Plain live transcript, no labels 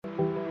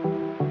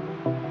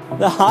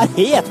Det er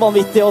helt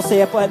vanvittig å se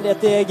på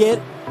Henriette Jæger.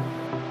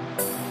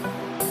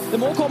 Det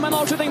må komme en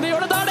avslutning, det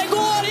gjør det der, det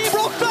går i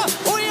blokka,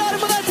 og i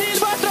armene til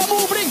Bertram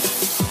Bobling.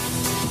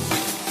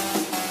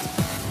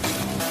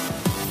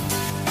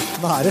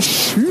 Nå er det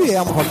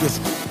 7-1 faktisk.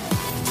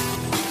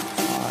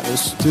 Nå er det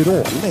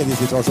strålende i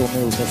de situasjonene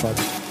i Oslo.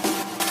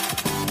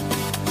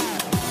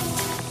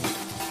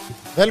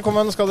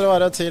 Velkommen skal dere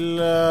være til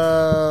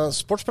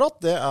Sportsprat.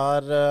 Det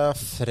er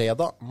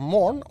fredag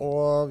morgen,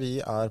 og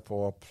vi er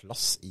på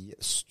plass i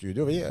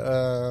studio.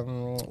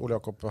 Ole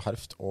Jakob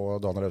Herft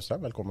og Daniel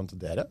Austrheim, velkommen til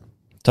dere.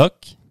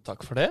 Takk.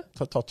 Takk for det.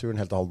 Tatt turen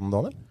helt til Halden,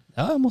 Daniel?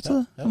 Ja, jeg måtte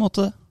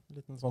det.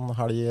 Liten sånn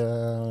helg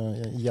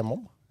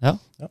hjemom. Ja.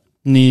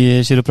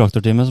 Ny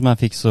kiropraktortime som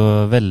jeg fikk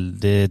så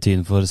veldig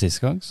tyn for sist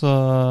gang. Så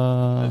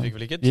Jeg fikk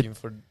vel ikke tyn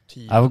for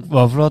tiden? Jeg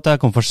var for at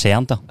jeg kom for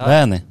sent, ja. Det er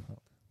jeg enig i.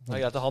 Det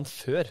er greit å ha han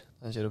før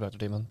den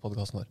kiropraktortimen,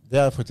 podcasten vår. Det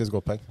er faktisk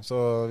godt poeng. Så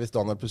hvis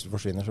Daniel plutselig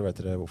forsvinner, så vet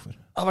dere hvorfor.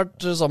 Jeg har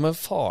vært sammen med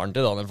faren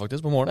til Daniel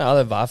faktisk på morgenen. Ja,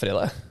 det er hver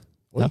fredag.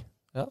 Oi.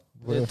 Ja,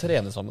 vi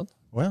trener sammen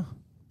Åja.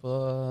 på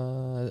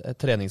et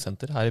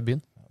treningssenter her i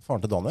byen.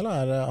 Faren til Daniel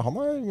han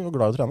er jo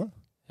glad i å trene.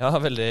 Ja,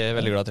 veldig,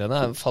 veldig glad i å trene.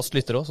 Jeg er en fast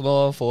lytter også, så nå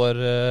får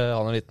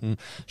han en liten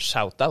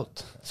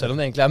shout-out. Selv om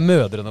det egentlig er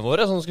mødrene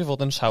våre som skulle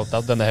fått en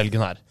shout-out denne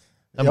helgen her.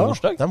 Det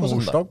er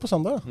morsdag på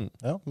søndag.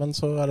 Ja, men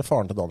så er det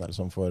faren til Daniel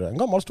som får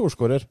en gammel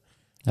storskårer.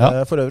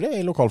 Ja. For øvrig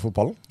i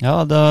lokalfotballen.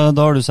 Ja, da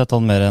har du sett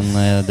han mer enn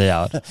det jeg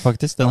har,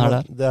 faktisk, den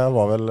her der. Det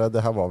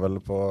her var vel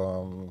på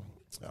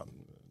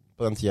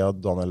den tida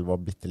Daniel var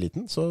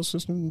bitteliten, så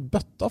synes du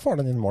bøtta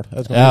faren din i mål.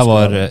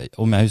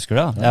 Om jeg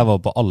husker det, jeg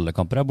var på alle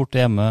kamper, jeg borte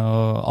hjemme,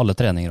 og alle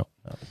treninger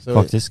også, så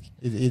faktisk.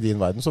 I din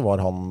verden så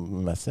var han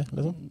Messi,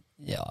 liksom?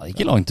 Ja,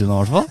 ikke langt unna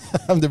i hvert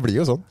fall. Men det blir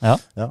jo sånn. Ja.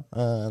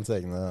 Ens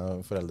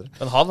egne foreldre.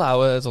 Men han er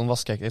jo et sånn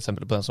vaskeekte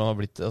eksempel på den som har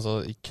blitt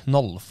i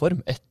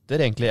knallform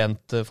etter egentlig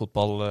endt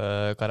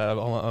fotballkarriere.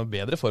 Han er i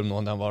bedre form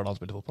nå enn han var da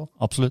han spilte fotball.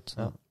 Absolutt.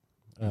 Ja.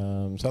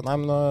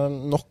 Men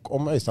nok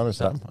om Øystein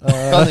Austrheim.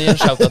 Kan gi en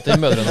shout-out til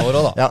mødrene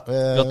våre da. Ja,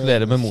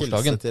 gratulerer med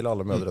morsdagen. Hilse til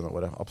alle mødrene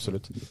våre,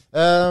 absolutt.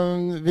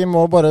 Vi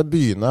må bare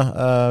begynne.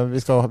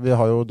 Vi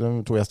har jo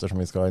to gjester som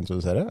vi skal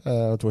introdusere.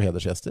 To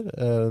hedersgjester.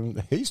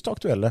 Høyst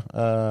aktuelle.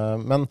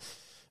 Men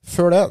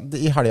før det,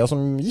 i helga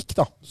som gikk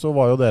da, så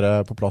var jo dere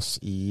på plass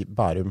i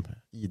Bærum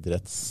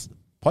idrettspark.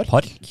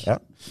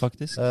 Ja.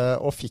 Faktisk.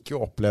 Og fikk jo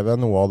oppleve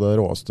noe av det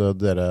råeste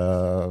dere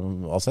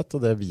har sett,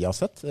 og det vi har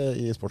sett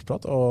i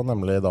Sportsprat, og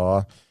nemlig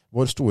da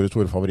vår store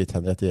favoritt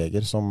Henriette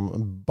Jæger, som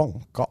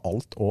banka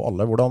alt og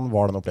alle. Hvordan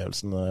var den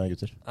opplevelsen,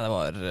 gutter? Det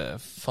var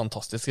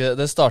fantastisk.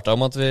 Det startet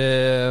om at vi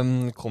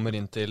kommer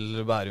inn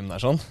til Bærum der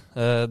sånn.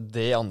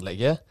 Det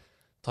anlegget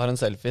tar en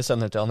selfie,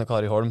 sender til Anne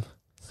Kari Holm.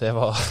 Se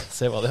hva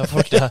de har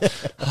fått til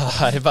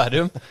her i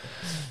Bærum.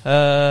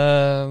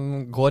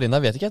 Går inn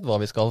der, vet ikke helt hva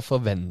vi skal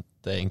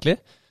forvente egentlig.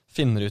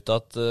 Finner ut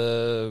at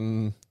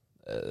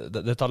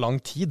det tar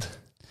lang tid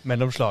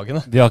mellom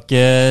slagene. Vi har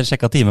ikke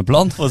sjekket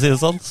timeplan, for å si det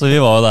sånn, så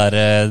vi var jo der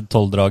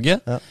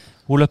 12-draget. Ja.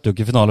 Hun løpte jo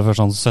ikke finale før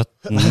sånn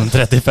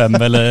 17.35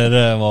 eller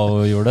hva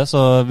hun gjorde,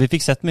 så vi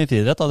fikk sett mye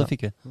friidrett, det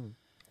fikk vi.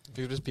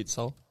 Fikk du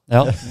pizza også?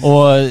 Ja,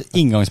 og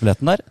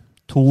inngangsbilletten der,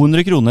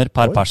 200 kroner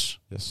per pers.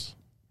 Yes.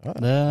 Ja,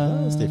 det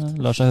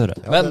lar seg høre.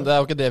 Men det er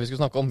jo ikke det vi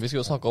skulle snakke om. Vi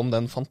skulle snakke om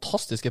den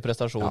fantastiske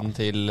prestasjonen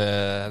til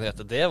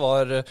Henriette. Det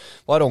var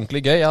ordentlig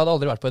gøy. Jeg hadde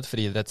aldri vært på et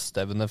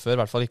friidrettsstevne før, i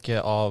hvert fall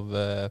ikke av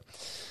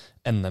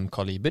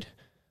NM-kaliber.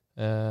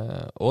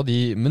 Og de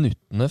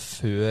minuttene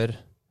før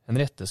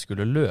Henriette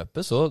skulle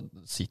løpe, så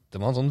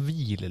sitter man sånn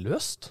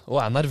hvileløst og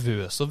er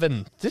nervøs og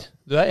venter.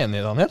 Du er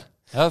enig, Daniel?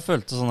 Jeg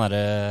følte sånn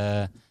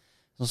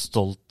så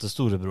stolt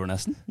storebror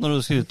nesten, når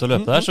du skulle ut og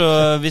løpe der. Så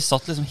vi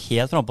satt liksom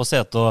helt fremme på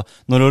setet, og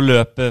når du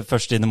løp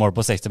først inn i mål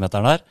på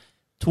 60-meteren der,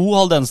 2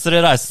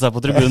 haldensere reiste seg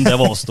på tribunen, det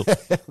var oss 2.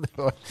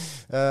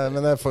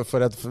 Men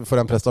for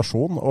en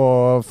prestasjon,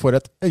 og for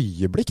et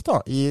øyeblikk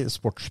da, i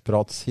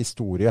Sportsprats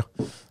historie,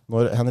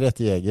 når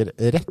Henriette Jæger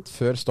rett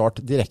før start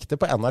direkte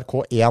på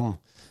NRK1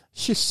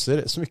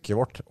 kysser smykket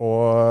vårt,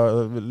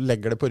 og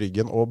legger det på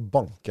ryggen og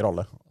banker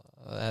alle.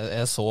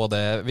 Jeg så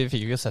det, vi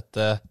fikk jo ikke sett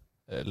det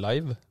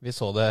live. Vi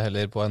så det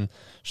heller på en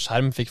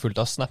skjerm, fikk fullt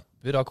av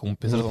snapper av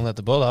kompiser og sånn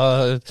etterpå. Da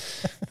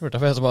hørte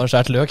jeg for en som har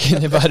skjært løk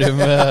inn i Bærum.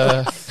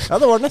 Ja,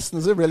 det var nesten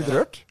så vi ble litt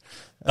rørt.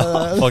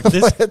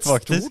 Faktisk. Et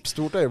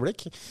stort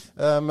øyeblikk.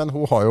 Men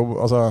hun har jo,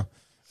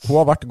 hun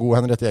har vært god,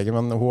 Henriette Jæger,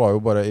 men hun har jo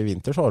bare, i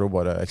vinter så har hun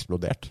bare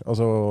eksplodert.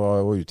 Hun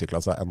har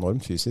utviklet seg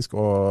enormt fysisk,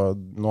 og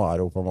nå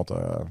er hun på en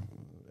måte,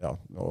 ja,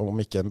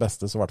 om ikke den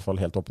beste, så i hvert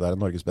fall helt oppe der,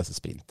 Norges beste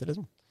sprinter,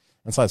 liksom.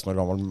 En 16 år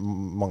gammel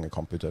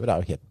mangekamputøver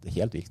er jo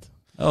helt vikt.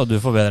 Ja, du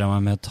forbedrer meg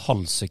med et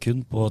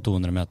halvsekund på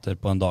 200 meter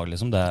på en dag,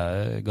 liksom. Det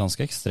er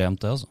ganske ekstremt,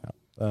 det, altså.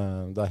 Ja,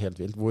 Det helt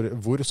vilt.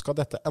 Hvor skal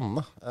dette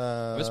ende?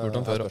 Vi spurte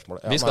om før.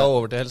 Ja, vi skal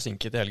over til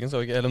Helsinki til helgen, så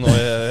eller nå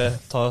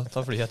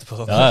ta fly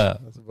etterpå. Ja.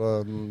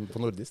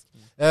 På nordisk.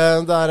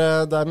 Det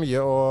er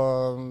mye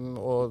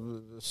å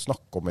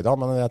snakke om i dag,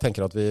 men jeg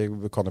tenker at vi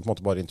kan jo på en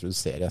måte bare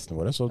introdusere gjestene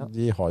våre, så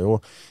de har jo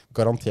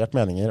garantert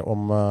meninger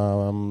om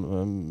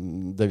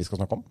det vi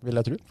skal snakke om,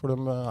 vil jeg tro, for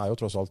de er jo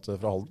tross alt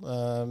fra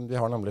Halden. Vi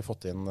har nemlig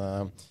fått inn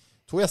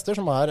 2 gjester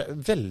som er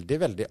veldig,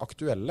 veldig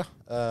aktuelle,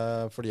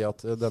 fordi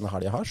at denne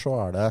helgen her så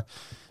er det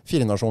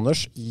 4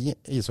 nasjoners i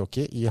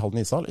ishockey i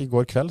Halden ishall. I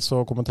går kveld så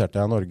kommenterte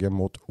jeg Norge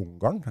mot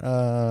Ungarn,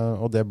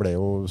 og det ble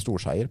jo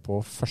storseier på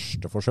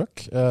første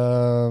forsøk.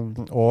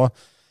 Og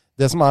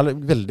det som er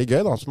veldig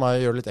gøy, da, som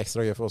gjør det litt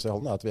ekstra gøy for oss i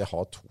Halden, er at vi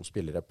har 2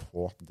 spillere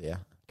på det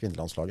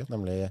kvinnelandslaget,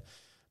 nemlig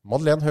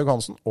Madeleine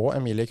Haug-Hansen og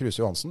Emilie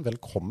Kruse Johansen.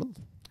 Velkommen.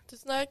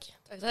 Tusen takk.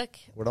 Takk.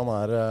 Hvordan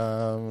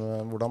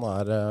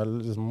er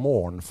liksom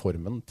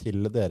morgenformen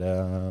til dere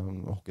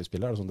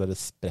hockeyspillere? Er det sånn dere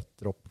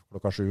spretter opp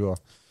klokka 7 og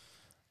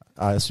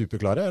er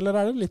superklare, eller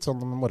er det litt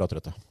sånn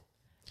morgentrøtte?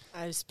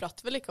 Jeg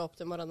spratt vel ikke opp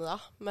til morgenen da,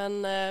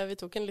 men vi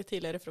tok en litt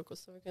tidligere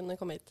frokost så vi kunne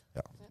komme hit.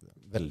 Ja,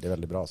 veldig,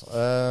 veldig bra. Altså.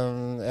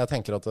 Jeg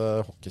tenker at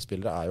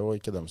hockeyspillere er jo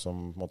ikke dem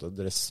som på en måte,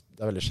 det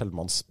er veldig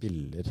sjelden man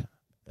spiller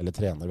eller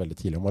trener veldig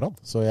tidlig om morgenen.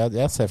 Så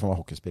jeg ser for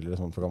meg hockeyspillere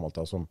sånn for gammelt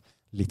av som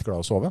litt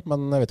glad i å sove,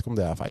 men jeg vet ikke om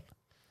det er feil.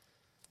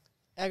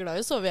 Jeg er glad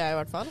i å sove, jeg i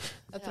hvert fall.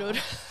 Jeg tror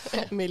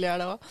Emilie er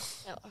det også.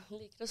 Ja,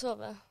 liker å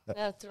sove.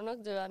 Jeg tror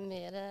nok du er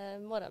mer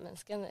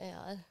morgenmenneske enn jeg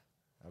er.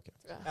 Okay.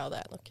 Ja, det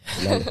er jeg nok.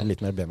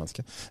 Litt mer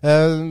B-menneske.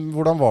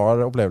 Hvordan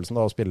var opplevelsen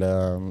da å spille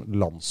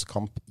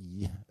landskamp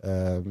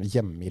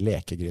hjemme i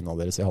lekegrinda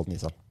deres i Halden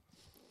ishall?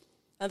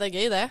 Det er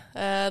gøy det.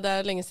 Det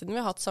er lenge siden vi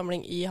har hatt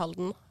samling i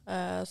Halden,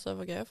 så det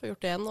var gøy å få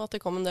gjort det igjen, og at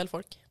det kom en del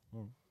folk.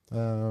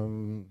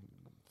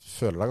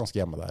 Føler deg ganske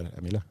hjemme der,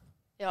 Emilie?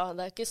 Ja,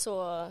 det er ikke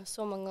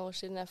så mange år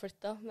siden jeg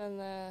flyttet, men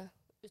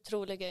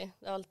utrolig gøy.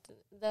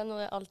 Det er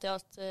noe jeg alltid har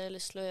hatt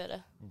lyst til å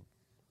gjøre.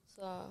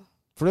 Så.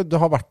 For det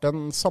har vært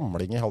en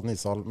samling i Halden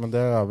ishall, men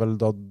det er vel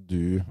da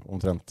du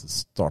omtrent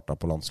startet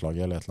på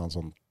landslaget eller et eller annet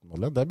sånt?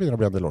 Det begynner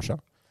å bli en del år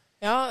siden.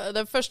 Ja,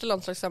 den første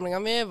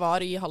landslagssamlingen mi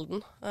var i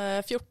Halden.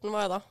 14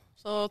 var jeg da,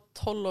 så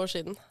 12 år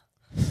siden.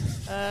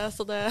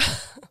 Så det,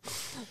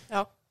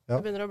 ja,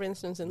 det begynner å bli en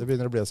stund siden. Det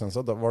begynner å bli en stund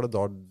siden. Var det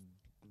da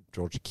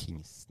George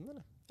Kingston,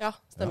 eller? Ja,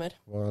 stemmer.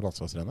 Ja, var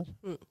landslagstrener.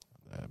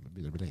 Det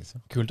begynner å bli lenge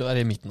siden. Kult å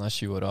være i midten av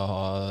 20-åra og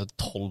ha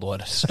 12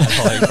 år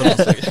erfaring på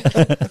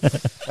landslaget.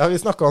 Ja,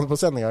 vi snakket om det på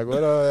sendinga i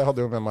går, og jeg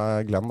hadde jo med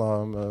meg Glenn, da,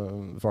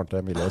 faren til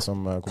Emilie,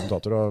 som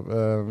kommentator, og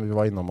vi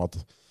var innom at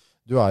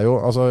du er jo,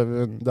 altså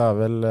det er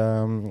vel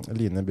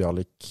Line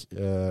Bjalik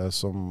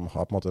som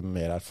har på en måte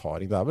mer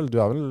erfaring. Du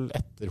er vel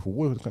etter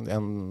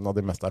en av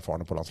de mest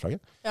erfarne på landslaget?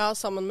 Ja,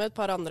 sammen med et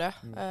par andre.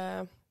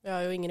 Vi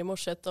har jo Ingrid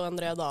Morseth og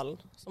Andrea Dalen,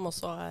 som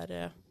også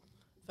er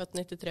født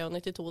 93 og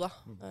 92 da.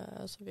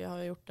 Så vi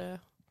har gjort det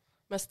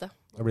meste.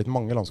 Det har blitt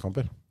mange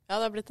landskamper.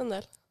 Ja, det har blitt en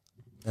del.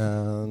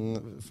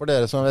 For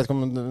dere som vet ikke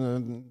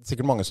om,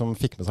 sikkert mange som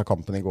fikk med seg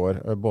kampen i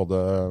går,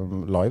 både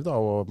live da,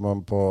 og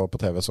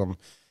på TV, som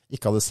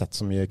ikke hadde sett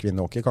så mye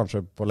kvinnehockey, kanskje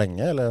på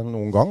lenge, eller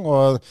noen gang.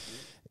 Og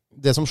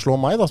det som slår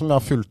meg, da, som jeg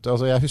har fulgt,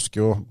 altså jeg husker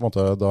jo på en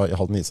måte da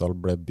Halden ishall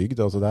ble bygd,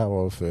 altså det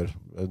var før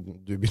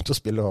du begynte å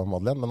spille,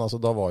 Madeleine, men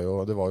altså det var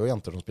jo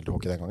jenter som spilte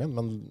hockey den gangen,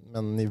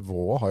 men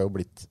nivået har jo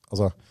blitt,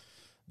 altså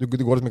det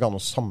går liksom ikke an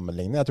å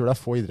sammenligne. Jeg tror det er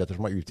få idretter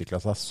som har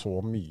utviklet seg så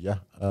mye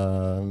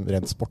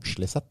rent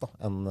sportslig sett da,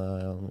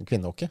 enn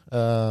kvinnehockey.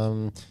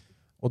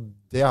 Og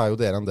det er jo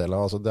dere en del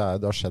av, altså det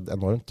har skjedd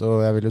enormt,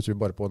 og jeg vil jo tro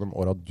bare på de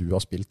årene du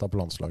har spilt da på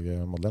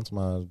landslaget, Madeleine, som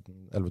er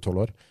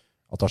 11-12 år,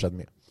 at det har skjedd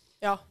mye.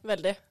 Ja,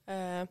 veldig.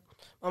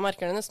 Man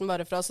merker det nesten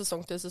bare fra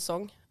sesong til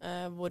sesong,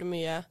 hvor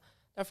mye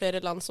det er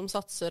flere land som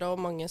satser,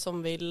 og mange som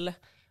vil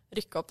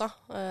rykke opp da.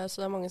 Så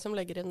det er mange som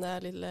legger inn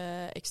det lille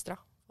ekstra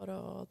for å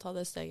ta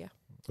det steget.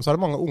 Og så er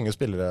det mange unge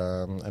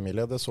spillere,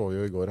 Emilie. Det så vi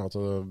jo i går, at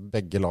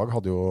begge lag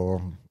hadde jo,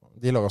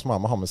 de lagene som er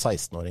med har med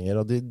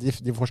 16-åringer, og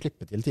de får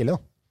slippe til tidlig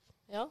da.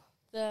 Ja.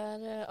 Det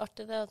er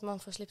artig det at man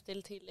får slippe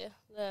til tidlig.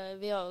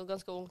 Vi har jo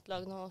ganske ungt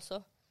lag nå også.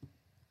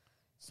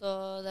 Så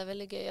det er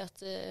veldig gøy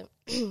at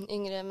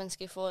yngre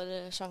mennesker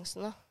får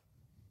sjansen da.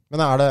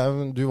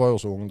 Men du var jo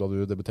også ung da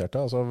du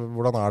debuterte. Altså,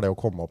 hvordan er det å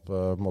komme opp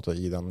på en måte,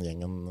 i den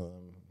gjengen?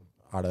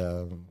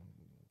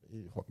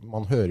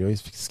 Man hører jo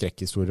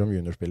skrekkhistorier om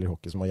juniorspiller i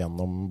hockey som var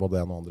gjennom både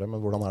en og andre,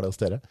 men hvordan er det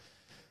hos dere?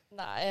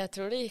 Nei, jeg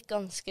tror det gikk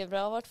ganske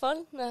bra i hvert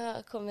fall når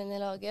jeg kom inn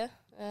i laget.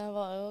 Jeg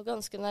var jo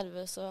ganske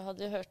nervøs og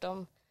hadde jo hørt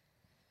om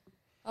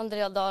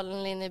Andrea Dalen,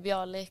 Line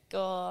Bjalik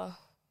og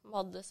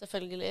Madde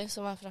selvfølgelig,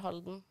 som er fra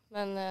Halden.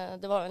 Men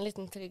det var jo en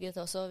liten trygghet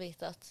også å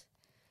vite at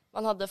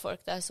man hadde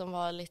folk der som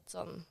var litt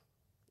sånn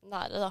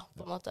nære da,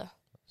 på en måte.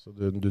 Så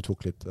du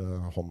tok litt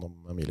hånd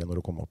om Emilie når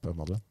du kom opp,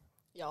 Madeleine?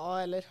 Ja,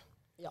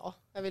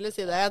 jeg ville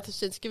si det. Jeg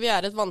synes ikke vi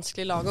er et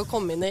vanskelig lag å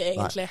komme inn i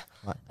egentlig.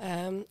 Nei.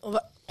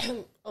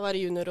 Å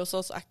være junior hos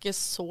oss er ikke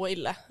så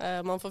ille.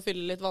 Man får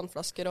fylle litt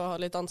vannflasker og ha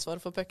litt ansvar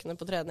for puckene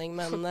på trening,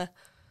 men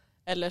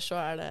ellers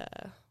så er det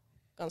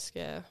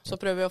Så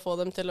prøver vi å få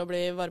dem til å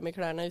bli varme i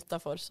klærne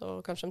utenfor, så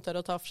kanskje de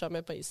tør å ta for seg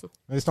med på isen.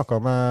 Vi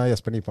snakket med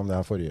Jesper Lipe om det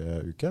her forrige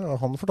uke, og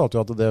han fortalte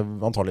jo at det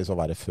antageligvis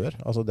var verre før.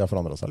 Altså det har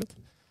forandret seg litt.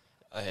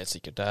 Ja, helt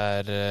sikkert. Det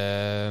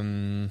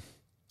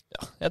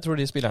jeg tror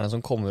de spillerne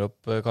som kommer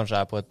opp kanskje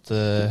på et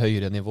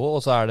høyere nivå,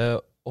 og så det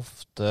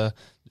ofte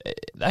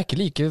det ikke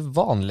like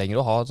vanlig lenger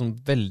å ha sånn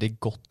veldig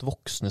godt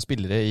voksne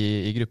spillere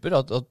i grupper.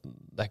 At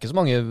det ikke så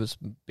mange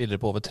spillere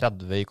på over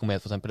 30 i Komet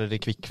for eksempel, eller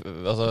i Kvikk,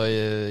 altså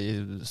i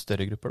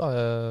større grupper da,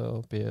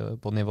 oppe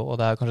på nivå. Og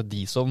det kanskje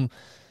de som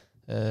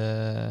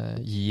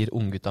gir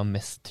unggutta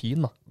mest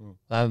tyn. Da.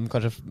 Det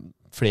kanskje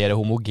flere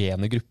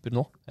homogene grupper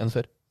nå enn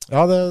før.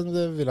 Ja,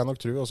 det vil jeg nok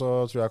tro, og så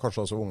tror jeg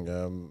kanskje også unge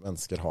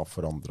mennesker har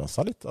forandret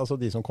seg litt. Altså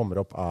de som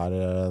kommer opp jeg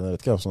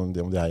vet ikke om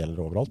de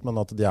gjelder overalt, men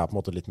at de på en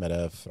måte litt mer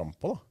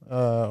frempå da,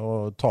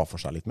 og tar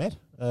for seg litt mer.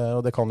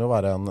 Og det kan jo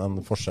være en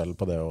forskjell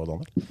på det og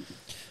Daniel.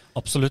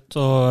 Absolutt,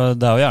 og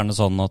det jo gjerne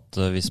sånn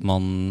at hvis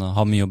man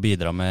har mye å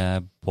bidra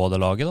med på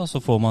det laget, da,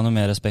 så får man jo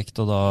mer respekt,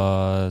 og da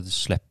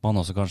slipper man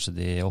også kanskje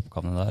de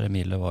oppgavene der.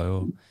 Emilie var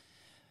jo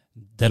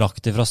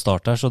delaktig fra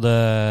start her, så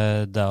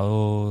det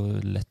jo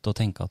lett å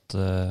tenke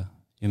at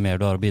jo mer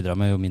du har å bidra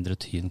med, jo mindre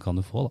tyn kan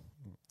du få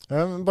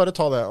da. Bare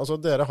ta det, altså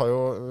dere har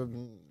jo,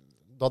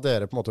 da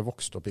dere på en måte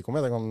vokste opp i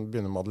Komet, jeg kan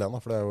begynne med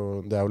Madeleine,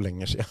 for det jo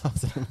lenger siden,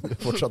 selv om du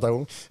fortsatt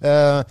ung.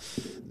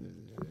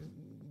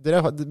 Dere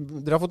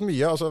har fått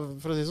mye, altså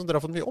for å si sånn, dere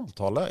har fått mye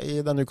omtale i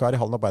denne uka her i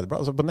Halden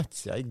Arbeiderblad. Altså på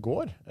nettsida i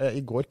går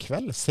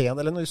kveld,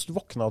 eller når du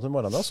våkna til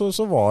morgenen da,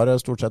 så var det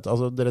stort sett,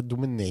 altså dere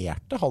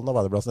dominerte Halden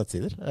Arbeiderblads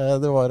nettsider.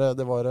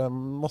 Det var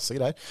masse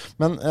greier.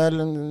 Men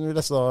vi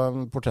leste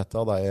da portrettet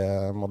av deg,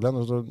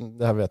 Madeleine, så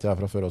det her vet jeg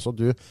fra før også.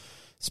 Du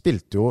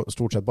spilte jo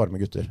stort sett bare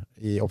med gutter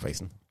i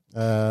oppveksten.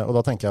 Og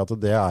da tenker jeg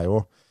at det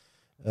jo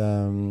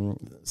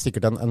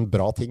sikkert en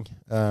bra ting,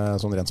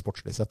 sånn rent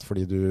sportslig sett,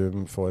 fordi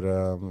du får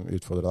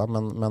utfordre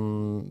deg, men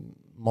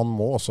man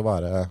må også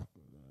være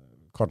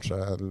kanskje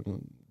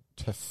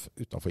tøff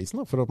utenfor isen,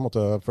 da, for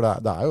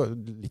det jo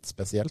litt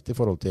spesielt i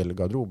forhold til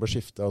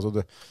garderobeskifte, altså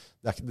det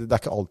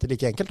ikke alltid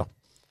like enkelt da.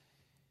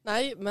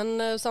 Nei, men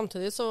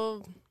samtidig så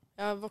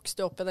jeg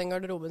vokste opp i den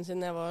garderoben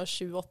siden jeg var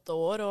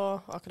 7-8 år,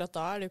 og akkurat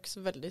da det jo ikke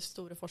så veldig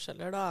store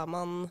forskjeller. Da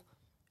man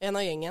en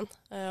av gjengen,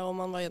 om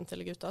man var jente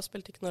eller gutta,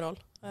 spilte ikke noen roll.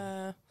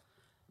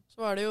 Så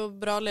var det jo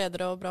bra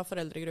ledere og bra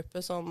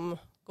foreldregruppe som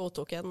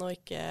godtok en og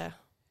ikke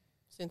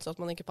syntes at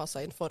man ikke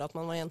passet inn for at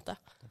man var jente.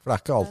 For det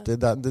ikke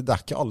alltid, det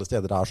ikke alle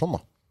steder det sånn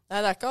da? Nei,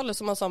 det ikke alle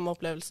som har samme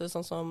opplevelse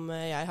sånn som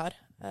jeg har.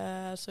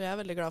 Så jeg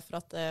veldig glad for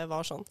at det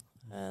var sånn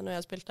når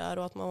jeg spilte her,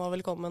 og at man var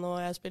velkommen. Og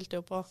jeg spilte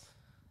jo på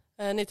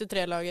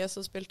 93-laget,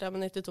 så spilte jeg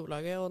med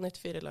 92-laget og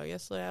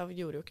 94-laget, så jeg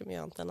gjorde jo ikke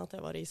mye annet enn at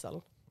jeg var i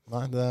ishallen.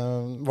 Nei,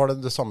 var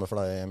det samme for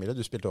deg, Emilie?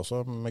 Du spilte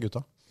også med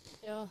gutta?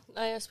 Ja,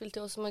 jeg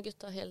spilte også med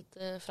gutta helt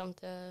frem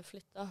til jeg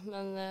flyttet,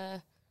 men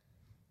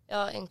jeg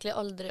har egentlig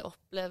aldri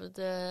opplevd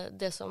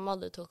det som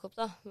Madde tok opp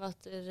da, med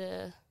at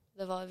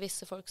det var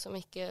visse folk som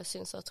ikke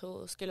syntes at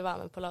hun skulle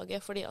være med på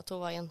laget, fordi at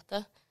hun var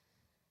jente.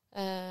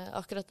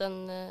 Akkurat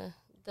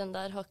den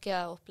der har ikke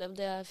jeg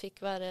opplevd. Jeg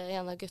fikk være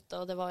en av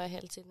gutta, og det var jeg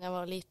helt siden jeg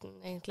var liten,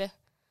 egentlig.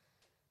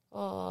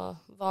 Og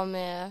var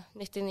med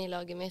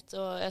 99-laget mitt,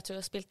 og jeg tror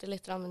jeg spilte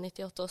litt med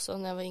 98 også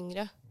når jeg var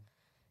yngre.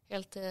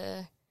 Helt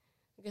til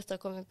gutta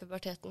kom i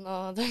puberteten,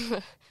 og de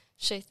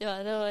skjøt i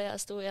været, og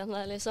jeg sto igjen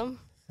der, liksom.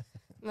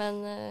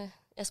 Men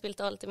jeg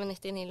spilte alltid med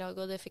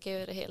 99-laget, og det fikk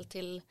jeg gjøre helt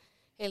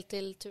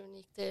til turen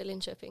gikk til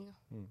Linköping.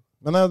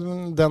 Men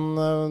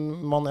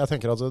jeg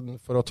tenker at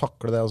for å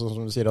takle det, altså,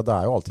 som du sier, at det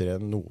jo alltid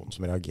noen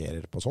som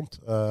reagerer på sånt.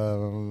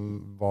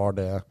 Var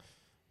det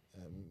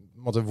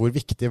hvor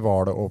viktig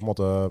var det å på en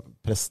måte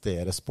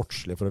prestere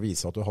sportslig for å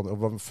vise at du hadde,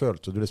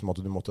 følte du liksom at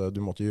du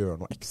måtte gjøre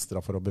noe ekstra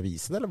for å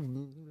bevise det, eller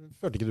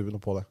følte ikke du noe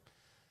på det?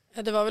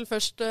 Det var vel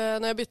først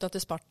når jeg byttet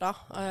til Sparta,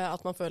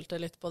 at man følte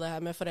litt på det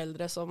her med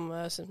foreldre som,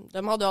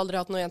 de hadde jo aldri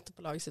hatt noen jenter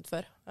på laget sitt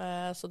før,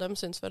 så de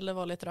syntes vel det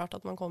var litt rart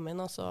at man kom inn,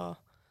 og så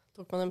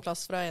tok man en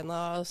plass fra en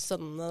av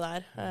sønnene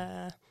der.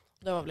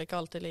 Det var vel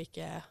ikke alltid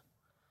like,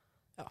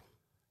 ja,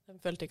 de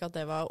følte ikke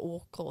at det var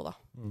ok da.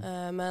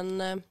 Men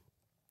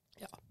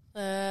ja,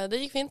 det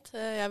gikk fint.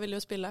 Jeg ville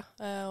jo spille,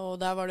 og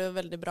der var det jo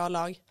veldig bra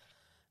lag.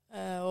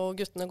 Og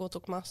guttene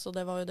godtok meg, så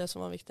det var jo det som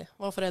var viktig.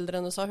 Hva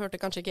foreldrene sa, hørte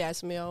kanskje ikke jeg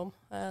så mye om.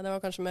 Det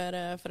var kanskje mer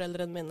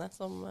foreldrene mine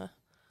som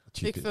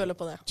fikk føle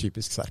på det.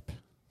 Typisk serp.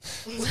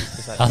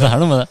 Ja, det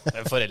noe med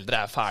det. Foreldre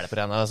fæle på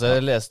det. Altså,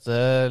 jeg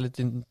leste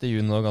litt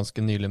intervju nå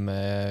ganske nylig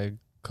med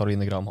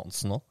Caroline Graham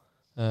Hansen nå.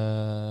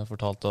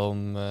 Fortalte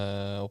om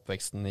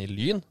oppveksten i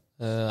Lyn.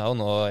 Jo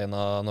nå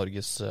en av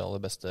Norges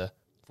aller beste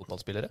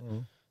fotballspillere.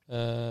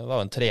 Det var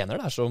jo en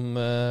trener der som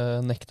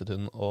nektet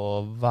hun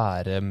å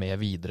være med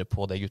videre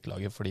på det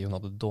guttelaget fordi hun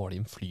hadde dårlig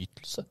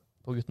innflytelse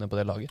på guttene på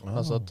det laget.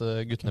 Altså at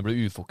guttene ble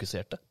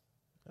ufokuserte.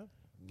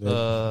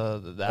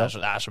 Det er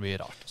så mye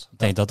rart. Altså.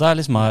 Tenk deg at det er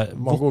liksom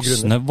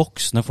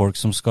voksne folk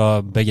som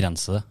skal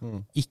begrense det.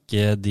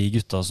 Ikke de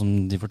gutta som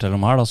de forteller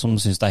om her, da, som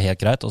synes det er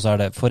helt greit. Og så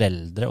er det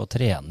foreldre og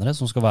trenere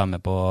som skal være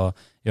med på å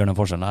gjøre den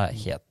forskjellen. Det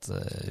er helt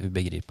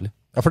ubegripelig.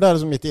 Ja, for det er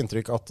liksom mitt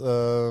inntrykk at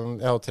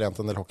jeg har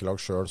trent en del hockeylag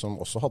selv som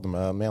også hadde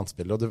med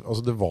jentespillere. Og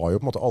det var jo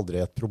på en måte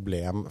aldri et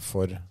problem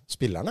for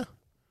spillerne.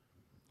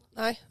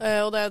 Nei,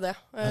 og det er det.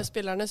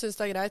 Spillerne synes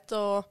det er greit,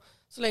 og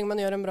så lenge man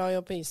gjør en bra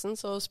jobb på isen,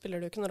 så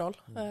spiller det jo ikke noen roll.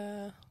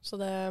 Så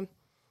det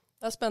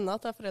er spennende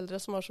at det er foreldre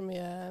som har så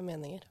mye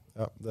meninger.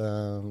 Ja, det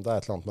er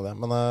et eller annet med det.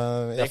 Men,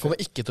 det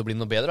kommer ikke til å bli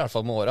noe bedre, i hvert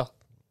fall med åra.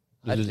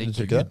 Du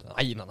tror ikke det?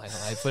 Nei.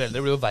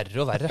 Foreldre blir jo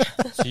verre og verre.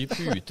 Sy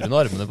puter under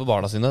armene på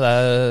barna sine. Det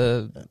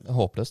er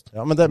håpløst.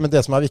 Ja, men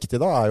det som er viktig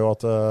da, er jo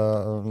at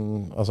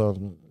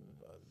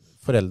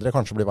foreldre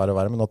kanskje blir verre og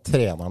verre, men at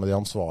trenerne, de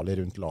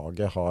ansvarlige rundt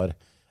laget,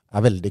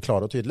 er veldig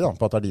klare og tydelige da,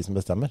 på at det er de som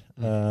bestemmer.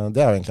 Det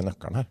er jo egentlig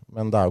nøkkelen her.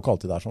 Men det er jo ikke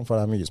alltid der sånn, for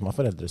det er mye som er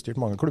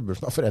foreldrestyrt. Mange klubber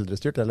som er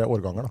foreldrestyrt, eller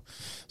årganger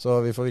da. Så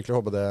vi får virkelig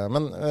håpe det.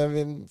 Men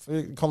vi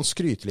kan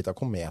skryte litt av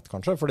Komet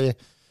kanskje, fordi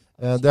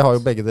det har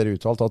jo begge dere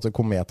uttalt at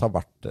Komet har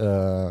vært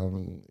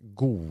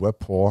gode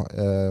på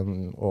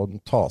å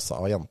ta seg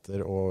av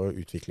jenter og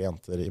utvikle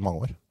jenter i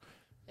mange år.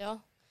 Ja,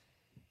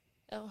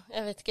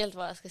 jeg vet ikke helt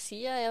hva jeg skal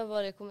si. Jeg har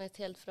bare kommet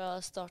helt fra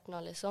starten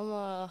av liksom,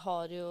 og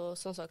har jo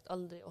som sagt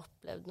aldri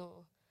opplevd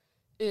noe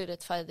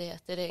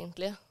urettferdigheter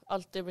egentlig.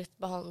 Alltid blitt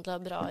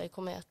behandlet bra i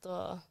Komet,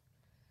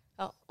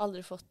 og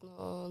aldri fått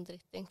noe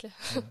dritt egentlig.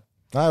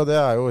 Nei, og det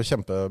er jo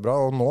kjempebra,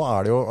 og nå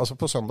er det jo, altså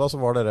på søndag så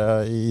var dere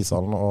i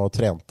ishallen og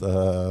trente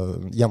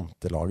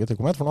jentelaget til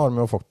Komet, for nå har de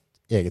jo fått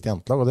eget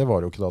jentelag, og det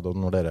var jo ikke da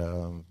når dere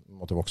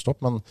måtte vokse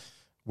opp, men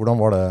hvordan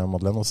var det,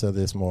 Madeleine, å se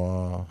de små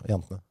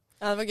jentene?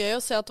 Ja, det var gøy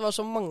å se at det var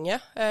så mange.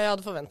 Jeg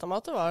hadde forventet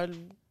meg at det var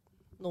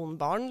noen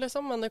barn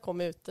liksom, men det kom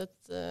ut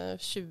et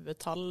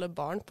 20-tall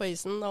barn på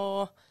isen,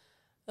 og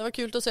det var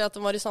kult å se at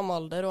de var i samme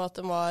alder, og at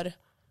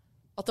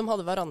de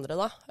hadde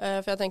hverandre da.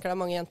 For jeg tenker det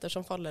er mange jenter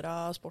som faller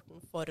av sporten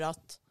for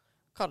at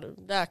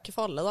det er ikke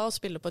for alle da, å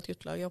spille på et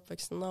guttelag i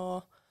oppveksten,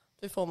 og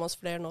vi får med oss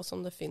flere nå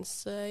som det finnes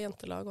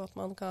jentelag, og at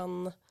man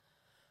kan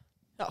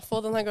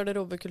få denne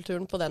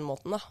garderobekulturen på den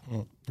måten da.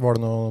 Var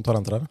det noen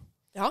talenter her?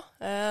 Ja,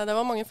 det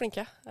var mange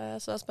flinke,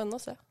 så det er spennende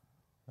å se.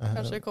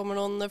 Kanskje det kommer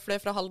noen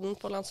flere fra Halden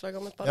på landslaget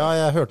om et par år.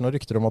 Ja, jeg hørte noen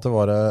rykter om at det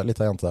var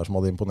litt av jenter der som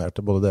hadde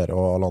imponert, både dere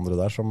og alle andre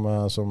der,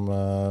 som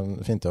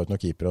fintet ut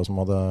noen keepere og som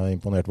hadde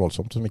imponert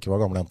voldsomt, som ikke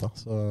var gamle jenter.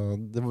 Så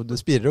det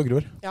spirer og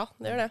gror. Ja,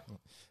 det gjør det.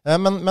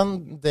 Men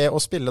det å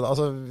spille,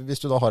 altså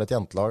hvis du da har et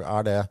jentelag,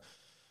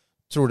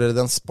 tror dere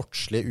den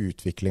sportslige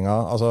utviklingen,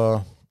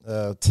 altså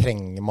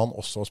trenger man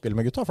også å spille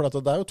med gutta? For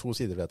det er jo to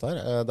sider ved dette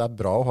her. Det er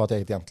bra å ha et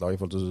eget jentelag i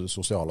forhold til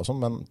sosiale og sånn,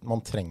 men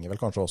man trenger vel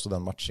kanskje også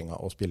den matchinga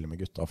å spille med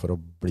gutta for å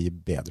bli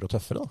bedre og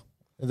tøffere da.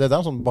 Det er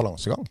en sånn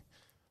balansegang.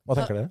 Hva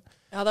tenker dere?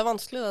 Ja, det er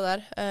vanskelig det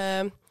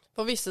der.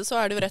 For visse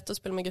så er det jo rett å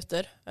spille med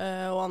gutter,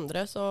 og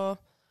andre så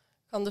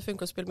kan det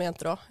funke å spille med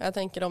jenter også. Jeg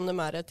tenker om de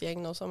er et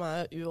gjeng nå som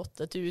er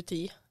U8 til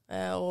U10,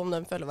 og om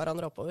de følger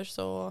hverandre oppover,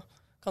 så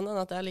kan det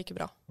hende at det er like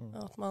bra.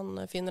 At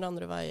man finner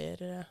andre veier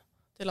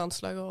til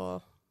landslag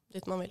og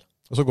dit man vil.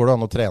 Og så går det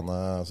an å trene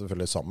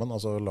selvfølgelig sammen,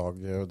 altså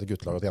det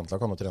guttelaget og jentelag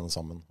kan jo trene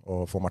sammen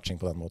og få matching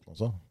på den måten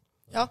også.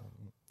 Ja,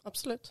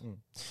 absolutt.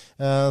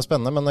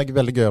 Spennende, men det er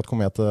veldig gøy at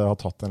Komet har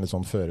tatt en litt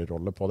sånn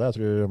førerrolle på det. Jeg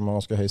tror man har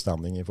ganske høy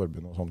standing i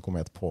forbundet og sånn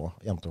Komet på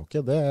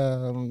jentehockey.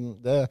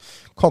 Det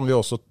kan vi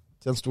også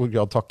til en stor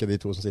grad takke de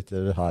to som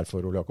sitter her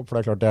for Ole Jakob, for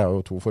det er klart det er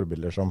jo to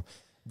forbilder som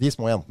de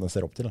små jentene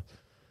ser opp til.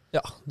 Ja,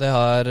 det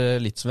er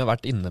litt som jeg har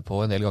vært inne på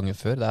en del ganger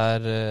før. Det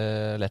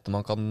er lett at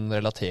man kan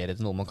relatere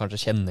til noe man kanskje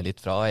kjenner litt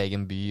fra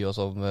egen by, og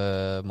som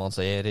man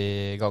ser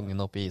i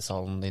gangen oppe i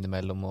ishallen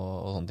innimellom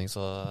og sånne ting.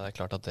 Så det er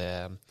klart at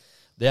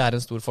det er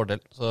en stor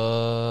fordel. Så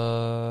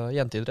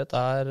jenteidrett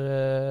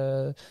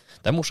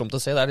det er morsomt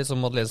å se. Det er litt som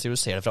Madeleine sier, du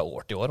ser det fra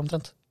år til år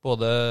omtrent.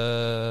 Både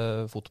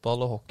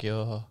fotball og hockey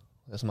og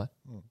det som er.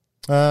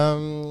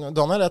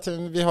 Daniel,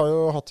 vi har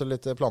jo hatt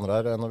litt planer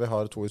her. Når vi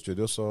har to i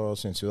studio, så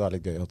synes vi det er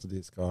litt gøy at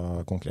de skal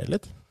konkurrere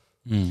litt.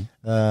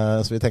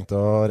 Så vi tenkte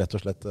å rett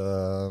og slett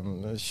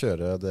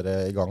kjøre dere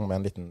i gang med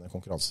en liten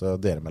konkurranse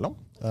dere mellom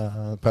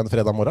på en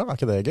fredag morgen. Er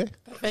ikke det gøy?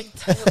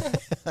 Perfekt.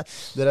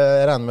 Jeg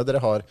regner med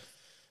dere har,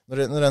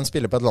 når en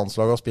spiller på et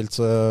landslag og har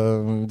spilt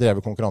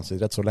drevet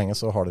konkurranseidrett så lenge,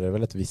 så har dere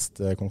vel et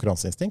visst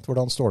konkurranseinstinkt.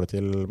 Hvordan står det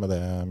til med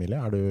det,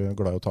 Emilie? Er du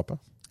glad i å tape?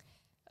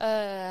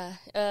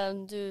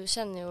 Du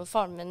kjenner jo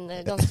faren min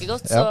ganske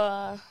godt, så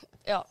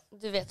ja,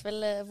 du vet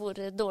vel hvor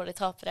dårlig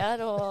taper jeg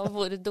er, og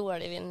hvor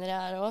dårlig vinner jeg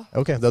er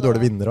også. Ok, det er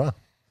dårlig vinner også,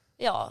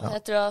 ja.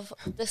 Jeg tror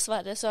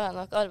dessverre så har jeg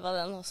nok arvet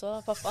den også,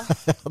 pappa.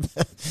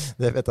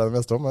 det vet jeg det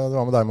meste om.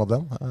 Hva med deg,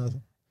 Madeleine?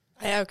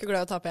 Jeg er jo ikke glad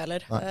i å tape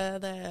heller.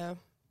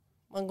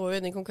 Man går jo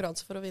inn i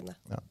konkurranse for å vinne.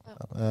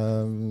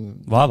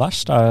 Hva er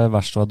verst? Er det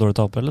verst å være dårlig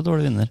taper eller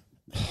dårlig vinner?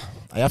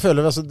 Jeg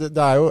føler altså, det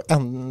er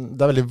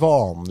veldig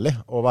vanlig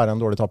å være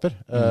en dårlig taper,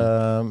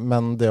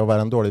 men det å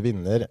være en dårlig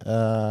vinner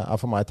er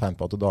for meg et tegn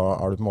på at da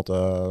er du på en måte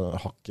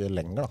hakket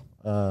lenger.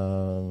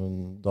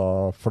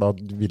 For da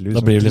vil du...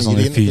 Da blir det litt sånn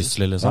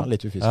ufyselig, liksom. Ja,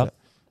 litt ufyselig.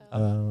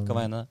 Kan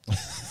være enig i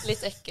det.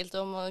 Litt ekkelt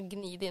om å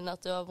gni det inn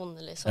at du har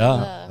vunnet, liksom.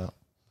 Ja.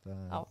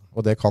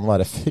 Og det kan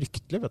være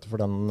fryktelig, vet du, for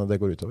den det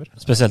går utover.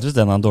 Spesielt hvis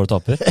den er en dårlig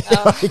taper.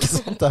 Ja, ikke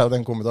sant? Det er jo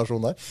den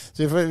kombinasjonen der.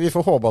 Så vi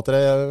får håpe at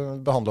dere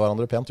behandler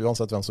hverandre pent,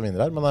 uansett hvem som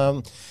vinner her. Men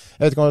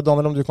jeg vet ikke,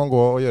 Daniel, om du kan gå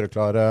og gjøre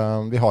klar.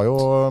 Vi har jo...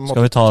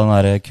 Skal vi ta den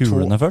der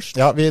kulene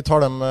først? Ja, vi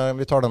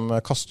tar dem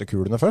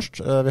kastekulene først.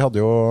 Vi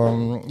hadde jo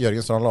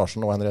Jørgen Strand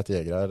Larsen og Henriette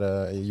Jæger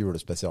her i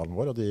julespesialen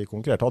vår, og de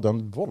konkurrerte. Hadde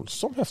en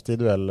voldsom heftig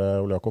duell,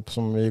 Ole Jakob,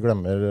 som vi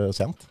glemmer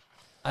sent.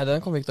 Nei,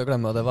 den kommer vi ikke til å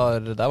glemme. Der var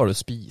det jo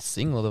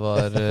spising, og det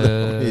var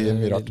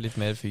litt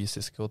mer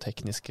fysiske og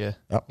tekniske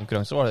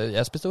konkurranser.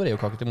 Jeg spiste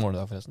Oreo-kake til morgen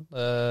i dag, forresten.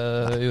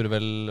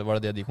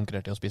 Var det de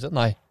konkurrerte i å spise?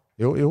 Nei.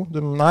 Jo,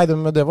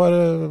 det var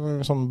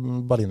sånn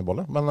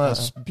berlinerbolle. Men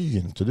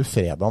begynte du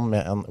fredagen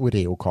med en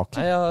Oreo-kake?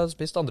 Nei, jeg har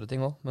spist andre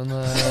ting også, men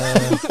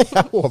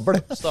jeg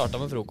håper det.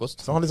 Startet med frokost.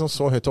 Så han liksom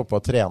så høyt oppe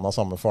og trena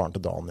sammen med faren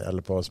til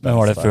Daniel på Men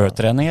var det før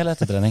trening eller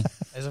etter trening?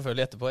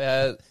 Selvfølgelig etterpå.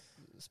 Jeg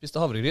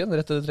spiste havregryn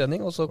rett etter trening,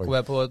 og så kom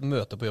jeg på et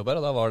møte på jobb her,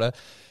 og da var det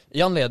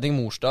i anledning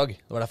morsdag.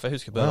 Det var derfor jeg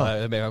husker på det.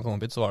 Med en gang jeg kom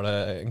opp hit, så var det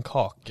en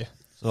kake.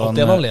 Så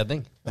alltid en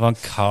anledning. Det var en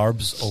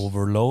carbs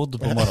overload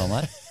på morgenen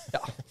her.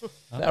 Ja,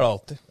 det er det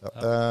alltid. Ja.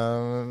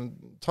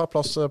 Ta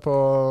plass på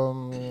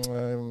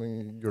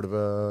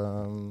gulvet,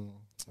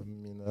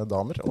 mine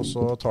damer, og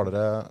så kan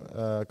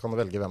dere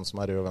velge hvem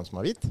som er rød og hvem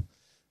som er hvit.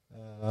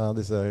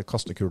 Disse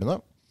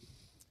kastekulene.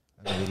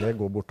 Jeg vil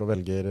gå bort og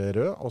velge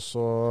rød, og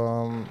så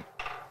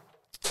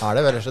er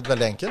det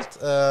veldig enkelt.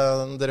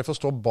 Dere får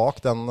stå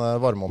bak den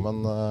varmeovnen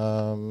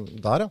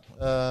der.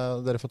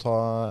 Dere får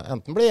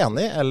enten bli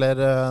enige,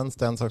 eller en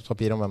sten, saks,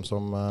 papir om hvem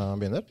som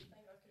begynner.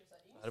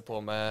 Jeg er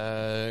på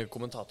med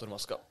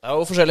kommentatormaska. Det er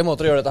jo forskjellige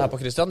måter å gjøre dette her på,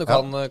 Christian. Du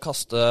kan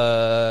kaste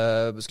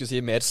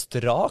mer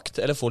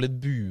strakt, eller få litt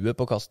bue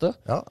på kastet.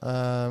 Ja,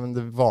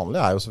 det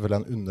vanlige er jo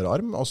selvfølgelig en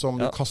underarm, og så om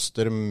du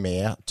kaster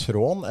med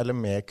tråden eller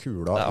med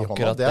kula i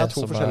hånda. Det er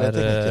to forskjellige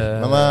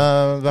teknikker. Men,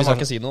 vi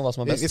skal ikke si noe hva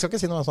som er best. Vi skal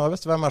ikke si noe hva som er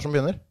best. Hvem er det som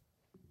begynner?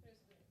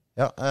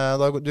 Ja,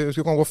 du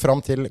kan gå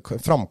fram til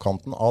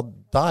framkanten av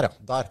der, ja.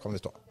 Der kan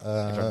vi stå.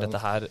 Dette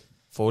her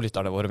får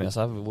lytterne våre med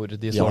seg hvor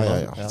de står nå.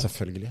 Ja,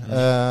 selvfølgelig.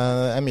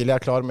 Emilie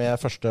er klar med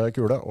første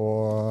kule,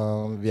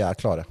 og vi er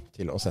klare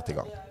til å sette i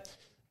gang.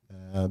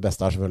 Det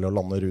beste er selvfølgelig å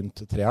lande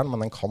rundt treeren,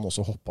 men den kan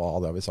også hoppe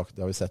av, det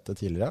har vi sett det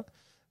tidligere.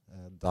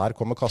 Der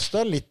kommer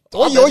kastet.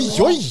 Oi,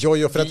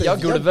 for et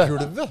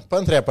gulvet på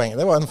en 3-poeng.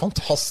 Det var en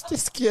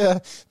fantastisk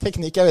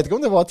teknikk. Jeg vet ikke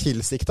om det var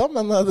tilsiktet,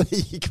 men det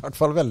gikk i hvert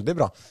fall veldig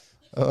bra.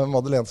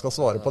 Madeleine skal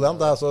svare på den.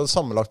 Det er altså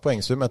sammenlagt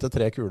poengsum etter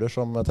 3 kuler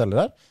som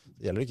teller her.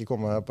 Det gjelder ikke å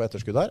komme på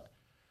etterskudd her.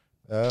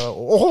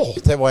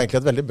 Det var egentlig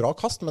et veldig bra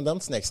kast, men den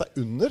snek seg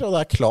under, og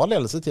det er klar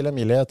ledelse til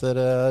Emilie etter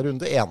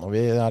runde 1, og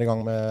vi er i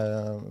gang med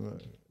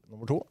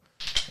nummer 2.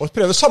 Og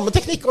prøver samme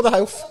teknikk, og det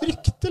er jo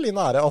fryktelig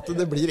nære at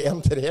det blir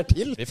en 3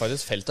 til. Vi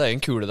faktisk feltet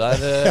en kule der,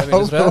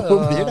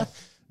 blir det.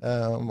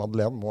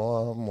 Madeleine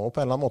må på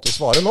en eller annen måte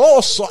svare nå,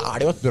 og så er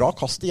det jo et bra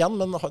kast igjen,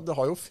 men det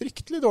har jo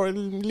fryktelig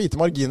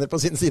lite marginer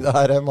på sin side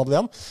her,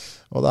 Madeleine.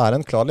 Og det er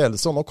en klar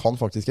ledelse, og nå kan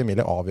faktisk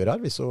Emilie avgjøre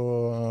her, hvis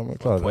hun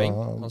klarer å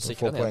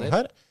få poeng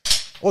her.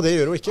 Og det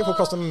gjør hun ikke, for å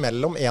kaste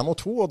mellom 1 og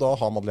 2, og da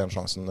har Madeleine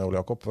sjansen, Ole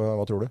Jakob.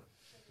 Hva tror du?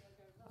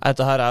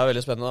 Dette her er jo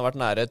veldig spennende. Det har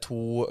vært nære 2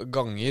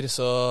 ganger,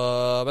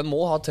 men må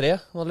ha 3,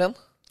 Madeleine.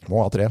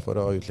 Må ha 3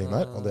 for å utligne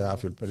her, og det er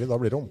fullt mulig.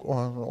 Da blir det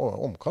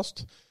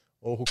omkast.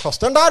 Og hun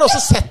kaster den der, og så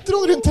setter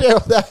hun rundt 3,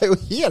 og det er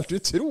jo helt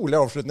utrolig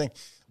avslutning.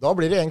 Da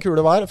blir det en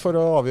kule hver for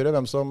å avgjøre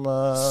hvem som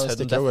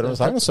stikker av gårde med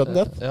seieren.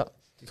 Sudden death. Ja.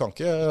 Vi kan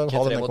ikke ha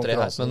den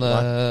konkurransen.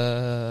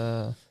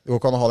 Vi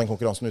kan ha den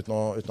konkurransen uten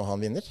å ha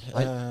en vinner.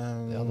 Nei,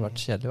 det hadde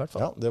vært kjedelig i hvert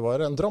fall. Ja, det var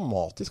en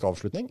dramatisk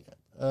avslutning.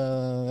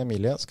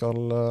 Emilie skal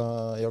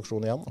i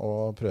aksjon igjen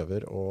og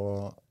prøver å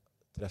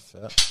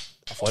treffe.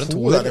 For en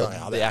 2.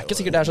 Det er ikke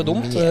sikkert det er så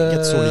dumt.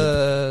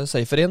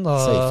 Safer inn.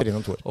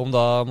 Om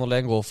da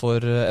Madeleine går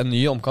for en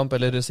ny omkamp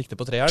eller sikter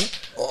på 3-eren.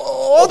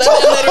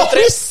 Har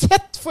du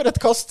sett for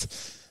et kast!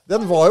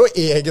 Den var jo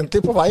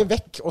egentlig på vei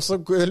vekk, og så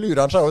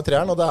lurer han seg over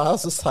 3-eren, og det er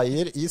altså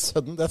seier i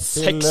sudden death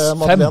til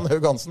Madeleine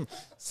Haug Hansen.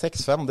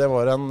 6-5, det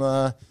var en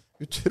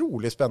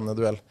utrolig spennende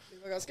duell. Vi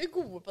var ganske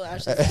gode på det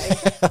her.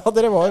 Ja,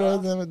 dere har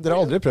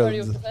aldri prøvd. Har du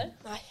gjort det før?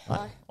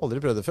 Nei.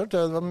 Aldri prøvd det før.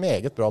 Det var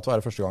meget bra til å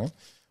være første gangen.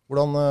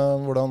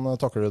 Hvordan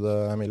takler du det,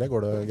 Emilie?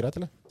 Går det greit,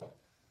 eller?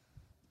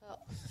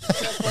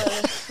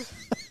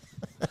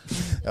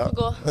 Ja,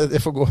 det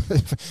får gå.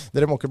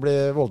 Dere må ikke bli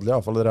voldelige, i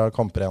hvert fall dere har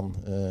kamper igjen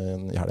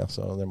i helgen.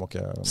 Så dere må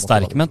ikke...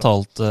 Sterk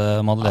mentalt,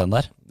 Madeleine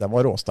der. Den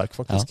var råsterk,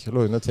 faktisk.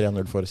 Lå under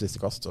 3-0 for siste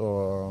kast,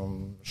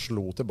 og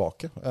slo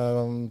tilbake.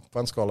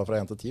 På en skala fra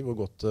 1 til 10, hvor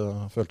godt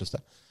føltes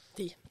det?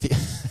 10. Det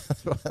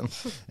var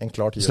en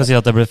klar 10. Jeg skal si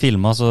at det ble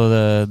filmet, så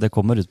det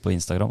kommer ut på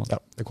Instagram.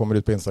 Ja, det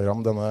kommer ut på Instagram,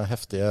 denne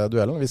heftige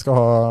duellen. Vi skal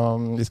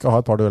ha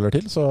et par dueller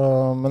til,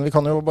 men vi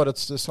kan jo bare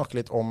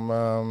snakke litt om...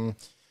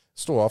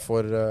 ståa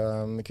for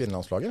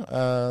kvinnelandslaget.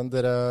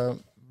 Dere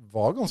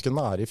var ganske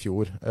nære i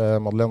fjor,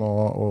 Madeleine,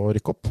 å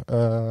rykke opp.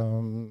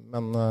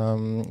 Men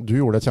du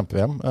gjorde et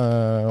kjempe-VM,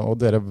 og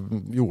dere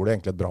gjorde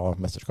egentlig et bra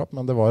mesterskap.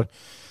 Men det var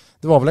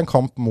vel en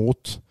kamp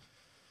mot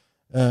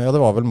Ja,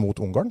 det var vel mot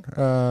Ungarn,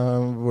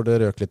 hvor det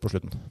røk litt på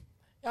slutten.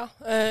 Ja,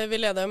 vi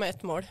leder jo med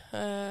 1 mål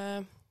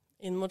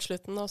inn mot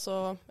slutten, og så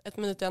 1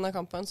 minutt igjen av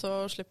kampen,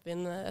 så slipper vi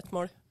inn 1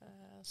 mål.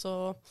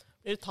 Så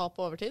blir det tap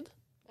på overtid.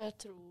 Jeg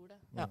tror det.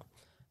 Ja.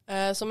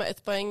 Så med 1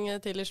 poeng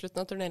til i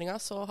slutten av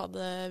turneringen, så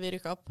hadde vi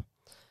rykket opp.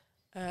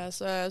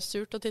 Så det er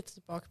surt å titte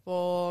tilbake på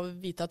å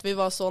vite at vi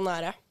var så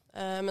nære.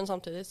 Men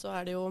samtidig så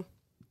er det jo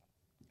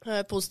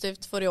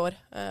positivt for i år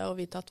å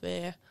vite at vi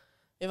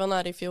var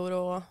nære i fjor,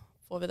 og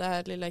får vi det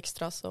her lille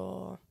ekstra,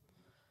 så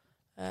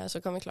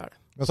kan vi klare det.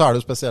 Men så er det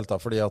jo spesielt da,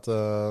 fordi at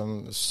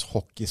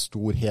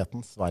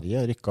hockeystorheten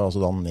Sverige rykket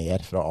altså da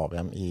ned fra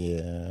AVM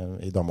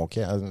i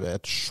damehockey.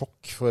 Et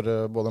sjokk for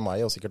både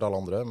meg og sikkert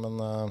alle andre,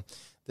 men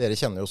dere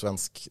kjenner jo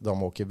svensk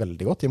damehockey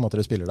veldig godt, i og med at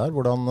dere spiller der.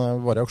 Hvordan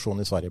var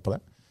reaksjonen i Sverige på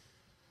det?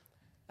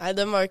 Nei,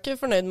 de var jo ikke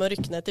fornøyd med å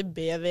rykke ned til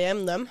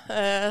BVM, dem.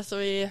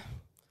 Så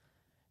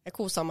jeg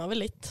koset meg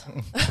vel litt,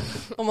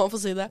 om man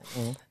får si det.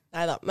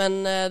 Neida,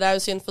 men det er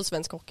jo synd for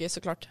svensk hockey, så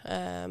klart.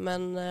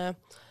 Men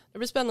det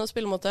blir spennende å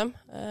spille mot dem.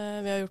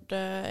 Vi har gjort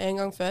det 1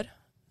 gang før,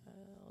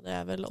 og det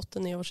er vel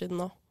 8-9 år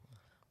siden nå.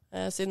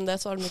 Siden det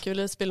så har de ikke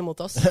villet spille mot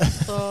oss,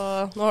 så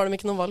nå har de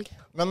ikke noen valg.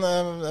 Men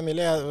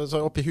Emilie,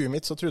 oppi huet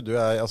mitt så trodde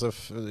jeg, altså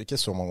ikke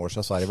så mange år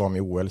siden Sverige var med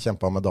i OL,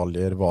 kjempet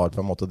medaljer, var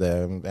på en måte det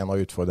en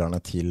av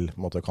utfordrerne til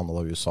Kanada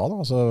og USA da.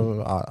 Altså,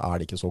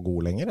 er de ikke så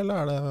gode lenger,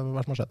 eller er det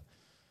hva som har skjedd?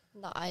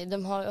 Nei, de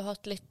har jo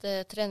hatt litt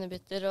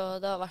trenerbytter, og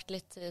det har vært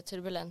litt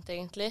turbulent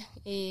egentlig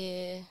i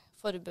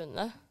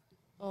forbundet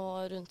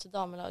og rundt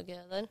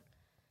damelaget der.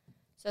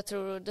 Så jeg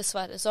tror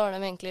dessverre så har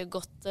de egentlig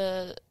gått,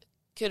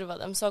 kurva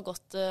dem så har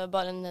gått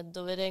bare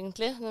nedover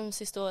egentlig de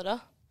siste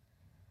årene.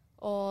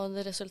 Og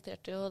det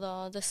resulterte jo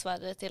da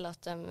dessverre til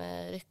at de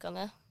rykket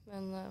ned.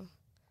 Men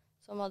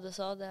som Madde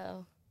sa, det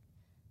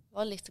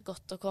var litt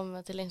godt å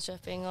komme til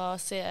Linköping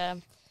og se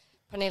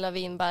Pernilla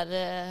Winberg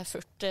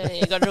furt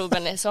i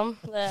garderoben, liksom.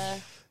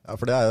 Ja,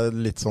 for det er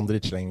litt sånn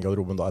drittsleng i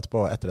garderoben da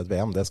etterpå, etter et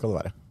VM, det skal det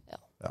være.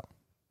 Ja.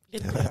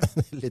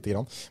 Litt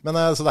grann.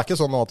 Men så det er ikke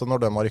sånn nå at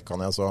når de har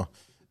rykket ned, så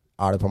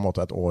er det på en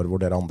måte et år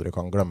hvor dere andre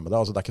kan glemme det.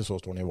 Altså det er ikke så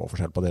stor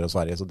nivåforskjell på dere og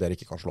Sverige, så dere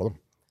ikke kan slå dem.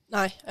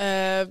 Nei,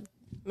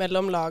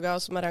 mellom laga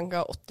som er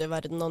ranket 80 i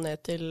verden og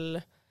ned til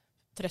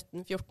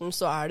 13-14,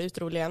 så er det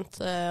utrolig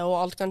jevnt. Og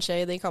alt kan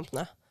skje i de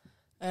kampene.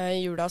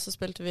 I jula så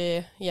spilte vi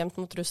jevnt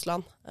mot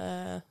Russland.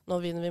 Nå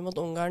vinner vi mot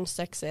Ungarn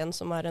 6-1,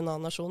 som er en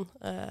annen nasjon.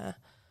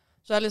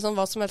 Så det er liksom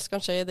hva som helst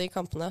kan skje i de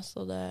kampene,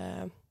 så det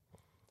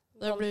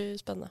blir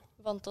spennende.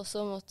 Vant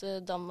også mot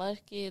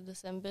Danmark i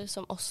desember,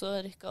 som også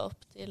rykket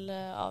opp til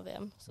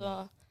AVM. Så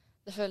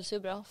det føles jo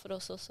bra for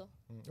oss også.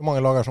 Hvor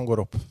mange lag er som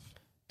går opp?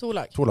 2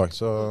 lag. 2 lag,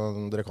 så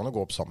dere kan jo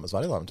gå opp sammen med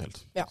Sverige da,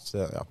 eventuelt. Ja. Så,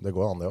 ja, det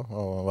går an det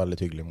også, og være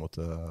litt hyggelig mot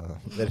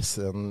deres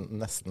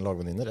nesten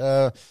lagvenninner.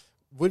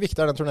 Hvor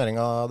viktig er den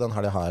turneringen den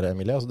her,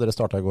 Emilie? Altså, dere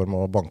startet i går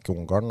med å banke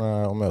Ungarn,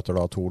 og møter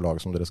da 2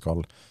 lag som dere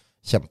skal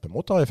kjempe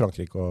mot da, i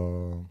Frankrike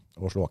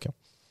og Slovakia.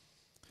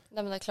 Ja,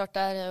 men det er klart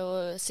det er jo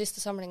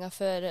siste samlingen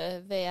før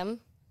VM,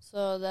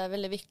 så det er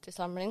veldig viktig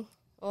samling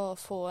å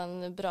få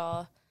en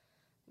bra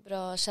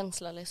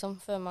kjensle liksom,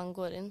 før man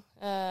går inn.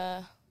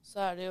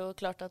 Så er det jo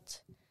klart at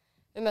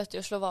vi møter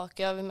jo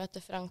Slovakia, vi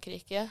møter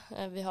Frankrike.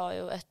 Vi har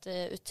jo et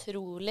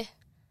utrolig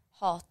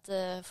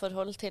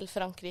hatforhold til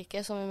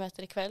Frankrike som vi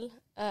møter i kveld.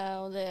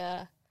 Og det,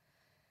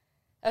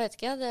 jeg vet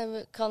ikke,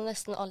 det kan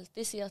nesten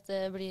alltid si at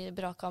det blir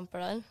bra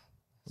kamper der.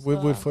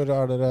 Hvorfor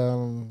er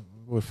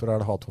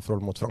det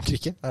hatforhold mot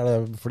Frankrike? Er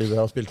det fordi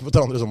dere har spilt mot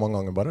hverandre så mange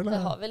ganger bare? Eller?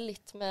 Det har vel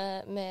litt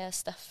med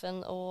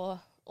Steffen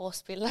og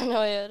spillerne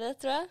å gjøre,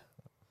 tror jeg.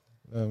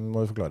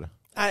 Må du forklare.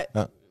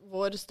 Nei,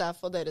 vår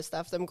staff og deres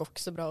staff, de går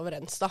ikke så bra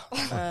overens da.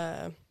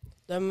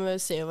 De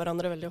ser jo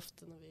hverandre veldig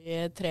ofte når vi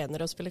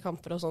trener og spiller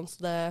kamper og sånn,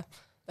 så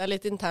det er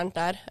litt internt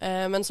der.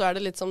 Men så er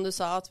det litt som du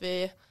sa, at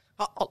vi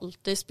har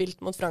alltid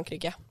spilt mot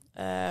Frankrike.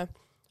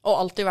 Og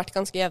alltid vært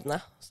ganske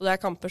jevne. Så det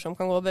er kamper som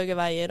kan gå begge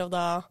veier, og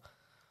da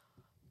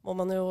må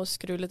man jo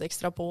skru litt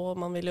ekstra på, og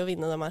man vil jo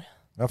vinne dem her.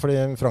 Ja, fordi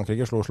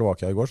Frankrike slo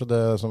Slovakia i går, så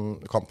det som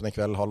kampen i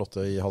kveld halv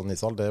 8 i Halden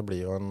ishall, det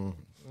blir jo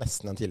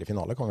nesten en tidlig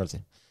finale, kan vi vel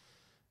si.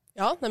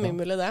 Ja, det er mye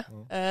mulig det.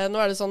 Nå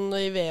er det sånn,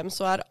 i VM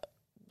så er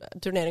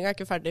turneringen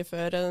ikke ferdig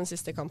før den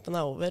siste kampen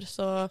er over,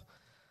 så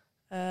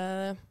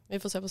vi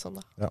får se på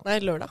søndag. Ja.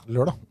 Nei, lørdag.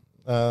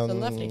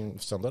 Søndag er fri.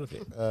 Søndag er fri.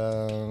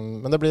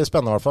 Men det blir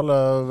spennende i hvert fall.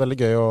 Veldig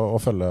gøy å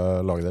følge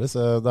laget deres.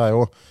 Det er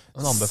jo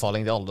en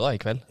anbefaling til alle da,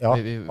 i kveld. Ja,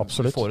 vi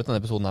absolutt. Får ut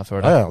denne episoden her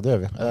før det. Ja, det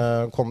gjør vi.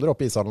 Kom dere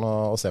opp i ishallen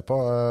og se på,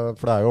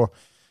 for det er jo,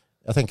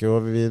 jeg tenker jo,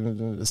 vi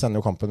sender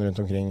jo kampen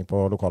rundt omkring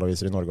på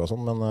lokalaviser i Norge og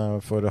sånn,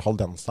 men for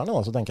haldenserne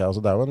da, så tenker jeg,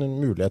 altså, det er jo en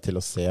mulighet til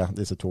å se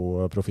disse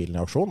 2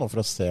 profilene i aksjon, og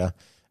for å se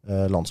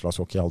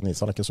landslagshockey i Halden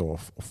ishall er ikke så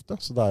ofte,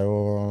 så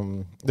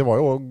det var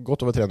jo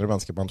godt over 300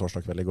 mennesker på en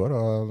torsdag kveld i går,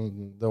 og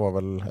det var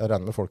vel, jeg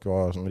regner med folk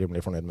var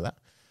rimelig fornøyd med det.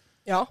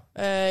 Ja,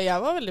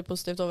 jeg var veldig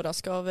positivt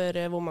overrasket over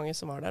hvor mange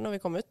som var der når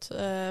vi kom ut,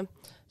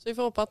 så vi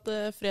får håpe at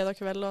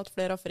fredag kveld og at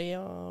flere har fri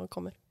og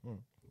kommer.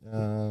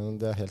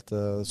 Det helt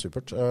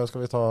supert.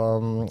 Skal vi ta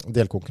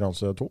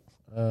delkonkurranse 2?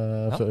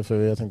 Før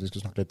vi tenkte vi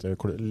skulle snakke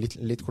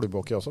litt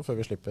klubbhockey også, før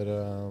vi slipper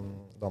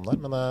damen der.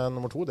 Men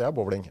nummer 2, det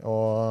bowling.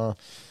 Og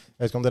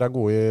jeg vet ikke om dere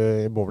gode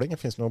i bowling.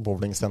 Finnes det noe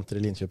bowlingsenter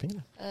i Linköping?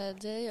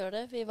 Det gjør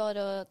det. Vi var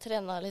og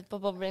trenet litt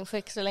på bowling for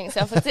ikke så lenge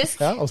siden,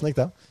 faktisk. Ja, hvordan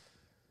gikk det?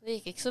 Det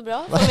gikk ikke så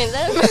bra for min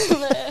del,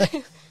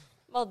 men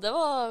Madde,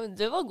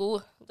 du var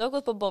god. Du har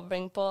gått på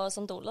bowling på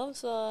St. Olav,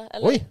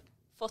 Oi!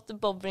 Fått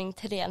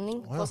bowlingtrening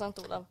på St.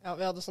 Olav. Ja,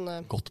 vi hadde sånne...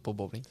 Godt på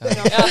bowling.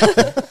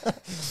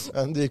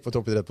 Du gikk på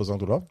toppidrett på St.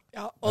 Olav?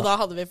 Ja, og da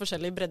hadde vi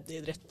forskjellige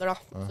breddeidretter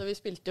da. Så vi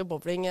spilte jo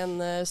bowling en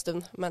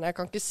stund, men jeg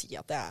kan ikke si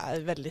at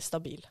jeg veldig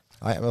stabil.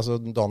 Nei, men altså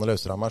Daniel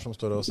Austrheim her som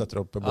står og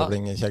setter opp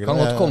bowlingkjeglene.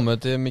 Kan godt komme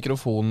til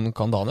mikrofonen,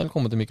 kan Daniel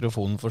komme til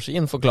mikrofonen for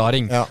sin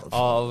forklaring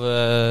av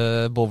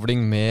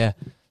bowling med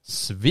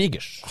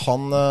svigers.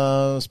 Han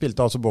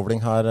spilte altså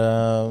bowling her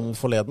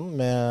forleden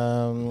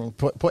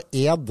på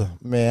Ed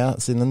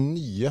med sine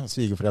nye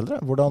svigerforeldre.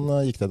 Hvordan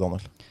gikk det,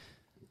 Daniel?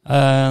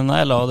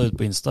 Nei, jeg la det ut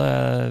på Insta.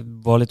 Jeg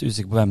var litt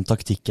usikker på hvem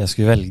taktikk jeg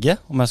skulle velge,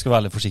 om jeg skulle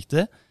være litt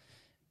forsiktig.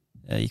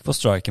 Jeg gikk på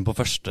striken på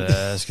første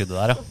skuddet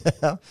der,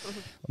 ja.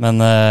 Men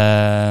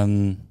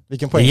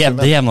det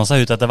jevna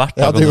seg ut etter hvert,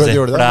 da, kan du si.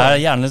 For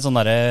det gjerne litt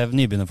sånn der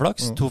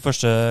nybegynnerflaks. 2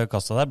 første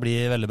kasta der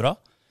blir veldig bra.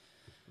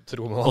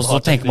 Og så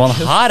tenker man,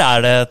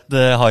 her det et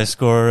high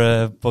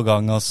score på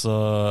gang, og så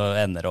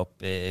ender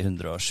opp i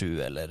 107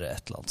 eller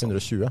et eller annet.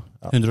 120? Ja.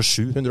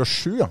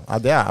 107, ja. Nei,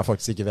 det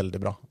faktisk ikke veldig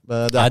bra.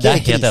 Det Nei, det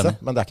helt krise, enig.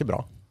 Men det ikke bra.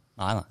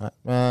 Nei.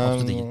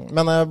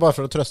 Men bare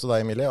for å trøste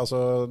deg, Emilie,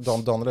 altså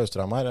Daniel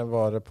Austrheim her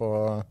var på...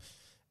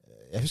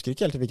 Jeg husker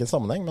ikke helt i hvilken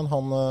sammenheng, men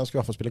han skulle i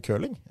hvert fall spille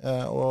curling,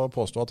 og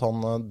påstod at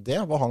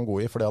det var han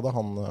god i, for det hadde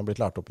han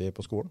blitt lært opp i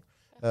på skolen.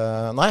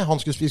 Nei,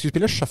 vi skulle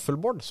spille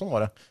shuffleboard, sånn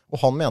var det.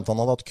 Og han mente han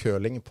hadde hatt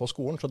curling på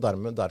skolen, så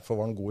derfor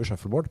var han god i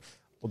shuffleboard,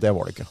 og det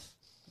var det ikke.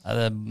 Nei,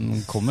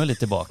 det kommer jo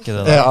litt tilbake,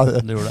 det der. Ja,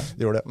 det gjorde det.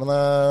 Det gjorde det. Men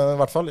i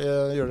hvert fall,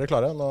 gjør dere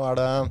klare. Nå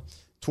det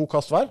 2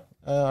 kast hver.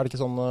 Det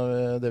ikke sånn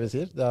det vi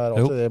sier? Det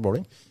alltid det i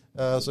bowling.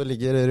 Så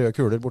ligger røde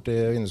kuler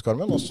borti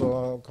vinduskarmen, og så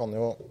kan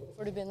jo...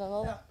 Får du begynne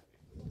nå, da?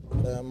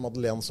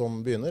 Madeleine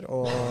som begynner,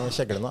 og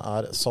kjeglene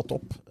satt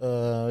opp.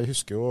 Vi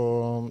husker jo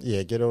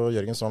Jeger og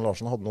Jørgen Strand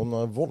Larsen hadde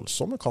noen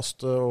voldsomme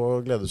kast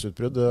og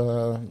gledesutbrudd.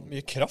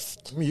 Mye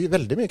kraft.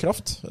 Veldig mye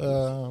kraft.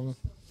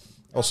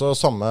 Også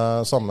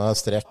samme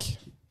strek.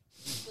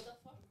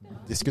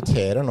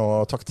 Diskuterer nå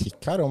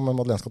taktikk her, om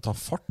Madeleine skal ta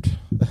fart.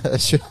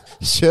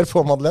 Kjør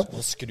på, Madeleine.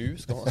 Og skru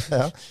skal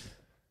man.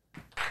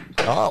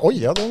 Ja,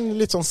 det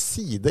litt sånn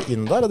side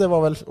inn der. Det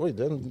var vel,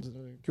 den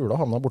kula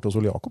havna borte hos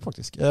Ole Jakob,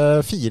 faktisk.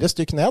 4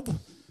 stykk ned.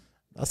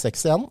 Det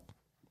 6 igjen.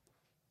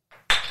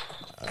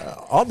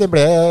 Ja, det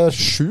ble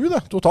 7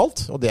 det,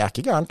 totalt. Og det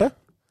ikke gærent, det.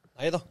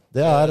 Neida.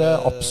 Det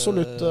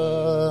absolutt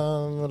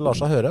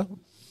lar seg høre.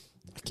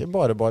 Ikke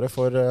bare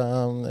for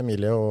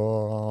Emilie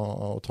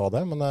å ta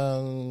det, men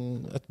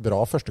et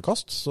bra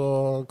førstekast, så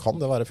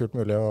kan det være fullt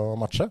mulig å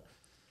matche.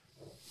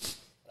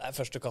 Det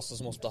første kastet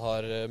som ofte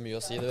har mye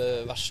å si.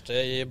 Det verste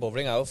i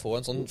bowling jo å få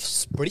en sånn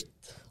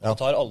splitt. Man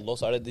tar alle, og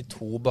så det de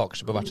 2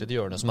 bakerste på hvert sitt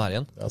hjørne som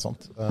igjen. Det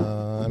sant.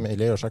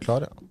 Emilie gjør seg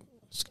klar.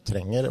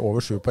 Trenger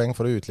over 7 poeng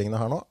for å utligne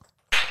her nå.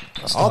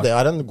 Ja, det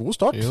en god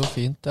start. Jo,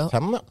 fint, ja.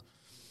 5, ja.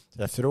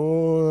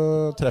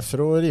 Treffer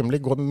hun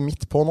rimelig godt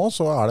midt på nå,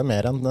 så det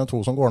mer enn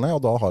 2 som går ned,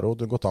 og da har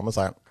hun gått av med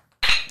seieren.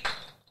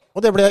 Og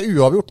det ble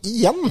uavgjort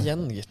igjen.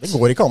 Det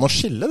går ikke an å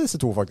skille disse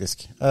 2,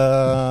 faktisk.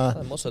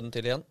 Det må sønnen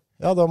til igjen.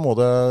 Ja, da må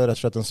det rett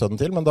og slett en sønnen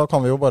til, men da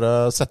kan vi jo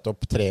bare sette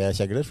opp 3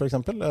 kjegler, for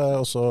eksempel,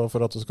 også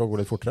for at det skal gå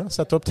litt fortere.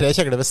 Sette opp 3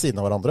 kjegler ved siden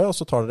av hverandre, og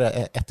så tar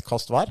dere 1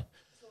 kast hver.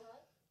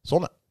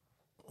 Sånn, ja.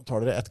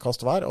 Tar dere 1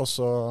 kast hver, og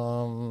så...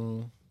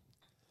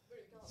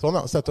 Sånn,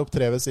 ja. Sette opp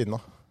 3 ved siden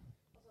av.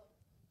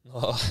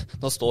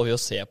 Nå står vi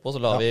og ser på, så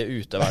lar vi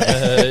utøverne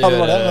gjøre... Ja,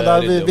 det var det,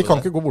 men vi kan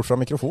ikke gå bort fra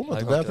mikrofonen,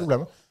 vet du. Det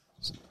problemet.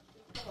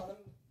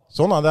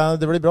 Sånn,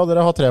 det blir bra.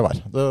 Dere har 3 hver.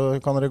 Da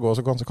kan dere gå,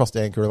 så kan dere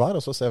kaste 1 kule hver,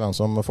 og så se hvem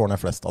som får ned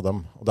flest av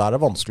dem. Og der det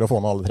vanskelig å få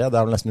ned alle 3.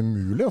 Det vel nesten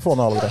umulig å få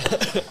ned alle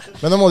 3.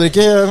 Men da må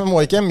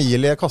ikke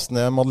Emilie kaste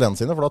ned Madeleine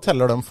sine, for da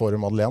teller de for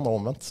Madeleine og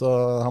omvendt. Så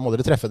her må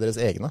dere treffe deres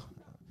egne.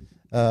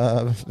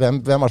 Hvem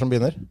som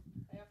begynner?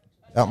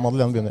 Ja,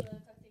 Madeleine begynner.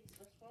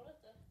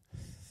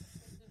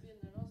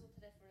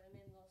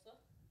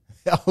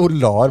 Ja,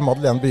 hun lar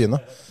Madeleine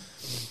begynne.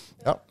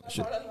 Ja,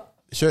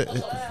 kjør.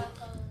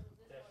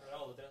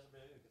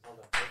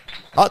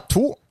 Ja,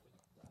 2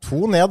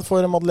 ned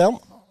for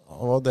Madeleine.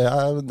 Og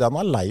den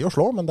lei å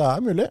slå, men det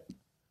mulig.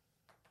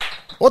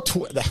 Og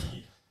 2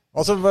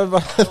 Altså, hva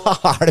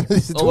det med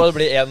disse 2? Nå må det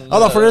bli en...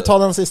 Ja, da får dere ta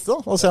den siste, da,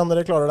 og se om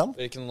dere klarer den.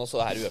 Hvilken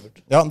også uøvert.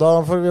 Ja, da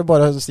får vi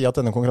bare si at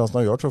denne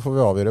konkurransen gjort, så får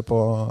vi avgjøre på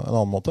en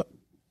annen måte.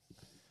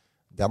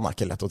 Den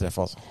ikke lett å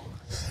treffe, altså.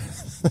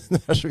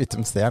 Det så vidt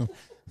de ser den.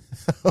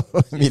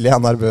 Emilie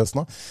nervøs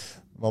nå.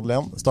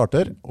 Madeleine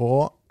starter,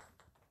 og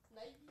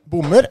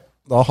bommer.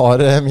 Da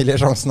har Emilie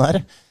sjansen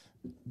her.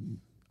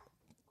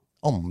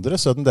 Andre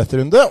sudden dette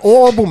runde,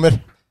 og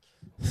bommer.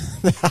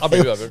 Da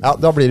blir det uavgjort. Ja,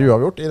 da blir det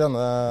uavgjort i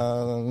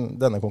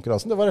denne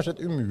konkurransen. Det var rett og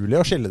slett umulig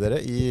å skille dere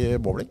i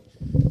bowling.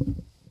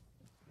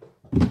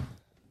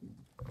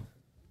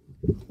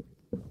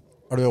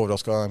 Er du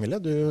overrasket, Emilie?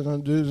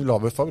 Du la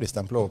vel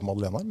favorittstempelet over på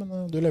Madeleine her,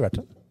 men du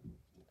leverte.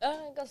 Ja,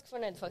 jeg er ganske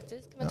fornøyd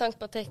faktisk, med tanke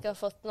på at jeg ikke har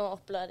fått noe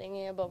opplæring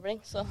i bowling,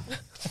 så.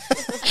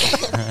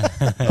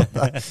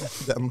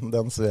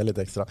 den ser litt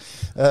ekstra.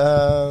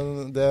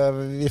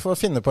 Vi får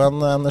finne på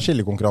en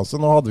skillekonkurranse.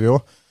 Nå hadde vi jo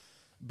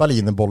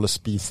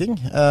berlinerbollespising,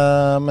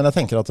 men jeg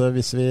tenker at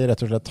hvis vi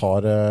rett og slett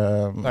tar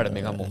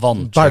bælming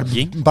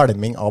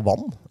av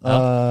vann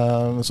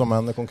som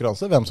en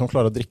konkurranse, hvem som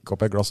klarer å drikke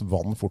opp et glass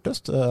vann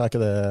fortest, er ikke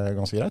det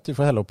ganske greit? Vi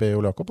får helle opp i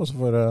Ole Jakob, og så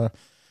får vi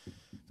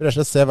rett og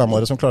slett se hvem av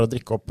dere som klarer å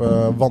drikke opp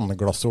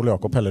vannglasset Ole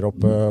Jakob heller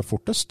opp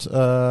fortest.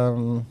 Er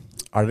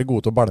dere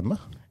gode til å bælme?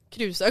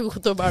 Kruse er god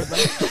til å bælme.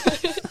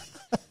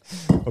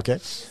 Ok.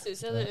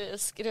 Synes jeg du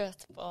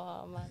skrøt på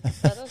meg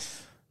der,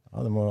 altså. Ja,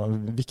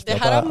 viktig det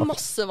her er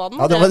masse vann.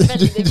 Ja, det er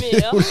veldig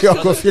mye.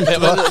 Jakob fylte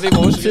Vi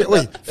må jo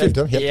fylte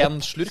dem helt en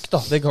slurk, da.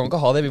 Det kan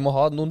ikke ha det. Vi må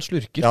ha noen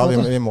slurker. Ja,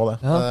 vi må det.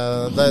 Ja.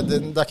 Det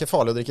er ikke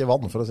farlig å drikke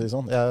vann, for å si det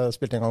sånn. Jeg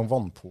spilte en gang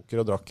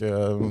vannpoker og drakk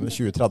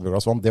 20-30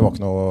 glass vann. Det var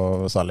ikke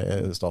noe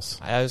særlig stas.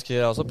 Jeg husker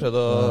jeg også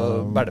prøvde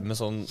å bælme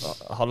sånn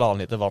 1,5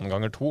 liter vann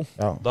ganger 2.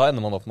 Ja. Da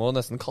ender man opp med å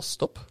nesten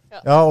kaste opp.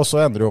 Ja, og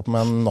så ender du opp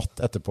med en natt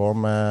etterpå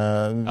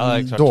med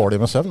dårlig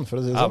med søvn, for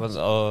å si det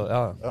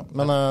sånn.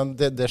 Men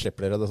det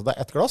slipper dere. Det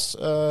er ett glass.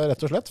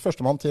 Rett og slett.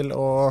 Førstemann til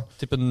å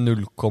Type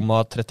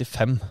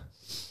 0,35.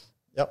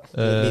 Ja,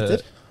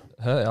 liter.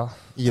 Ja.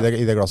 I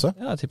det glasset?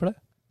 Ja, jeg tipper det.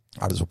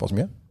 Er det såpass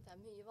mye? Det er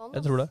mye vann.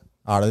 Jeg tror det.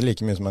 Er det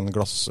like mye som en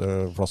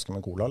glassflaske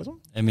med cola,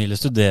 liksom? Emilie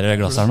studerer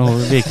glasset her nå,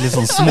 hun virker litt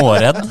sånn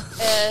småredd.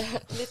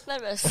 Litt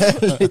nervøs.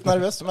 Litt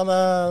nervøs, men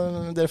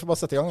dere får bare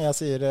sette i gang. Jeg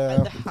sier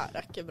Nei, det her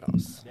er ikke bra,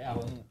 altså. Det er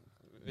jo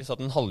vi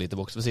satt en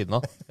halvliterboks ved siden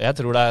av. Jeg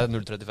tror det er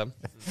 0,35.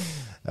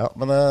 Ja,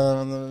 men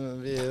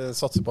vi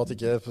satser på at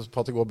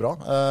det går bra.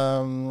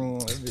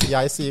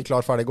 Jeg sier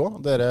klar, ferdig, gå.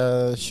 Dere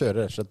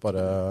kjører rett og slett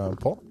bare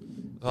på.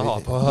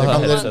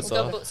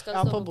 Skal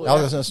på bordet. Ja,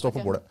 det står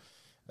på bordet.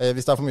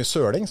 Hvis det er for mye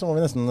søling, så må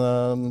vi nesten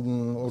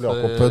Ole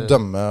Jakob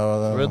dømme.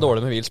 Det blir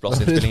dårlig med Vils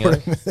plassinnstillinger.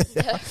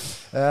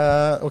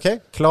 Ok,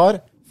 klar,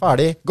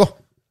 ferdig, gå!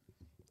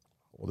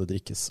 Og det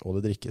drikkes, og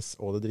det drikkes,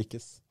 og det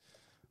drikkes.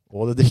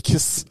 Og det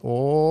drikkes.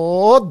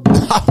 Og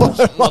der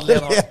var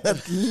Madeleine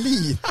et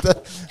lite.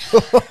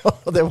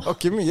 Det var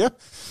ikke mye.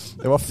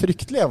 Det var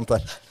fryktelig jevnt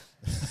der.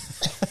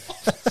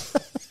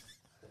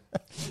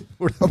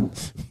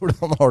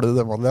 Hvordan har du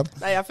det, Madeleine?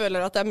 Nei, jeg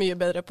føler at jeg er mye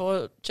bedre på å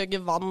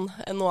chugge vann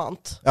enn noe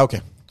annet. Ja, ok.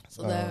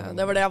 Så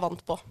det var det jeg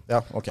vant på.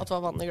 Ja, ok. At det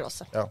var vann i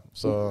glasset. Ja,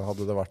 så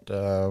hadde det vært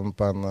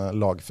på en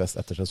lagfest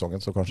etter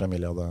sesongen, så kanskje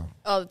Emilie hadde...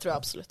 Ja, det tror jeg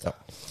absolutt. Ja.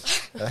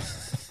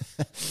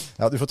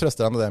 Ja, du får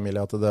trøste deg med det,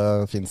 Emilie, at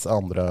det finnes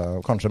andre,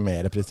 kanskje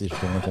mer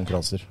prestisjetunge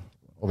konkurranser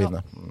å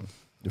vinne. Ja.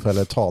 Du får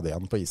heller ta det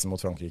igjen på isen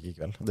mot Frankrike i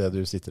kveld. Det du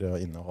sitter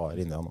inne og har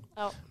inne nå.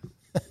 Ja.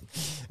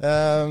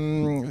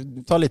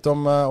 Ta litt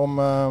om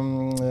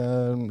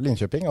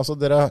Linköping. Altså,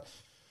 du har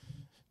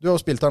jo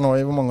spilt her nå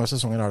i hvor mange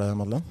sesonger er det,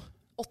 Madeleine?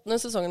 8.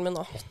 sesongen min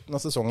nå. 8.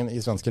 sesongen i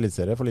svensk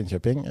elitserie for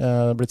Linköping.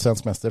 Blitt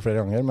svensk mester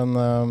flere ganger, men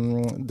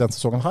den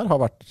sesongen her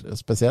har vært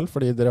spesiell,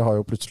 fordi dere har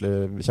jo plutselig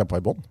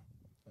kjempet i bånd.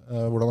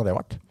 Hvordan har det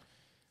vært?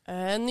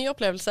 Ny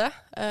opplevelse.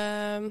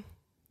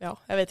 Ja,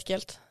 jeg vet ikke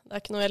helt. Det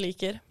er ikke noe jeg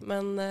liker,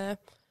 men nei,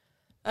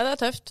 det er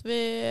tøft. Vi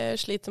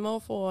sliter med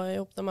å få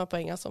ihop de her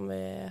poengene som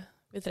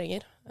vi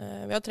trenger.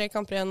 Vi har 3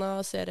 kamper igjen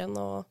av serien,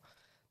 og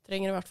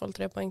trenger i hvert fall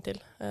 3 poeng til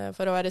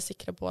for å være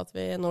sikre på at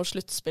vi når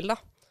sluttspill da.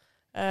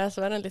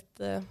 Så det er det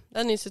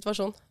er en ny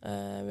situasjon.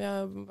 Vi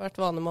har vært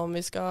vane med om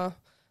vi skal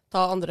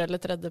ta 2. eller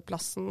 3.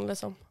 plassen,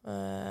 liksom.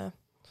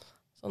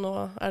 Så nå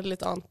er det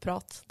litt annet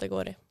prat det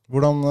går i.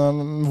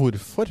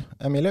 Hvorfor,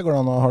 Emilie?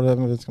 Kan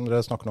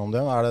dere snakke noe om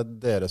det? Er det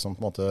dere som på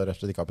en måte rett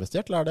og slett ikke har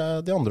prestert, eller er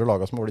det de andre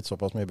lagene som har blitt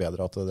såpass mye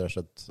bedre at det rett og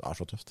slett er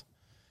så tøft?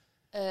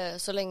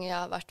 Så lenge jeg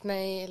har vært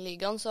med i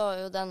ligaen, så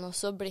har jo den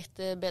også blitt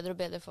bedre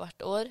og bedre for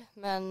hvert år.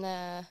 Men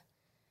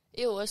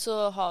i år så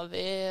har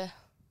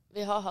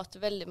vi har hatt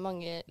veldig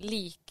mange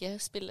like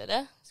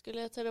spillere,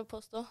 skulle jeg tørre å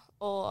påstå.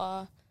 Og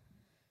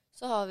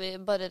så har vi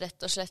bare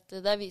rett og slett,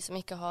 det er vi som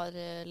ikke har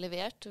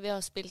levert. Vi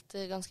har spilt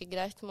ganske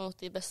greit mot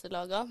de beste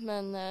lagene,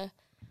 men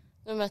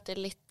når vi møter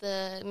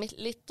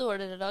litt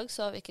dårligere lag,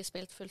 så har vi ikke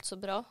spilt fullt så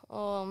bra.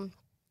 Og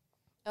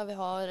ja, vi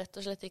har rett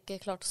og slett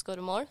ikke klart å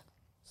skåre mål.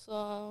 Så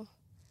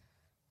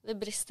det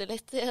brister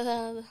litt i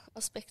den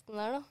aspekten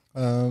der, da.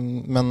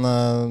 Men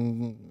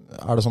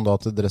er det sånn da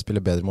at dere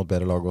spiller bedre mot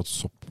bedre lag, og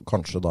så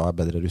kanskje da er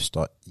bedre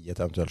rustet i et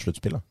eventuelt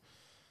sluttspill? Da?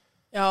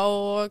 Ja,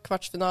 og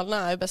kvartsfinalene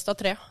er jo best av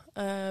 3.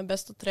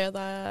 Best av 3,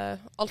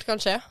 alt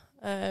kan skje.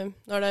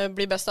 Når det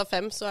blir best av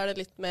 5, så er det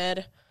litt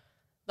mer,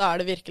 da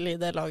er det virkelig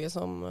det laget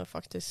som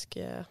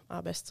faktisk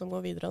er best som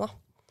går videre, da.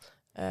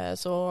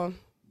 Så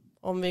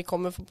om vi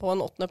kommer på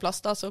en 8. plass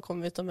da, så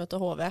kommer vi til å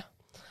møte HV.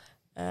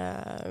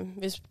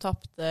 Vi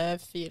tappte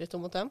 4-2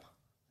 mot dem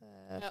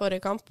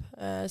forrige kamp,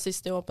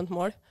 siste i åpent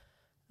mål,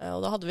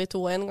 og da hadde vi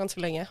 2-1 ganske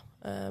lenge,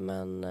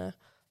 men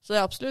Så det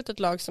er absolutt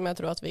et lag som jeg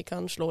tror at vi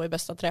kan slå i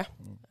best av 3.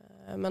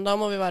 Men da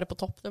må vi være på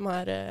topp de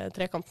her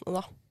 3 kampene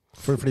da.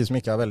 For de som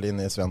ikke er veldig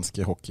inne i svensk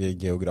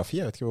hockeygeografi,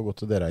 jeg vet ikke hvor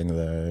godt dere er inne i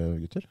det,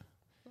 gutter?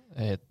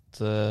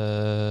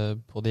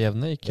 På det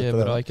jevne, ikke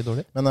bra, ikke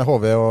dårlig. Men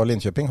HV og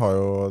Linköping er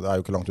jo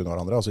ikke langt unna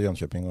hverandre, altså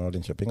Jönköping og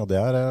Linköping, og det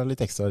er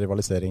litt ekstra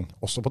rivalisering,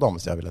 også på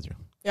damesiden, vil jeg tro.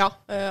 Ja,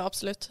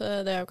 absolutt.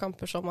 Det er jo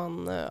kamper som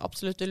man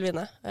absolutt vil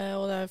vinne,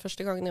 og det er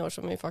første gangen i år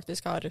som vi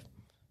faktisk har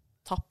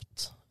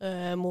tapt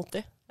mot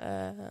de.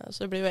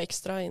 Så det blir jo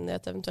ekstra inn i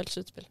et eventuelt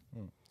sluttspill.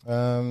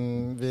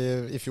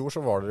 I fjor så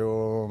var dere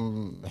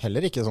jo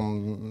heller ikke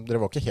sånn, dere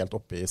var ikke helt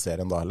oppe i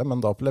serien da heller, men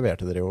da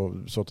leverte dere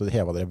jo, så til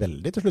heva dere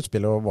veldig til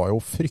sluttspillet, og var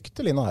jo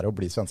fryktelig nære å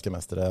bli svenske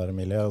mestere,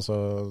 Emilie.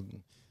 Altså,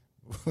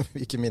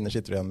 hvilke minner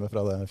sitter du igjen med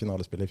fra det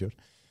finalespillet i fjor?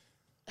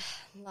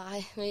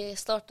 Nei, vi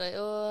startet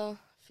jo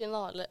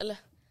finale,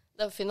 eller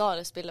det er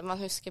finalespillet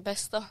man husker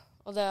best da,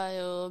 og det er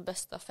jo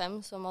best av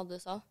 5, som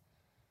Adde sa.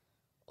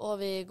 Og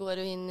vi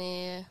går jo inn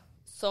i,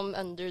 som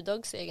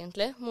underdogs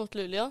egentlig, mot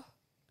Luleå.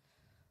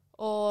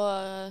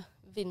 Og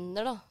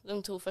vinner da, de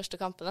 2 første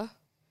kampene.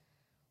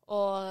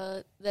 Og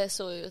det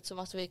så jo ut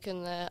som at vi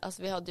kunne,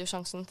 altså vi hadde jo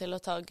sjansen til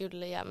å ta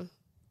gullet hjem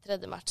 3.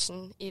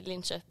 matchen i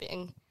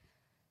Linköping.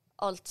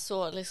 Alt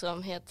så liksom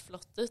helt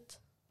flott ut.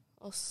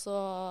 Og så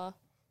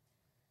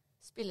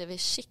spiller vi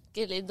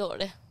skikkelig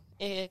dårlig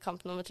i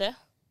kamp nummer 3.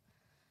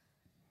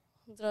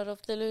 Drar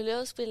opp til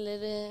Luleå og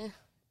spiller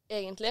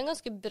egentlig en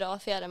ganske bra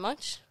 4.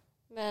 match.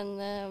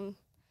 Men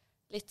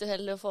litt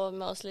uheldig å få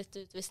med oss litt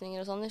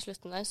utvisninger og sånn i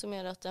slutten der, som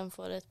gjør at de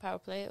får et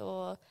powerplay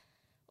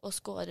og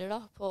skårer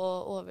da på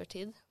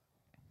overtid.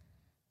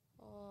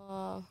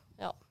 Og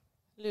ja,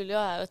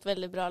 Luleå er jo et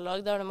veldig bra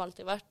lag, det har de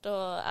alltid vært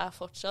og er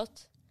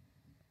fortsatt.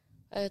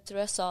 Jeg tror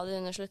jeg sa det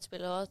under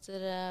sluttspillet også, at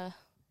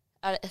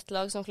er det ett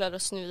lag som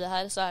klarer å snu det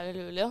her, så er det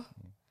Luleå.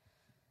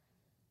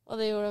 Og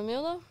det gjorde de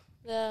jo da.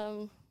 Det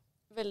er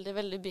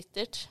veldig, veldig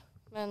bittert,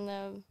 men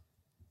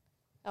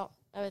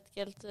jeg vet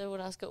ikke helt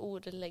hvordan jeg skal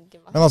ordlegge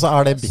meg. Men altså,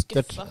 er det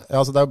bittert? Ja,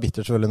 altså, det er jo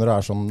bittert selvfølgelig når det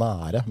er så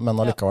nære,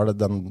 men allikevel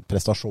den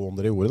prestasjonen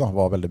dere gjorde da,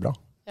 var veldig bra.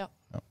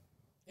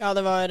 Ja,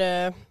 det var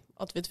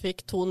at vi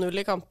fikk 2-0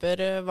 i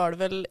kamper, var det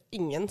vel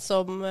ingen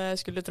som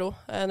skulle tro.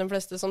 De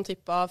fleste som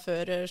tippet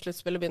før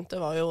sluttspillet begynte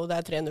var jo det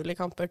er 3-0 i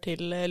kamper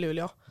til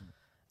Luleå.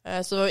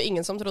 Så det var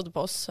ingen som trodde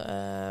på oss.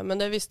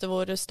 Men det visste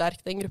hvor sterk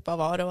den gruppa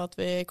var, og at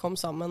vi kom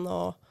sammen,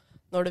 og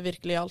når det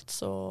virkelig gjaldt,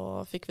 så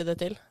fikk vi det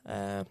til.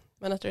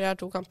 Men etter de her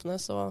 2 kampene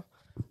så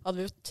hadde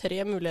vi jo 3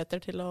 muligheter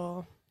til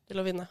å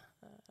vinne.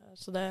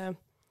 Så det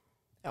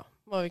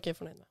var vi ikke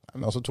fornøyd med.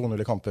 Men altså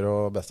 2-0 i kamper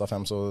og best av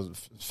 5, så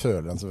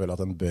føler en selvfølgelig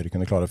at en bør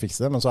kunne klare å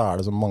fikse det, men så er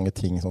det så mange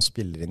ting som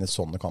spiller inn i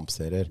sånne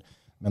kampserier.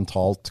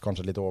 Mentalt,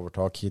 kanskje litt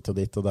overtak hit og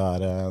dit, og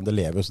det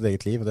lever jo sitt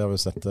eget liv. Det har vi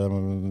sett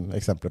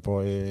eksempler på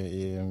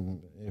i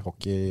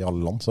hockey i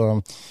alle land. Så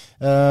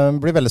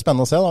det blir veldig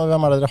spennende å se da.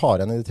 Hvem er det dere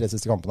har igjen i de 3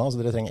 siste kampene?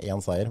 Altså, dere trenger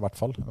 1 seier, i hvert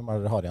fall. Hvem er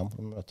det dere har igjen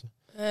å møte?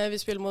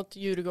 Vi spiller mot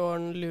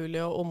Djurgården,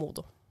 Luleå og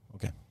Modo.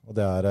 Ok, og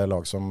det er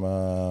lag som,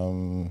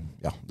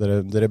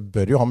 dere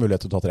bør jo ha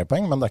mulighet til å ta 3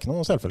 poeng, men det er ikke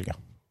noe selvfølge.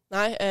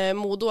 Nei,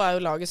 Modo er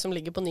jo laget som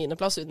ligger på 9.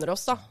 plass under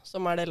oss da,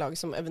 som er det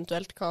laget som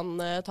eventuelt kan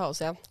ta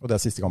oss igjen. Og det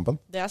er siste kampen?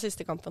 Det er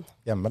siste kampen.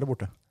 Hjemme eller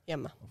borte?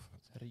 Hjemme.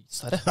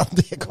 Ja,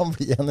 det kan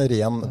bli en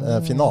ren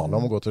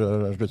finale om å gå til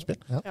sluttspill.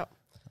 Ja.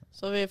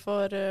 Så vi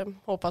får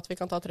håpe at vi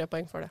kan ta 3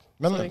 poeng for det.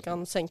 Så vi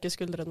kan senke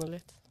skuldrene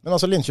litt. Men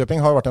altså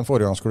Linköping har vært en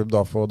foregangsklubb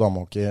da for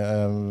damehockey,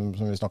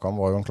 som vi snakket om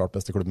var jo en klart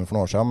beste klubben for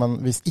noen år siden. Men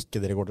hvis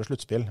ikke dere går til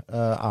sluttspill,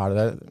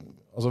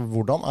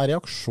 hvordan er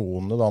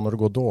reaksjonene da når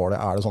det går dårlig?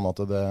 Er det sånn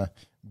at det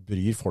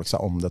bryr folk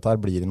seg om dette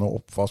her? Blir det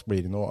noe oppvask?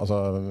 Blir det noe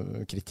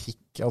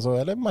kritikk?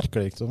 Eller merker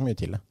dere ikke så mye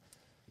til det?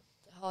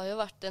 Det har jo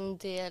vært en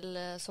del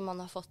som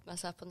man har fått med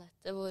seg på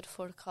nettet, hvor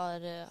folk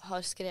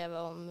har skrevet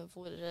om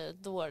hvor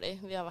dårlig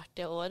vi har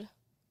vært i år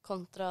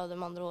kontra de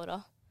andre åra.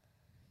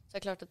 Så det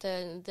er klart at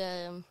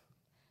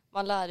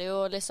man lærer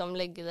jo liksom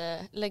legge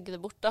det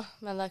bort da,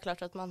 men det er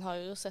klart at man har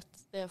jo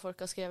sett det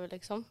folk har skrevet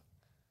liksom.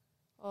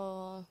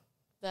 Og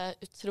det er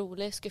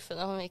utrolig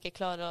skuffende om vi ikke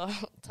klarer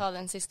å ta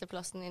den siste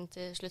plassen inn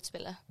til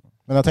sluttspillet.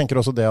 Men jeg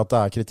tenker også det at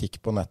det er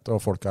kritikk på nett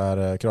og folk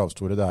er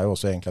kravstore, det er jo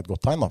også egentlig et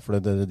godt tegn da, for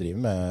det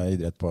driver med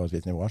idrett på et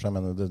visst nivå her, så jeg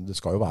mener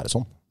det skal jo være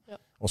sånn.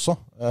 Også,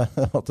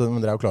 men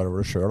dere er jo klar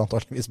over det selv,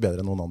 antageligvis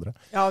bedre enn noen andre.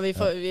 Ja, vi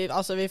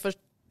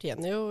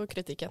fortjener jo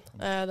kritikken.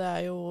 Det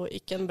er jo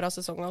ikke en bra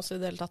sesong av oss i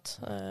det hele tatt.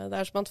 Det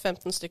er som at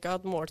 15 stykker har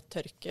hatt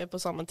måltørke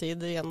på samme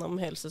tid gjennom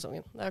hele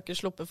sesongen. Det har ikke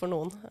sluppet for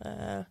noen.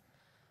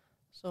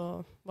 Så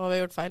hva vi har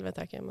gjort feil vet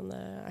jeg ikke, men det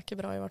er ikke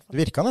bra i hvert fall. Det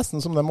virket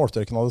nesten som den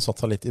måltørken hadde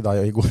satt seg litt i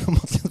deg i går,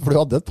 for du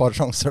hadde et par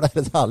sjanser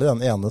der. Særlig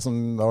den ene som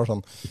var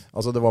sånn,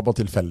 altså det var bare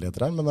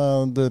tilfeldigheter der,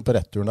 men på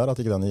retturen der, at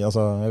ikke den,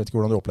 altså jeg vet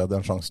ikke hvordan du opplevde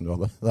den sjansen du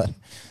hadde der.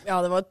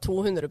 Ja, det var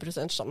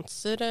 200%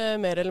 sjanser,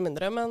 mer eller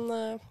mindre, men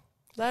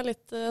det er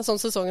litt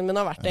sånn sesongen min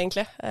har vært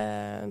egentlig,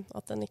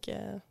 at den ikke,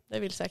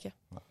 det vil seg ikke.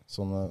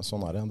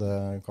 Sånn er det. Det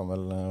kan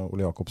vel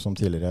Ole Jakob som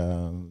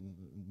tidligere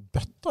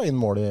bøtta inn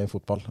mål i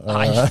fotball.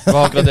 Nei, det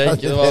var akkurat det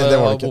ikke. Det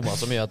var ikke. bomma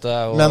så mye at det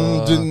er jo...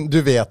 Men du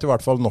vet jo i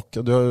hvert fall nok.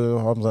 Du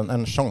har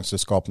en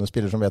sjanseskapende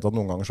spiller som vet at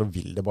noen ganger så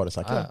vil det bare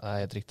seg ikke. Nei,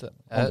 helt riktig.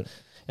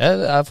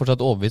 Jeg er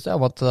fortsatt overbevist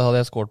om at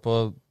hadde jeg skåret på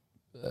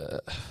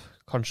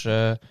kanskje,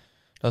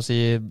 la oss si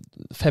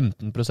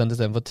 15% i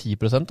stedet for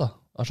 10% da,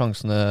 av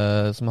sjansene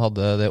som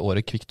hadde det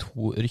året Kvikk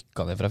 2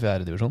 rykka ned fra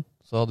 4. divisjon,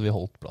 så hadde vi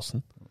holdt plassen.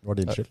 Det var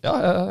din skyld. Ja,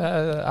 jeg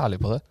er ærlig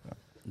på det.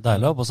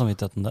 Deilig å ha på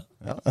samvittigheten det.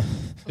 Ja.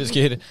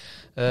 Husker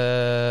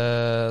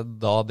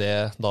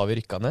da vi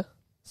rykka ned,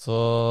 så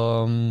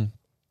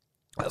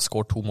jeg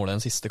skåret 2 mål i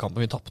den siste kampen.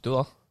 Vi tappte jo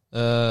da.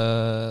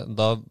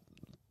 Da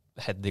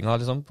headinga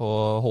liksom på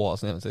HA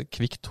sin hjemmeside,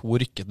 Kvikk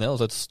 2 rykket ned, og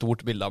så et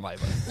stort bilde av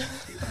meg.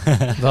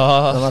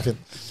 Den er fin.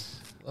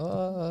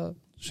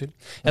 Skyld.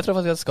 Jeg tror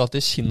faktisk jeg skal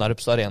til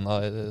Kinnarps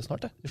Arena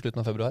snart, i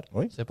slutten av februar.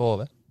 Oi. Se på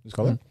HV. Du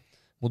skal det?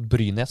 Mot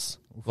Brynäs.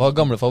 Det var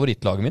gamle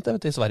favorittlaget mitt,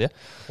 i Sverige.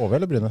 HV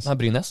eller Brynäs? Nei,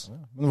 Brynäs.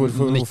 Ja. Men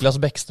hvorfor? Niklas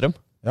Bäckström.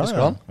 Husker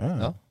du han?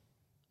 Ja.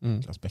 Mm.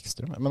 Niklas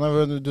Bäckström. Men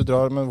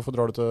hvorfor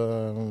drar du til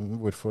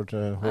HV?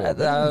 Nei,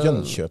 det er-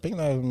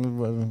 Jönköping?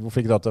 Hvorfor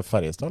ikke dra til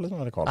Färjestad,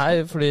 liksom? Eller Karlstad?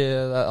 Nei, fordi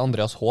det er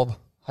Andreas Hov.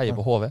 Heier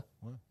på HV.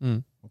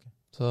 Mm. Ok.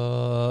 Så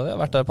jeg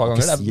har vært der et par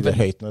ganger. Ikke si det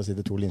høyt når du sier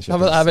det 2 Ja,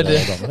 men det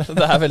Linköpings.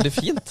 det er veldig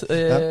fint.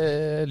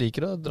 Jeg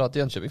liker å dra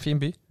til Jönköping. Fin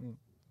by.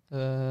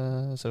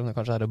 Selv om det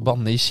kanskje er å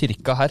banne i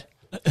kirka her.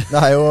 Det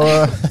er jo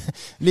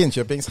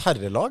Linköpings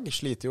herrelag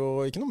sliter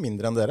jo ikke noe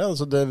mindre enn dere.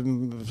 Altså det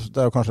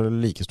er jo kanskje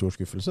like stor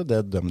skuffelse det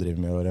de driver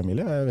med i år,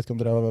 Emilie. Jeg vet ikke om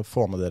dere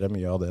får med dere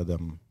mye av det de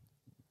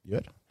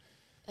gjør?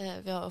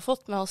 Vi har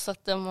fått med oss at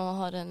de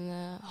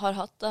har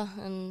hatt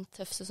en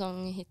tøff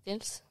sesong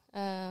hittils.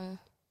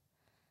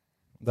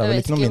 Det er vel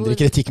ikke noe mindre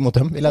kritikk mot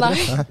dem, vil jeg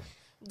tro.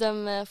 De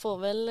får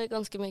vel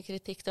ganske mye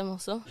kritikk dem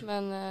også,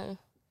 men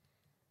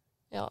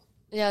ja.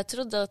 Jeg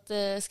trodde at,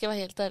 skal jeg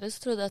være helt ærlig,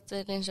 så trodde jeg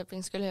at Linköping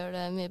skulle gjøre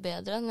det mye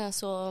bedre når jeg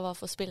så hva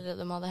for spillere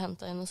de hadde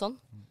hentet inn og sånn.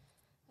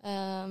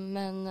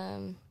 Men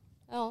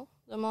ja,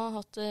 de har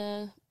hatt,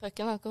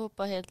 pucken har ikke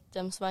hoppet helt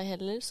dems vei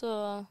heller, så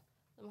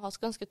de har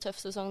hatt ganske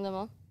tøff sesong dem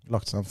også.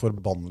 Lagt seg en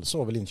forbannelse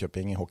over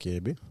Linköping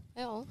hockeyby.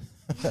 Ja,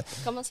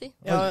 kan man si.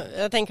 Ja,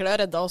 jeg tenker det har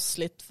reddet oss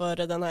litt for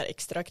den her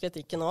ekstra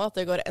kritikken nå, at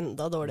det går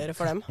enda dårligere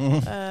for dem.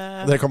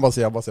 Dere kan bare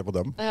se på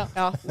dem.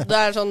 Ja. Det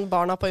er sånn,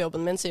 barna på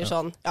jobben min sier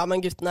sånn, ja,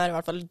 men guttene er i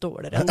hvert fall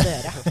dårligere enn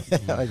dere.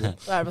 Da er det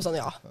bare sånn,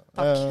 ja,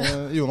 takk.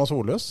 Jonas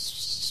Holøs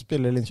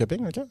spiller i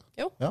Linköping, ikke?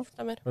 Jo, Ja.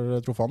 stemmer. Har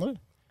dere truffet han, eller?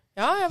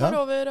 Ja, jeg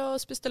var over og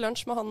spiste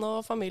lunsj med han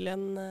og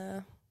familien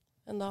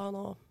enda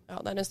nå. Ja,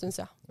 det er en stund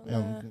siden.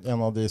 Men,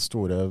 En av de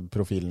store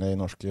profilene i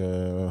norsk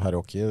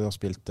herrehockey. Han har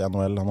spilt i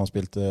NHL, han har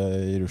spilt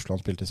i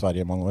Russland, spilt i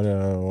Sverige i mange år,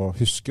 og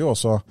husker jo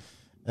også,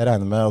 jeg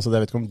regner med, altså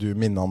jeg vet ikke om du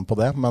minner han på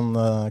det, men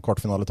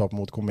kvartfinaletap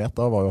mot Komet,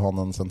 da var jo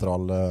han en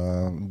sentral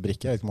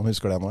brikke. Jeg vet ikke om han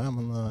husker det nå,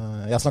 men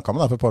jeg snakket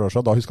med deg for et par år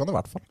siden, da husker han det i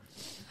hvert fall.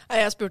 nei,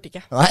 jeg spurte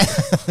ikke. Nei,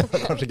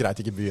 kanskje greit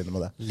ikke begynne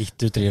med det.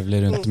 Litt utrivelig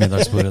rundt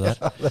middagsbordet der.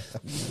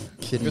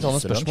 Skal vi ta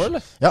noen spørsmål,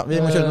 eller? Ja,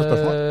 vi må kjøre noen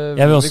spørsmål.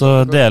 Jeg vil også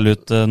dele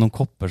ut noen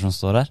kopper som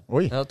står her.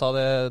 Oi. Ja,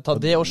 ta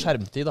det og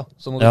skjermtid da,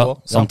 så må du Ja, gå.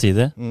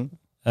 samtidig.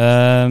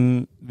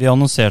 Vi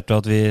annonserte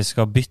at vi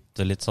skal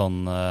bytte litt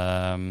sånn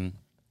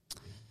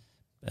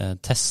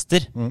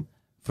tester.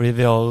 Fordi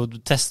vi har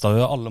jo testet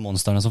jo alle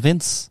monsterne som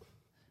finnes.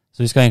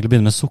 Så vi skal egentlig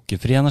begynne med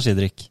sukkerfri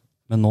energidrikk.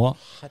 Men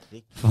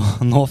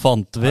nå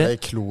fant vi... Er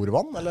det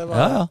klorvann, eller hva?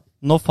 Ja.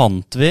 Nå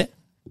fant vi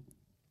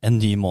en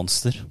ny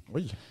monster.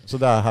 Oi, så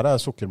her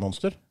er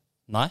sukkermonster?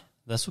 Nei,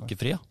 det er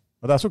sukkerfri, ja.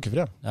 Men det er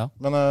sukkerfri, Ja.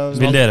 Men,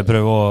 Vil dere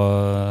prøve å,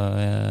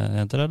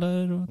 jenter, eller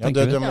Ja,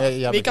 tenker vi?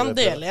 Vi kan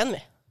dele en,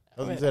 vi.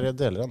 Ja, dere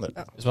deler en del.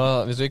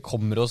 Hvis vi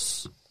kommer oss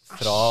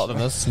fra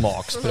denne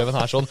smaksprøven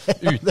her sånn,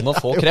 uten å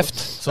få kreft,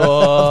 så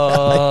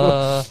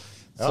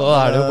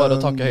er det jo bare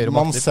å takke høyre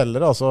Man makter.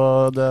 selger altså,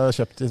 det er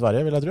kjøpt i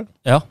Sverige, vil jeg tro.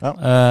 Ja,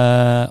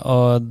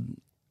 og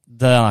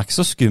den er ikke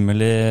så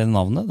skummel i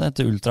navnet. Det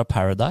heter Ultra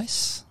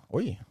Paradise.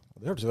 Oi,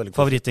 det hørtes jo veldig godt.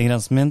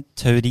 Favorittingrediensen min,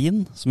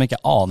 taurin, som jeg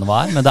ikke aner hva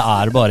er, men det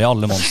er bare i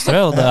alle monstre,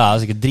 og det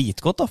er sikkert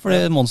dritgodt da,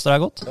 fordi monster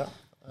er godt. Ja.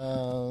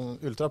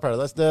 Ultra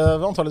Paradise, det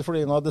er antagelig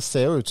fordi det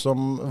ser jo ut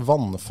som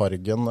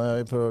vannfargen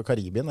på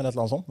Karibien, eller et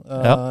eller annet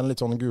sånt.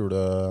 Litt sånn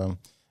gule,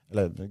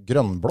 eller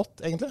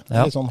grønnblått egentlig.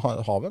 Ja. Litt sånn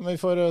havet, men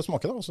vi får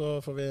smake da, og så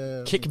får vi...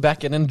 Kick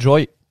back and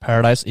enjoy.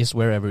 Paradise is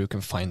wherever you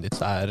can find it.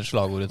 Det er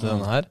slagordet til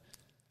denne her.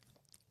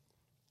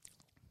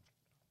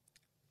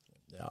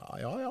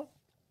 Ja.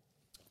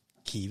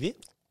 Kiwi.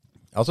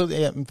 Altså,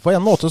 på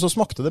en måte så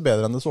smakte det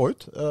bedre enn det så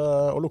ut,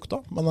 og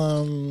lukta, men...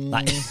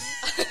 Nei.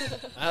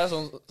 Det er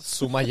sånn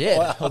sommelier,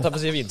 holdt jeg på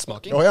å si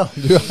vinsmaking. Åja,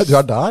 du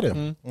er der, ja.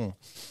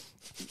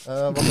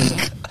 Hva synes du?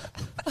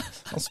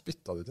 Han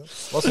spytta det ut igjen.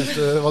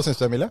 Hva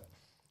synes du, Emilie?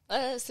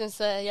 Jeg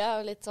er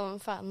jo litt sånn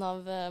fan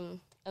av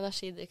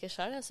energidrikker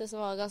selv. Jeg synes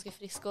den var ganske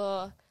frisk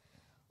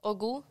og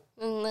god.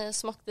 Den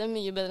smakte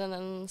mye bedre enn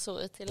den så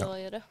ut til å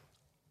gjøre.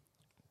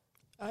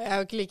 Ja, jeg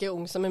er jo ikke like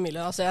ung som Emilie,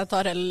 så jeg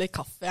tar heller litt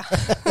kaffe, ja.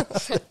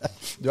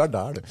 Du er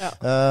der, du. Ja.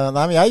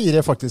 Nei, men jeg gir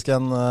det faktisk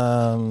en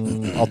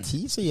av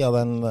 10, så gir jeg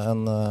det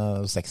en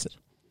 6-er.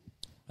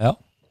 Ja.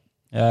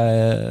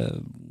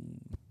 Jeg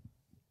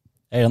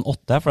Jeg gir den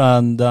 8, for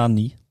den er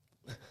ny.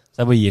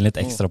 Så jeg bare gir den litt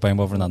ekstra poeng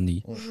bare for den er ny.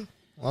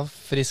 Ja,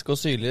 frisk og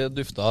syrlig,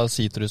 dufta av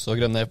sitrus og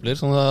grønne epler,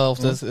 som jeg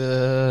ofte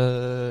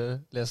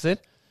leser.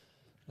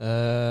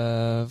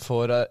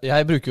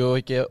 Jeg bruker jo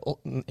ikke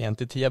 1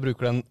 til 10, jeg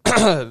bruker den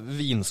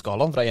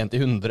vinskalaen fra 1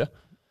 til 100.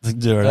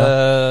 Du gjør det?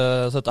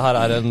 Så dette her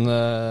er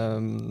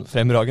en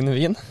fremragende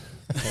vin.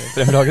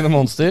 Fremragende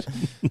monster.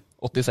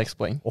 86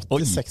 poeng.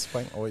 86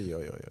 poeng. Oi.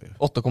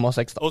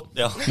 8,6 da.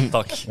 Ja,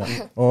 takk. Ja.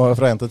 Og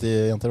fra 1 til 10,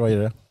 jenter, hva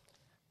gir dere?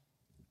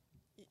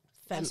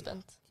 5.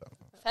 Spent.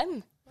 5?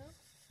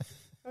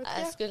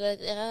 Jeg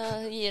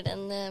gir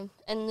den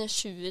en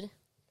 7.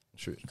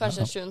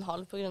 Kanskje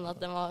 7,5 på grunn av at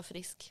den var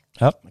frisk.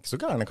 Ja. Ikke så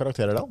gærne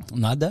karakterer da.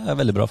 Nei, det er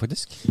veldig bra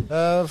faktisk.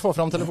 Få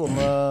fram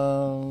telefonene,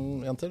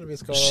 jenter. Vi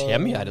skal... Det skjer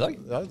mye her i dag.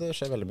 Ja, det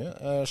skjer veldig mye.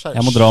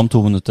 Jeg må dra om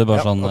 2 minutter,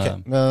 bare sånn. Ok,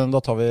 men da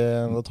tar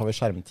vi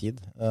skjermtid.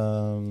 Det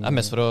er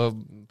mest for å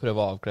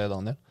prøve å avkle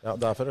Daniel. Ja,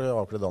 det er for å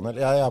avkle Daniel.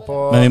 Jeg er på...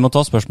 Men vi må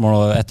ta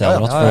spørsmål etter jeg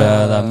har dratt, for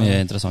det er mye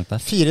interessant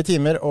der. 4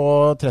 timer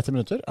og 30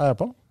 minutter er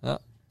jeg på. Ja,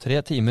 3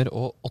 timer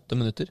og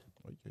 8 minutter.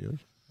 Oi.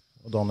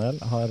 Og Daniel,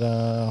 har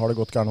det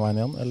gått gærne veien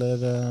igjen,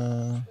 eller?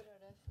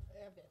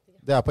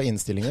 Det er på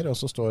innstillinger, og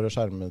så står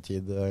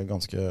skjermetid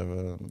ganske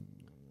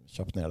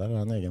kjapt ned der. Det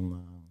er en egen...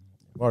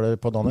 Hva er det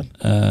på, Daniel?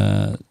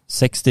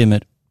 6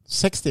 timer.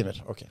 6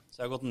 timer, ok.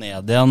 Så jeg har gått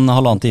ned igjen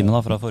 1,5 time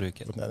da, fra forrige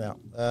uke. Gått ned, ja.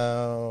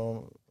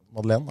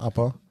 Madeleine er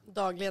på?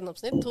 Daglig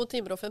gjennomsnitt 2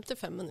 timer og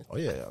 55 minutter.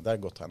 Oi, ja, det er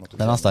godt tegn.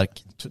 Den er sterk.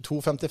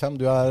 2,55,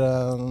 du er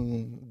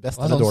best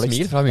Det eller sånn dårligst?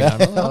 smil fra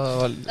Mjern nå.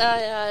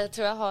 Jeg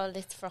tror jeg har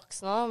litt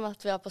flaks nå med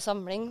at vi er på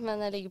samling,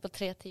 men jeg ligger på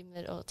 3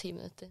 timer og 10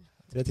 minutter.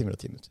 3 timer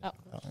og 10 minutter. Ja.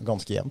 Ja,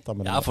 ganske jevnt da.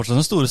 Men... Jeg er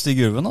fortsatt den store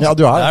stygge ulven. Altså. Ja,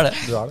 du er det.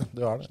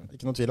 Du er det.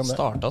 Ikke noe tvil om det.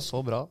 Startet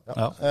så bra.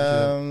 Ja.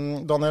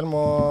 Daniel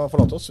må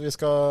forlate oss. Vi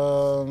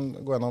skal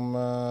gå gjennom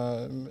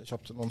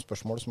kjapt noen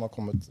spørsmål som har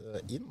kommet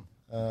inn.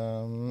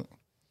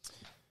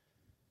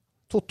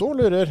 Totto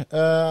lurer.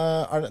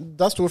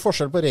 Det er stor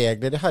forskjell på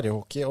regler i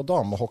herrehockey og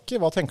damehockey.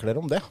 Hva tenker dere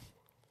om det?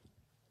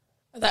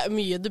 Det er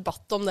mye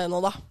debatt om det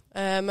nå, da.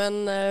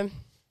 Men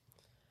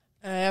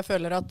jeg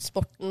føler at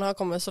sporten har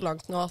kommet så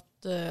langt nå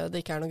at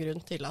det ikke er noen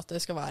grunn til at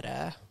det skal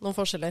være noen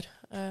forskjeller.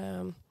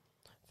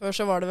 Før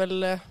så var det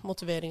vel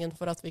motiveringen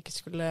for at vi ikke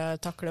skulle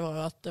takle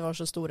var at det var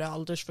så store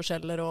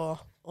aldersforskjeller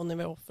og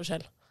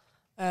nivåforskjell.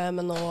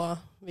 Men nå,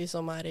 vi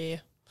som er i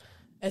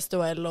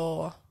SDHL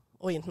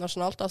og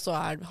internasjonalt, da, så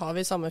har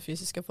vi samme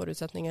fysiske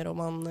forutsetninger, og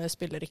man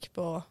spiller ikke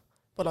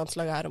på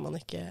landslaget her om man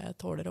ikke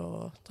tåler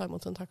å ta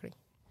imot en takling.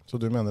 Så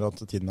du mener at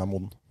tiden er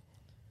moden?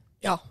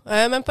 Ja,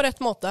 men på rett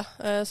måte.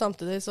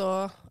 Samtidig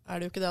så er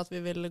det jo ikke det at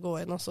vi vil gå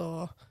inn og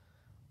så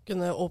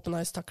kunne open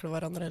eyes takle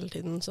hverandre hele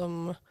tiden,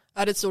 som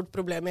er et stort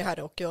problem i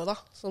herrehockey også, da,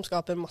 som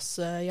skaper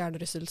masse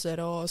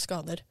hjernerystelser og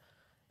skader.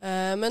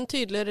 Men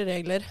tydeligere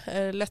regler,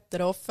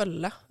 lettere å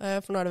følge,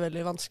 for nå er det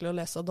veldig vanskelig å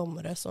lese av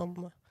dommere som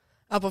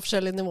er på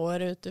forskjellige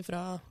nivåer ut ifra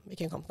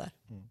hvilken kamp det er.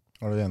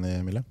 Er du enig,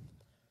 Mille?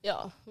 Ja,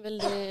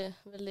 veldig,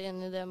 veldig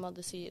enig i det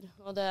Madde sier.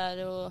 Og det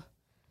er jo,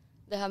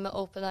 det her med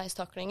open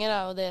eyes-taklinger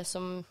er jo det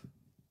som,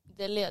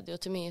 det leder jo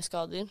til mye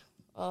skader.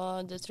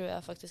 Og det tror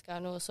jeg faktisk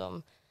er noe som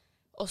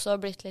også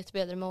har blitt litt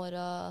bedre med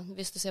året,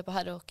 hvis du ser på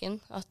herrehockeyen,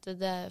 at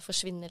det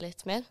forsvinner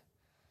litt mer.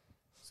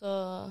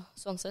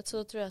 Sånn sett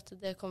så tror jeg at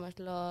det kommer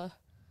til å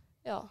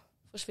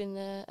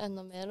forsvinne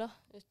enda mer da,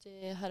 ut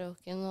i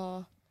herrehockeyen,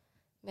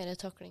 og mer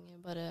taklinger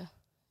bare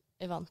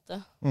i vante,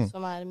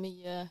 som er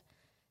mye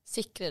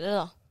sikrere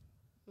da.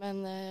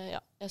 Men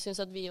jeg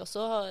synes at vi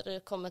også har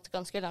kommet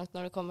ganske langt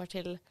når det kommer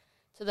til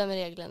de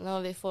reglene,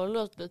 og vi får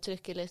lov til å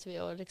trykke litt vi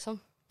også, liksom.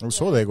 Du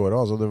så det i går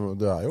også, altså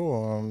det er jo,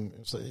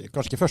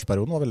 kanskje ikke første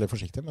perioden var veldig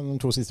forsiktig, men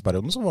den 2 siste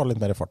perioden så var det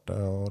litt mer fart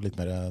og litt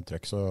mer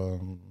trøkk, så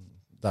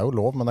det er jo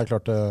lov, men det er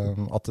klart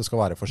at det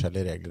skal være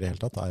forskjellige regler i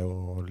hele tatt, det er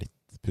jo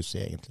litt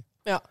pussig egentlig.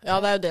 Ja, det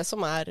er jo det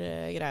som er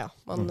greia.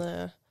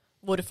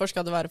 Hvorfor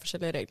skal det være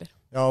forskjellige regler?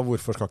 Ja,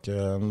 hvorfor skal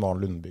ikke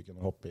Maren Lundby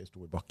kunne hoppe i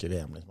stor bakke i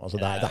VM? Liksom? Altså,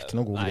 det er ikke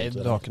noe god grunn til det.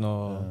 Nei, du har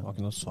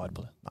ikke noe svar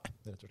på det. Nei,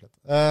 rett og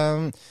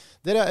slett.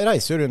 Dere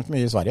reiser jo rundt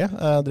mye i Sverige.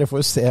 Dere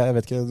får jo se, jeg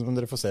vet ikke om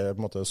dere får se på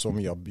en måte, så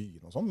mye av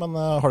byen og sånn, men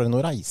har dere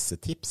noen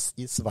reisetips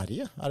i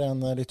Sverige? Er det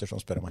en lytter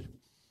som spør om meg?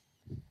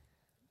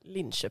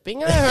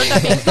 Linköping har jeg hørt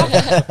er fint da.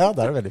 Ja,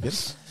 det er veldig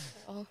fint.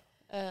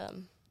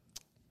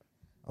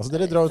 Altså,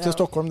 dere drar jo til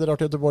Stockholm, dere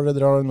drar til Göteborg, dere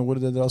drar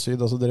nord, dere drar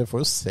syd, altså dere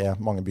får jo se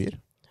mange byer.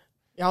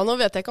 Ja, nå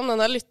vet jeg ikke om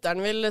denne lytteren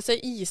vil se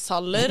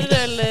ishaller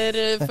eller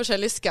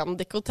forskjellige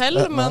Scandic-hotell,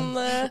 men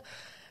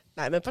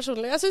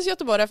personlig, jeg synes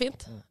Göteborg er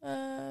fint,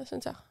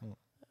 synes jeg,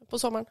 på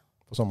sommeren.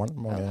 På sommeren,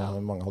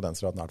 mange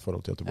haldensere har et nært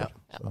forhold til Göteborg.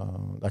 Ja. Så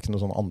det er ikke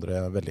noen sånne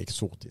andre veldig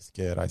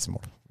eksotiske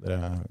reisemål dere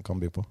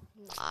kan by på?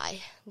 Nei,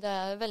 det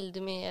er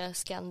veldig mye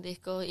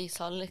Scandic og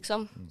ishall,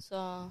 liksom. Så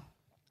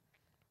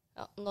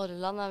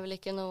Norrland er vel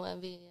ikke noe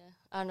vi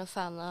er noe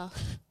fan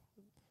av.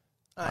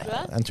 Nei,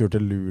 en tur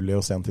til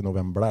Luleå sent i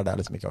november der, det er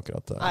liksom ikke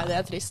akkurat... Nei, det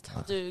er trist.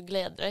 Du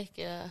gleder deg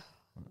ikke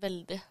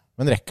veldig.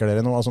 Men rekker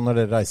dere noe, altså når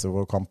dere reiser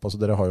på kamp, altså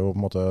dere har jo på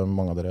en måte,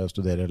 mange av dere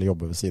studerer eller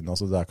jobber ved siden,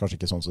 altså det er kanskje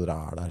ikke sånn så dere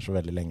er der så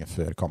veldig lenge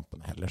før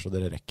kampen heller, så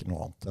dere rekker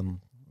noe annet enn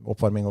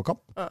oppvarming og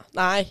kamp?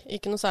 Nei,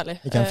 ikke noe særlig.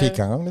 Ikke en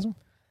fika engang, liksom?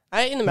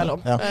 Nei,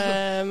 innimellom. Ja.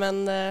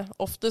 Men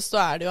oftest så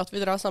er det jo at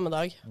vi drar samme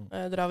dag.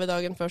 Drar vi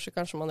dagen før, så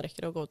kanskje man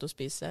rekker å gå ut og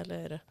spise,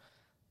 eller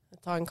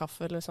ta en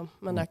kaffe, liksom.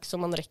 Men det er ikke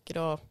så man rekker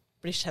å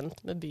bli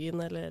kjent med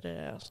byen, eller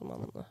så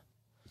man...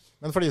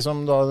 Men for de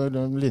som da,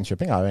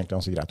 Linköping er jo egentlig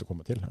ganske greit å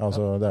komme til.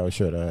 Altså, det er jo å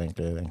kjøre,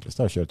 egentlig, enklest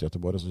det er å kjøre til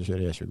Göteborg, og så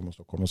kjøre E20 mot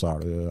Stockholm, og så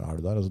er du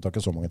der. Altså, det tar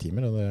ikke så mange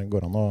timer, og det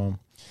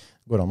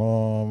går an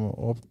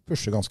å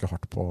pushe ganske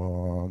hardt på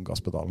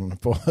gasspedalen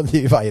på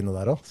de veiene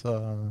der også.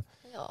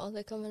 Ja,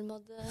 det kan vel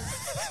Madde.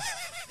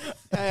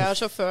 Jeg er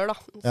sjåfør, da.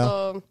 Ja.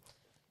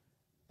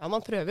 Så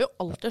man prøver jo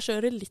alltid å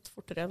kjøre litt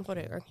fortere enn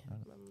forrige gang.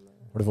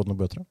 Har du fått noen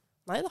bøter da?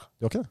 Nei da.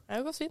 Du har ikke det? Det er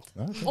jo gått fint.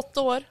 Ja.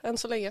 8 år enn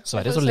så lenge.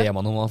 Sverige så ler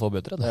man når man får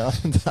bøter. Ja,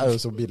 det er jo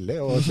så billig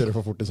å kjøre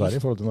for fort i Sverige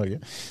i forhold til Norge.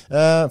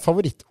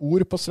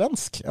 Favorittord på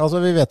svensk?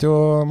 Altså, vi vet jo,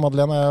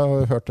 Madeleine, jeg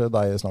har hørt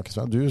deg snakke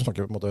svensk. Du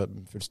snakker på en måte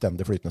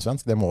fullstendig flytende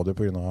svensk. Det må du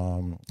på grunn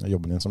av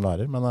jobben din som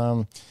lærer. Men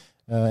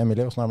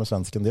Emilie, hvordan er det med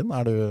svensken din?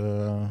 Er du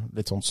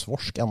litt sånn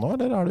svorsk ennå,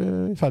 eller er du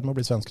i ferd med å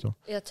bli svensk da?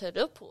 Jeg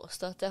tør å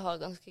påstå at jeg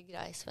har ganske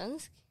grei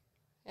svensk.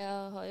 Jeg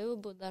har jo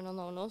bodd der noen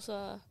år nå,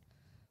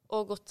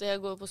 og jeg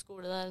går på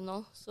skole der nå,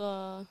 så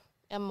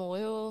jeg må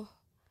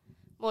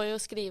jo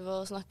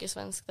skrive og snakke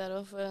svensk der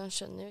også, for jeg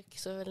skjønner jo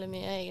ikke så veldig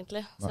mye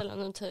egentlig. Selv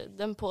om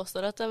de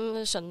påstår at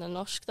de skjønner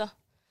norsk da.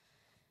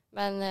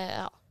 Men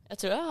ja,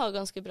 jeg tror jeg har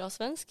ganske bra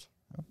svensk.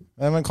 Ja.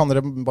 Men kan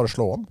dere bare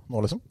slå om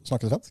nå liksom?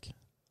 Snakke svensk?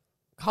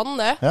 Kan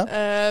det, Ja.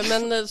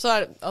 Men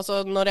så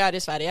altså, når jeg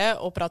er i Sverige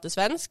og prater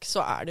svensk,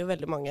 så er det jo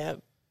veldig mange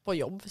på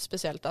jobb,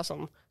 spesielt da,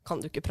 sånn,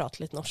 kan du ikke prate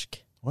litt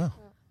norsk? Ja.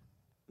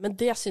 Men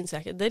det synes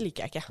jeg ikke, det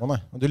liker jeg ikke. Nei.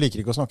 Du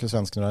liker ikke å snakke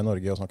svensk når du er i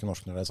Norge og snakke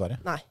norsk når du er i Sverige?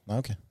 Nei. Nei,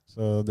 ok.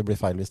 Så det blir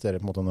feil hvis dere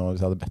på en måte,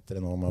 hvis jeg hadde bedt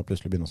dere nå om å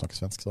plutselig begynne å snakke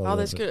svensk. Så Ja,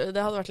 det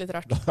hadde vært litt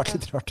rart. Det hadde vært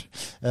litt rart.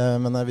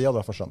 Men vi hadde i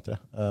hvert fall skjønt det.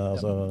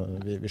 Altså,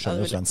 vi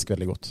skjønner jo svensk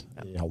veldig godt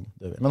i Halden.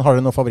 Det gjør vi. Men har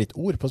du noe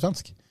favorittord på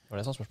svensk?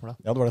 Var det sånn spørsmål da?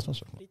 Ja, det var det som var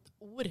spørsmål. Litt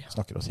ord.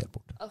 Snakker oss helt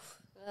bort. Uff,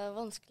 det er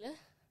vanskelig.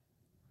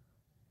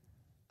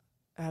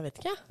 Jeg vet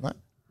ikke. Nei.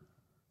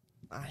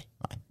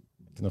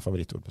 Ikke noe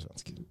favorittord på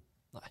svensk.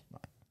 Nei.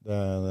 Det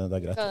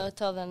er greit. Kan jeg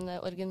ta den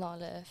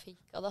originale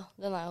fika da?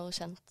 Den er jo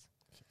kjent.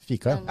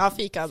 Fika, ja. Men Ja,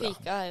 fika er bra.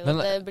 Fika er jo, Men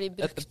det blir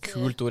brukt. Et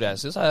kult ord jeg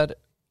synes er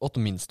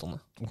åttminstående.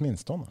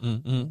 Åtminstone.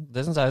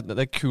 Det synes jeg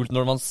det er kult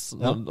når man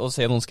å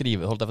se noen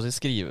skrive, holdt jeg på å si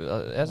skrive.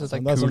 Jeg synes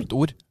det er et kult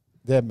ord.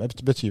 Det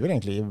betyr vel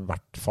egentlig i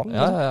hvert fall.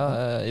 Ja,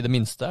 i det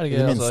minste er det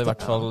ikke. I det minste. Altså, i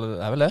hvert fall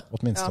er vel det.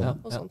 Åtminstone. Ja,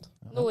 og sånt.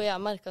 Noe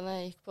jeg merket når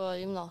jeg gikk på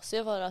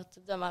gymnasiet var at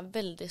de er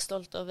veldig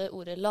stolte over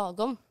ordet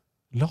lagom.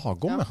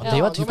 Lagom, ja. Det var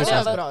lagom typisk er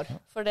et bra ord.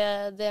 For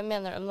det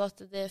mener de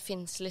at det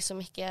finnes liksom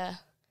ikke.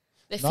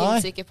 Det Nei,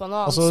 finnes ikke på noe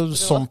annet Altså språk.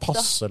 som da.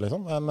 passe,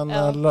 liksom. Men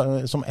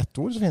Ja. som ett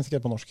ord så finnes ikke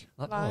det på norsk.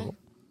 Nei.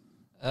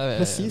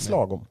 Precis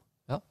lagom.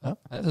 Ja, Ja.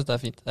 jeg synes det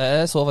er fint.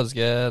 Jeg så faktisk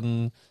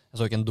jeg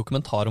så ikke en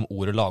dokumentar om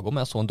ordet lagom,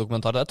 jeg så en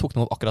dokumentar der jeg tok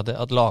noe opp akkurat det,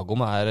 at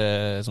lagom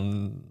er som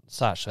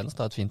særsvensk,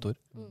 det er et fint ord.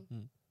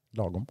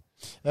 Lagom.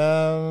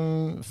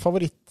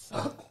 Favoritt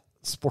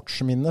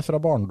sportsminne fra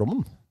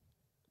barndommen?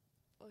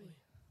 Oi.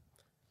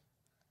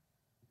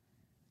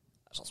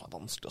 Det er sånn som er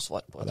vanskelig å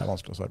svare på. Ja, det er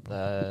vanskelig å svare på.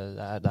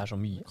 Det er så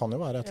mye. Det kan jo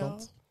være et eller Ja.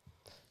 annet.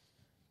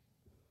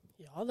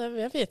 Ja,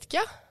 jeg vet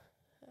ikke.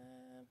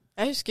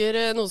 Jeg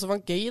husker noe som var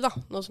gøy, da.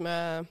 Noe som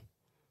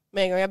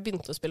med en gang jeg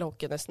begynte å spille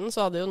hockey nesten,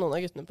 så hadde jo noen av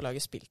guttene på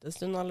laget spilt en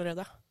stund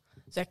allerede.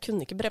 Så jeg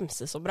kunne ikke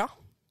bremse så bra.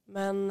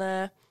 Men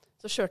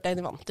så kjørte jeg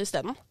inn i vannet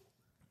isteden.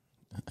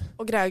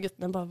 Og greia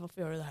guttene bare, hvorfor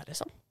gjør du det her,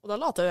 liksom? Og da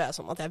latet jo jeg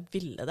som at jeg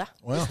ville det,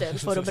 Å, ja. i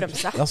stedet for å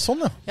bremse. Ja, sånn,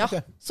 ja. Ja,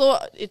 Ok. så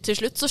til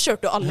slutt så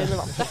kjørte jo alle inn i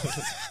vannet.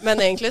 Men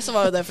egentlig så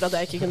var jo det for at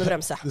jeg ikke kunne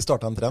bremse. Du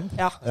startet en trend?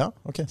 Ja, Ja,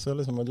 ok. Så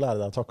liksom å lære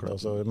deg å takle og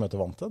så møte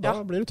vantet, da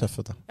Ja. blir du tøff,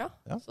 vet du. ja.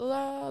 Ja. Så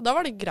da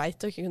var det greit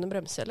å ikke kunne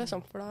bremse,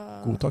 liksom. For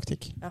da... God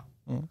taktikk. Ja.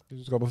 Hvis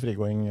du skal på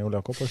frigåing, Ole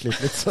Jakob, og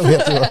slite litt, så vet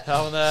du hva. Ja,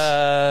 men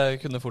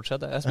jeg kunne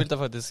fortsette. Jeg spilte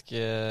faktisk,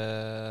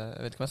 jeg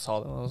vet ikke om jeg sa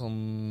det,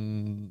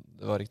 men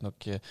det var ikke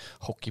nok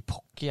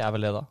hockey-pocky er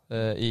vel det da,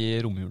 i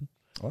romjulen.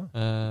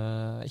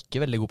 Ikke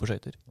veldig god på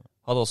skøyter.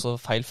 Hadde også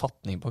feil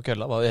fatning på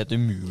kølla. Det var helt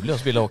umulig å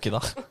spille hockey da.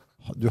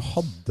 Du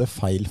hadde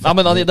feil Nei,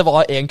 men det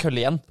var en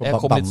kølle igjen. På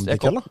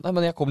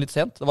Jeg kom litt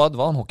sent. Det var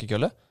en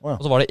hockeykølle. Å, ja.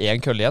 Og så var det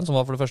en kølle igjen som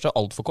var for det første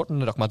alt for kort.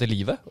 Den rakk meg til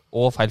livet.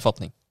 Og feil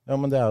fatning. Ja,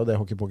 men det er jo det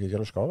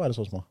hockey-pokerkøller skal være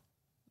så små.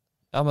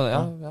 Ja, men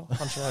ja,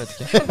 kanskje, jeg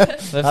vet ikke.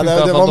 Det Nei,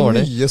 det var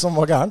mye som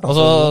var gærent. Og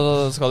så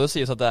skal det jo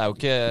sies at jeg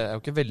er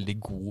jo ikke veldig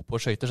god på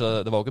skøyter, så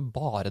det var jo ikke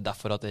bare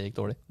derfor at det gikk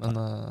dårlig. Men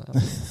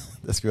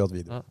Det skulle vi hatt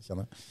video,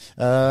 kjenner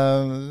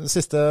jeg.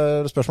 Siste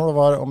spørsmål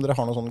var om dere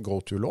har noen sånn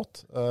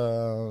go-to-låt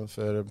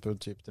før på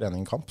typ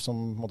trening-kamp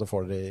som måtte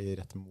få dere i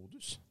rett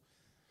modus.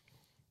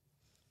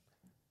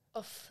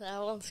 Uff, det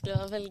er vanskelig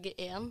å velge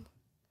én.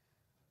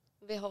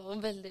 Vi har jo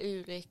veldig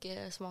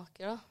ulike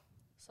smaker da.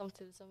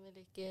 Samtidig som vi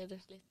liker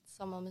litt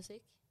samme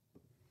musikk.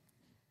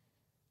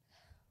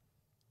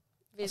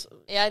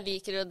 Jeg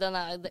liker jo,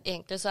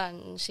 egentlig så er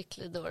den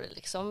skikkelig dårlig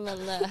liksom,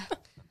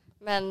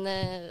 men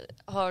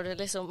har du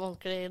liksom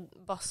ordentlig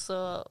bass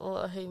og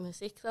høy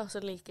musikk da,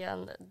 så liker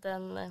jeg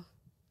den,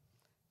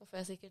 nå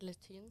får jeg sikkert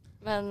litt tyn.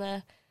 Men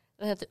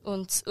den heter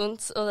Unts,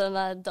 og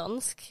den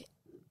dansk.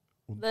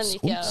 Den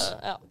liker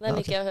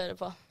jeg å høre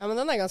på. Ja, men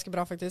den ganske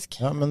bra, faktisk.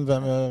 Ja, men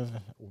hvem er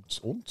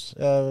Ons?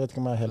 Jeg vet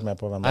ikke om jeg er helt med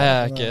på hvem det er. Nei, jeg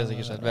er ikke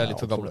sikker selv. Vi er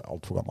litt for gamle.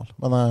 Alt for gammel.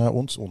 Men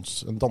Ons,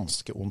 den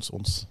danske Ons.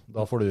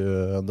 Da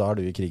er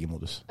du i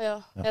krigemodus. Ja,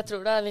 jeg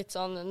tror det er litt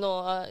sånn nå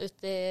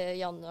ute i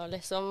januar,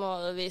 liksom,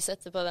 og vi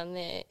setter på den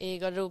i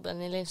garderoben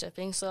i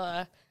Linköping,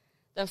 så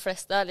den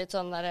fleste er litt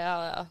sånn der,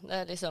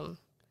 det er liksom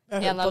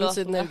Jeg har hørt på den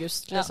siden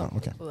august, liksom. Ja,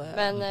 okay.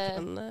 Men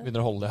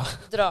begynner å holde,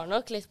 drar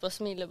nok litt på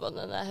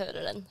smilebåndet når jeg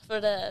hører den,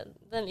 for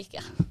den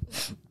liker jeg.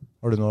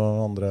 Har du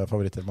noen andre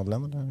favoritter,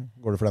 Madeleine, eller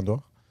går det for den du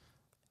også?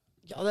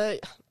 Ja,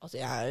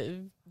 jeg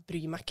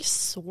bryr meg ikke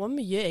så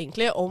mye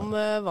egentlig om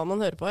hva man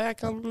hører på. Jeg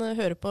kan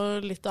høre på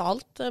litt av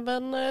alt,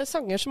 men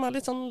sanger som er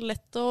litt sånn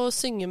lett å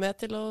synge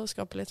med til å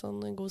skape litt sånn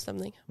god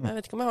stemning. Jeg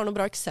vet ikke om jeg har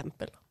noe bra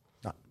eksempel.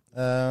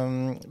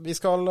 Vi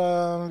skal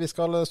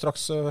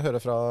straks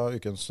høre fra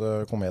ukens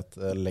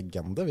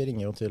kometlegende. Vi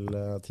ringer jo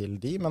til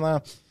de, men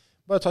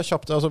bare ta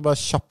kjapt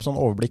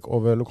sånn overblikk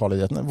over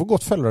lokalidrettene. Hvor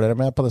godt følger dere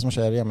med på det som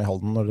skjer hjemme i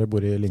Halden når dere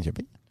bor i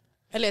Linköping?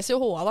 Jeg leser jo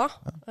HA da,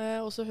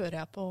 og så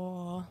hører jeg på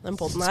den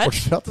podden her.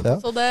 Sportsprat, ja.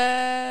 Så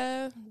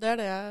det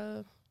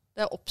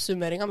er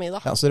oppsummeringen min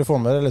da. Ja, så dere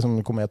får med liksom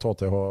Komet,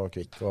 HTH,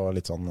 Kvikk og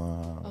litt sånn.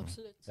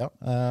 Absolutt. Ja.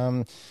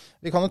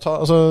 Vi kan jo ta,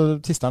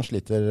 Tisteren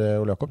sliter,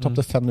 Ole Jakob,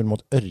 tappte 5-0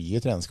 mot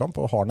Ørje i treningskamp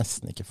og har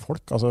nesten ikke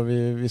folk. Altså,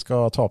 vi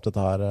skal ta opp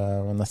dette her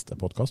ved neste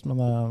podcast,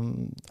 men det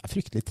er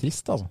fryktelig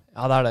trist, altså.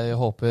 Ja, det er det. Jeg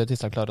håper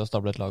Tisteren klarer å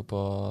stable et lag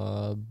på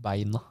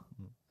beina.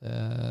 Det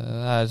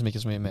er liksom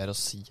ikke så mye mer å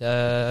si.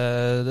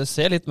 Det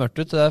ser litt mørkt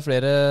ut. Det er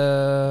flere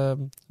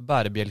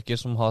bærebjelker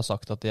som har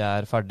sagt at de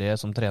er ferdige,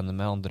 som trener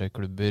med andre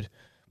klubber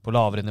på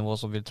lavere nivå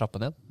som vil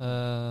trappe ned.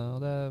 Og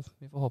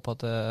vi får håpe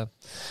at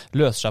det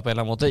løser seg på en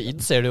eller annen måte.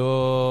 Id ser det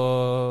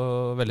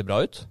jo veldig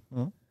bra ut.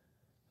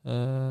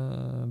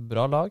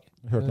 Bra lag.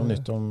 Hørt noe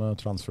nytt om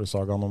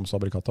transfer-sagaen om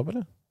Sabri Kattab,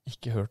 eller?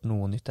 Ikke hørt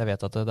noe nytt. Jeg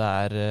vet at det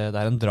er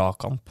en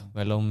dragkamp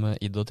mellom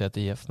Id og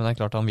TTIF, men det er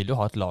klart han vil jo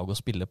ha et lag å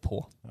spille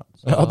på. Ja,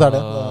 det er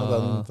det.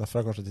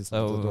 Derfor er kanskje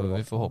tidspunktet dårlig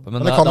valg. Vi får håpe.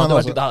 Men det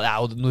er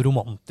jo noe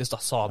romantisk da,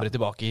 Sabri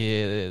tilbake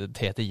i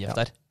TTIF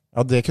der.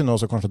 Ja, det kunne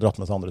også kanskje dratt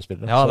med seg andre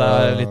spillere. Ja, det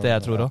er litt det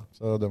jeg tror også.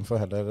 Så de får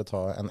heller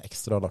ta en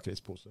ekstra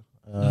lakrispose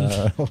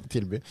og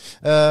tilby.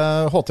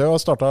 HT har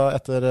startet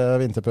etter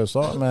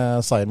vinterpausa med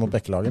seier mot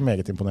Bekkelaget,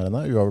 meget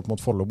imponerende. Uavgjort mot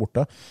Follo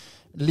borte.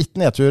 Litt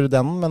nedtur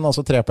den, men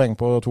altså 3 poeng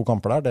på 2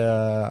 kamper der, det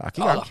er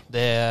ikke gærent. Ja,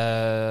 det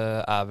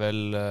er vel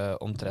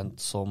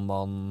omtrent som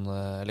man,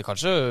 eller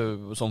kanskje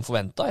som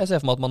forventet. Jeg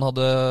ser for meg at man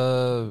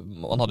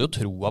hadde jo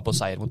troa på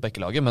seier mot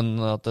Bekkelaget, men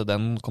at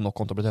den nok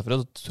kom til å bli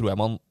tøffere, så tror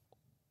jeg man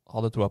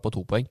hadde troa på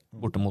 2 poeng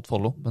borte mot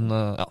Follo. Men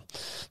ja,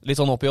 litt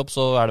sånn opp i opp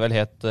så er det vel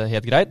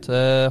helt greit.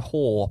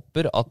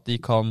 Håper at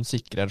de kan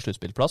sikre en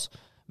sluttspillplass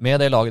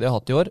med det laget de har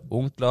hatt i år.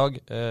 Ungt lag,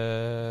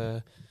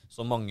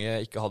 som mange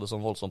ikke hadde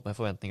sånn voldsomt med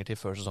forventninger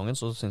til før sesongen,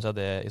 så synes jeg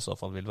det i så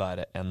fall vil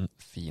være en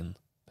fin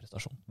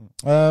prestasjon.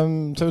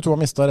 TV 2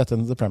 har mistet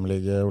retten til Premier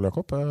League, Ole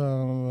Jakob.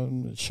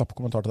 Kjapp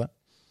kommentar til det.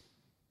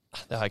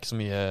 Det har jeg ikke så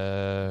mye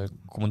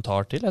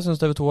kommentar til. Jeg synes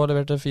TV 2 har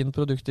levert et fint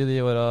produkt i de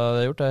årene det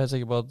har gjort. Jeg er helt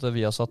sikker på at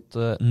vi har satt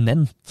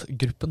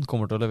Nent-gruppen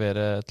kommer til å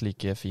levere et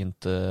like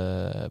fint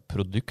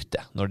produkt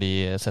når de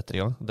setter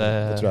i gang. Det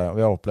tror jeg.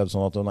 Vi har opplevd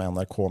sånn at når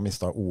NRK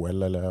mistet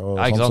OL,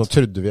 så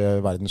trodde vi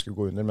verden skulle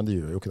gå under, men de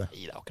gjør jo ikke det.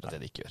 Nei, det er akkurat det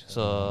de ikke gjør.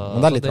 Så, men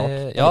det er litt rart.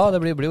 Ja, det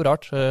blir jo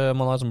rart.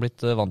 Man har liksom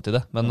blitt vant til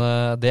det. Men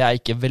det er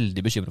jeg ikke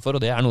veldig bekymret for,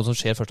 og det er noe som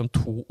skjer først om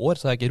 2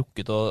 år, så jeg har ikke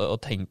rukket å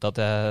tenkt at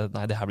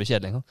nei, det her blir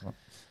kjedelig engang.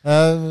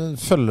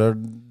 Følger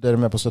dere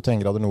med på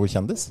 71 grader nord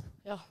kjendis?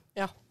 Ja.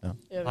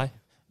 Nei.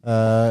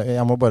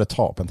 Jeg må bare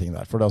ta opp en ting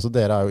der, for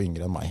dere er jo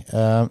yngre enn meg.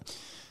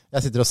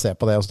 Jeg sitter og ser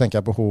på det, og så tenker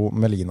jeg på hun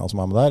Melina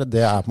som er med der.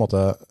 Det er på en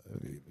måte,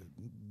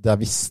 der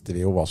visste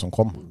vi jo hva som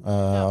kom.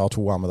 At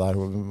hun er med der,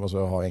 hun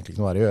har egentlig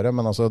ikke noe der å gjøre,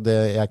 men altså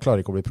jeg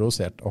klarer ikke å bli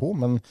provosert av hun.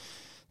 Men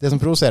det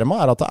som provoserer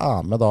meg er at det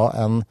er med da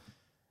en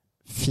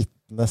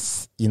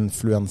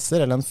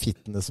fitness-influencer, eller en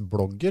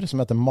fitnessblogger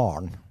som heter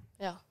Maren.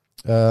 Ja.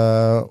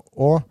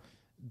 Og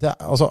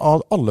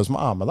av alle som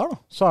er med der,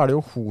 så er det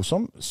jo hun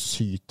som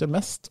syter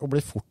mest og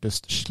blir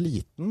fortest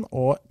sliten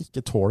og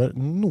ikke tåler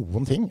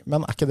noen ting.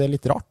 Men er ikke det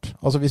litt rart?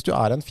 Altså hvis du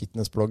er en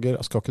fitnessblogger,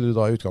 skal ikke du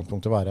da i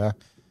utgangspunktet være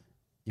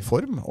i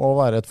form og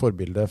være et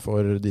forbilde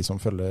for de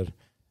som følger?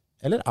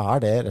 Eller er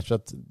det rett og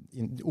slett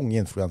unge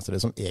influensere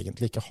som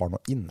egentlig ikke har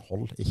noe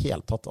innhold i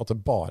hele tatt, at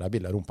det bare er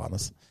bilder av rumpa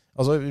hennes?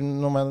 Altså,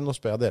 nå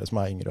spør jeg dere som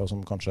er yngre og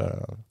som kanskje...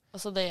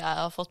 Altså det jeg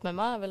har fått med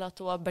meg er vel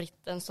at hun har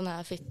blitt en sånn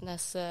her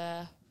fitness...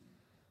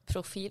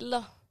 profil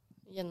da,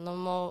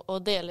 gjennom å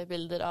dele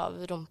bilder av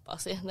rumpa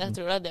si. Jeg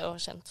tror det er det hun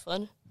har kjent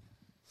for.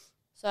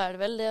 Så er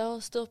det vel det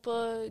å stå på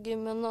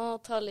gymmen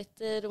og ta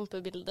litt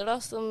rumpebilder da,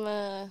 som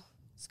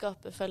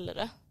skaper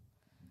følgere.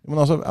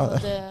 Men altså...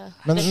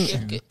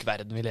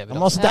 verden vi lever i.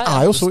 Men altså, det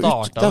er jo så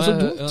dumt.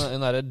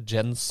 Den der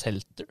Jen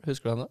Selter,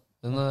 husker du henne?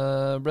 Den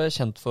ble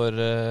kjent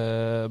for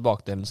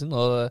bakdelen sin,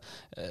 og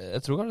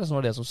jeg tror kanskje det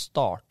var det som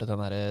startet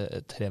den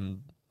der trenden,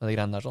 de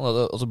greiene der sånn.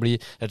 Og så blir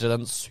rett og slett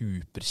en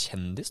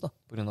superkjendis da,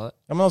 på grunn av det.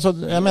 Ja, men altså,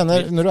 jeg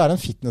mener, når du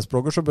en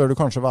fitnessblogger, så bør du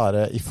kanskje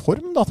være i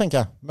form da,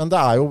 tenker jeg. Men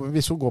det jo,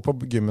 hvis hun går på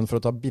gymmen for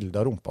å ta bilde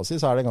av rumpa si,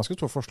 så det ganske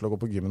stor forskjell å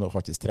gå på gymmen og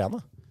faktisk trene.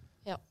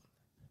 Ja,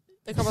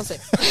 det kan man si.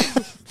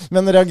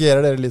 Men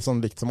reagerer dere litt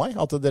sånn likt som meg?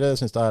 At dere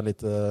synes det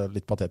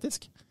litt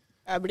patetisk?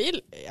 Jeg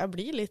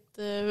blir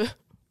litt...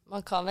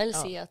 Man kan vel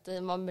si at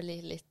man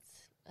blir litt,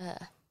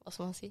 hva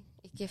skal man si,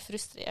 ikke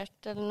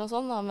frustrert eller noe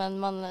sånt, da, men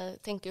man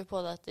tenker jo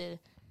på det at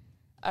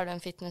du en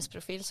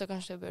fitnessprofil, så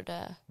kanskje du burde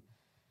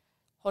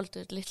holdt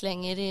ut litt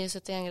lenger i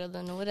 71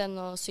 grader nord enn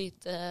å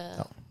syte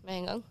med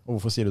en gang. Og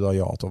hvorfor sier du da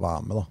ja til å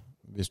være med da?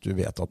 Hvis du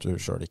vet at du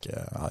selv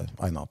ikke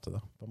egnet til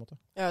det, på en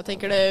måte? Ja, jeg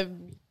tenker det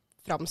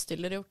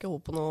framstiller jo ikke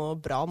hun på noe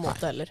bra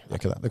måte heller. Det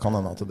ikke det. Det kan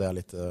hende at det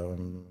litt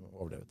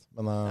overdrevet.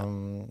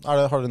 Men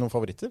har dere noen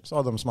favoritter så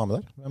av dem som med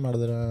der? Hvem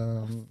det dere...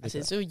 Jeg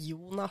synes jo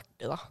Jon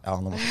artig da. Ja,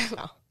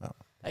 Ja,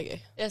 det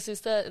gøy. Jeg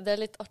synes det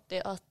litt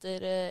artig at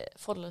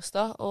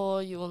Follestad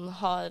og Jon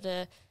har,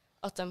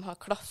 at de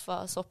har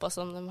klaffet såpass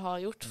som de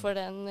har gjort, for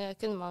den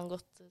kunne man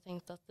godt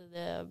tenkt at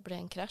det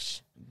ble en krasj.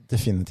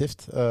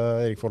 Definitivt.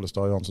 Erik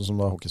Follestad Johansson, som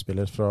da er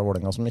hockeyspiller fra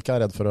Vålerenga, som ikke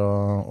redd for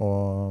å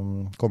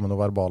komme med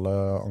noen verbale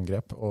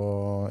angrep.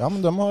 Og, ja,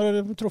 men de har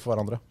truffet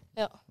hverandre.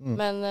 Ja,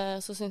 men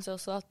så synes jeg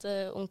også at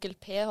onkel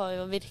P har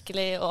jo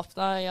virkelig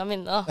åpnet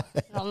Jamina.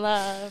 Han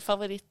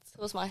favoritt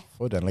hos meg.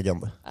 For en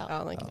legende. Ja,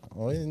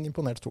 og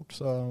imponert stort.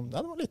 Så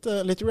det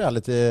var litt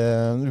reality.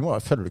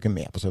 Følger du ikke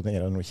med på 70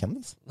 grader noe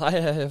kjendis? Nei,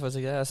 jeg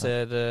faktisk ikke. Jeg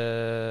ser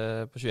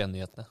på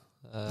 21-nyhetene.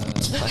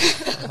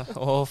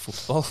 Og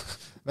fotball.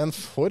 Men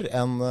for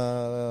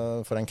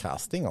en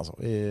casting altså,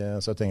 i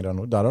 71 grader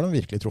nord. Der har de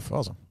virkelig truffet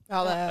altså. Ja,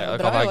 det det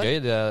bra kan være gøy,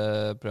 det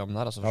programmet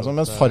her. Altså,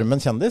 mens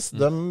Farmen kjendis,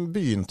 de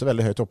begynte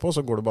veldig høyt oppe, og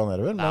så går det bare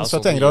nedover. Men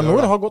 71 grader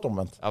nord har gått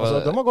omvendt. Altså,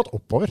 de har gått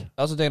oppover.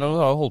 Ja, 71 grader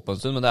nord har jo holdt på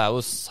en stund, men det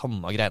jo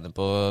samme greiene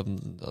på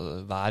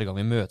hver gang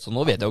vi møtes. Og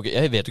nå vet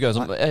jeg vet ikke hvem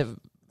som...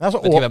 Altså,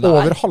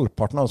 over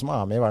halvparten av dem som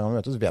med i hver gang vi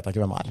møtes, vet jeg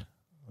ikke hvem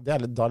Det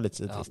litt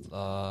trist. Ja,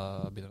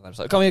 da begynner det å nærme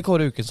seg. Kan vi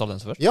kåre ukens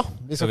haldenser først? Ja,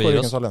 vi skal kåre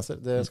ukens haldenser.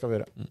 Det skal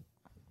vi gjøre.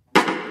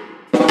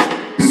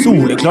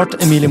 Soleklart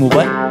Emilie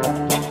Moberg.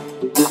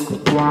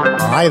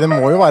 Nei, det må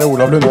jo være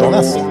Olav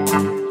Lundanes.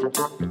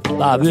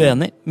 Da vi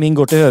uenige. Min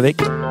går til Høvik.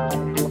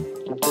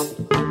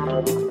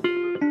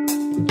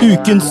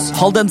 Ukens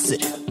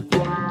haldenser.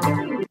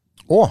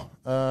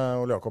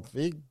 Ole Jakob,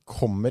 vi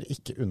kommer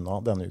ikke unna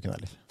denne uken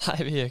heller. Nei,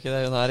 vi gjør ikke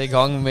det. Hun i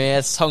gang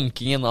med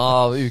sankingen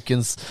av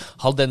ukens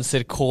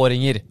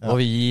haldenserkåringer. Ja.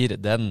 Og vi gir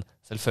den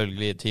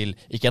selvfølgelig til,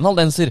 ikke en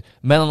haldenser,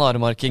 men en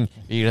aremarking.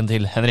 Vi gir den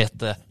til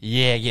Henriette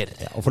Jæger.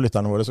 Ja, og for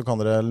lytterne våre så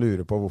kan dere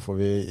lure på hvorfor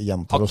vi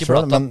gjentar oss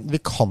selv, men vi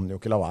kan jo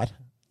ikke la være.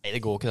 Nei,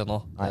 det går ikke det nå.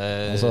 Nei,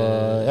 altså,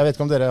 jeg vet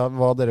ikke om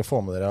hva dere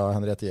får med dere av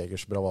Henriette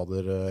Jægers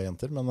bravader,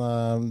 jenter, men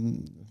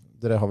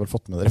dere har vel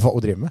fått med dere hva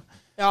hun driver med?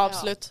 Ja,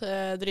 absolutt.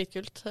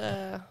 Dritkult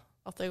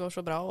at det går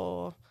så bra,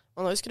 og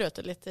man har jo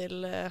skrøtet litt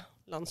til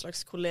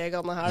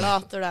landslagskollegaene her da,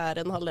 at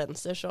det en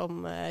haldenser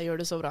som gjør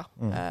det så bra.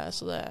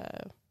 Så det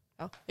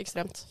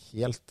ekstremt.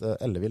 Helt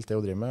ellevilt det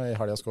hun driver med. I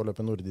helgen skal hun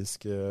løpe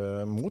nordisk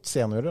mot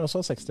seniorer,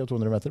 altså 60 og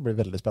 200 meter. Det blir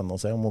veldig spennende å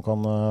se om hun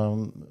kan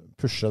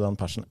pushe den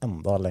persen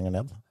enda lenger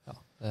ned. Ja,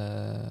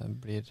 det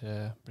blir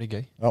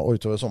gøy. Ja, og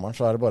utover sommeren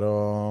så det bare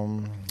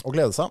å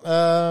glede seg.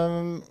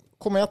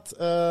 Komet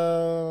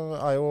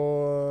jo...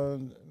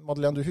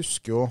 Madeleine, du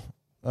husker jo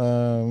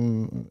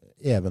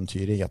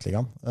eventyret i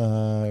Gatligaen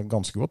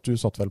ganske godt. Du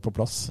satt vel på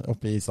plass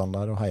oppe i Island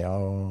der og heia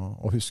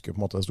og husker på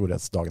en måte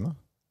storhetsdagene?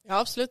 Ja,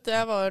 absolutt. Det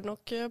var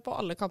nok på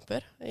alle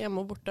kamper,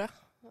 hjemme og borte.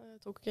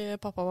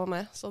 Pappa var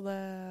med, så det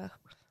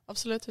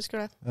absolutt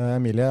husker det.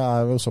 Emilie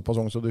jo såpass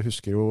ung, så du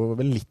husker jo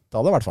vel litt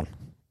av det i hvert fall.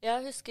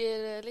 Jeg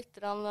husker litt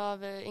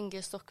av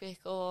Inge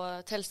Stokkvik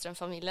og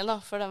Tellstrøm-familien, da,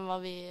 for dem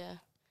var vi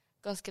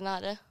ganske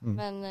nære.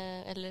 Men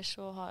ellers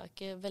så har jeg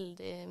ikke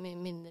veldig mye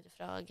minner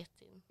fra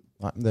Get-tiden.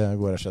 Nei, det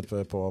går rett og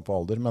slett på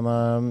alder.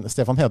 Men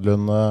Stefan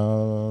Hedlund,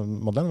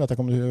 Madeleine, vet jeg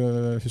ikke om du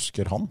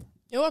husker han?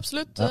 Jo,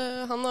 absolutt.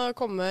 Ja. Han har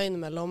kommet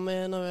innimellom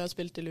når vi har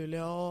spilt i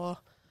Luleå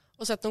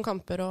og sett noen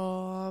kamper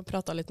og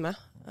pratet litt med.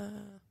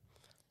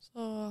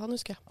 Så han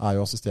husker jeg.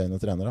 Jo assisterende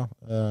trener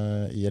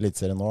i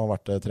Eliteserien nå, har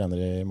vært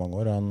trener i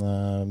mange år. En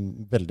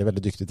veldig,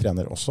 veldig dyktig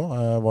trener også.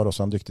 Var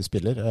også en dyktig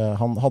spiller.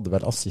 Han hadde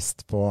vel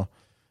assist på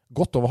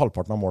godt over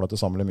halvparten av målet til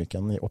Samuel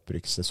Myken i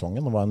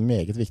opprykkssesongen, og var en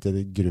meget viktig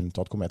grunn til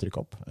at Komet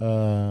rykket opp.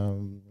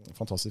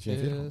 Fantastisk fin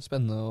fyr.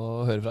 Spennende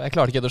å høre fra. Jeg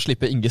klarte ikke å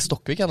slippe Inge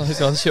Stokkvik. Jeg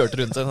husker han kjørte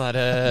rundt den her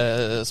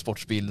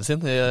sportsbilen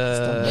sin i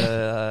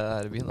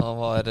Erbyen. Han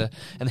var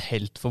en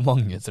helt for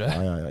mange, tror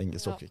jeg. Ja,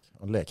 Inge Stokkvik.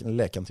 En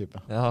leken type.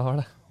 Ja, han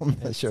var det. Han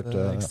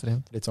kjørte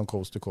litt sånn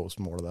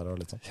coast-to-coast-målet der.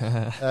 Og litt sånn.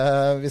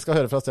 Vi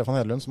skal høre fra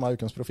Stefan Hedlund, som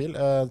ukens profil.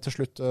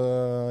 Til slutt,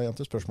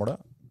 jenter,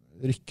 spørsmålet.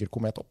 Rykker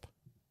Komet opp?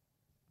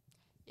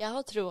 Jeg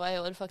har troa i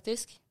år,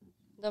 faktisk.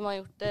 De har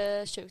gjort det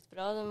sjukt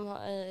bra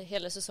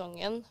hele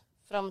sesongen.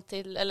 Frem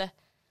til, eller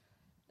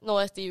nå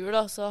etter jul,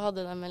 da, så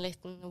hadde de en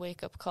liten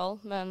wake-up call.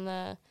 Men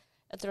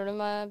jeg tror de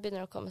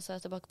begynner å komme seg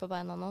tilbake på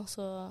beina nå,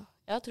 så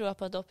jeg har troa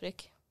på et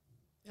opprykk.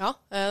 Ja,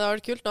 det har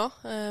vært kult nå.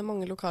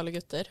 Mange lokale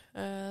gutter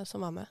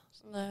som er med.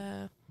 Så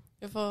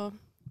vi får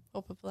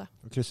håpe på det.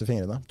 Krysser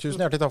fingrene.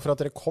 Tusen hjertelig takk for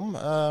at dere kom.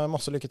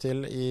 Masse lykke til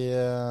i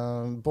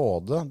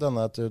både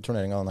denne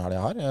turneringen denne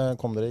helgen her.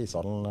 Kom dere i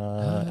ishallen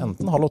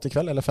enten 7:30 i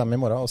kveld eller 5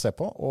 i morgen og se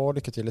på. Og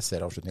lykke til i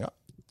serieavslutningen.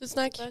 Tusen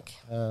takk.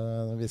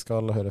 Vi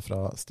skal høre fra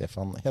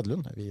Stefan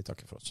Hedlund. Vi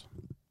takker for oss.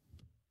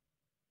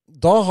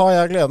 Da har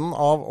jeg gleden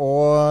av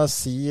å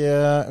si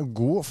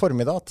god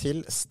formiddag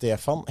til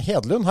Stefan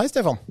Hedlund. Hei,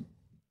 Stefan.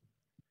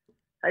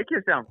 Hej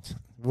Christian.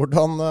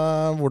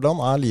 Hvordan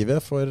er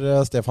livet for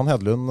Stefan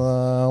Hedlund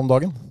om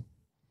dagen?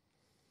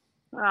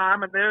 Nej,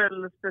 men det är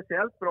väl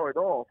speciellt bra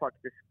idag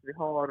faktiskt. Vi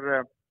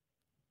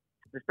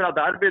spelar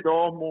derby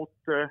idag mot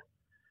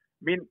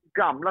min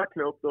gamla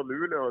klubb då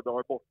Luleå idag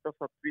är borta,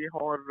 så att vi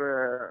har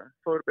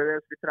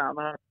förberett, vi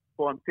tränar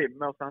på en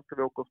timme och sen ska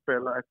vi åka och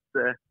spela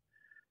ett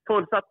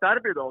fullsatt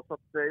derby idag, så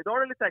att idag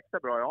är det lite extra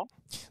bra, ja.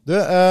 Du,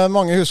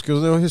 mange husker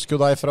jo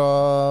deg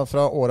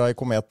fra åra i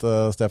Komet,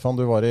 Stefan.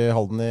 Du var i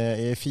Halden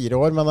i 4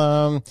 år, men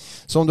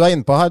som du er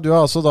inne på her, du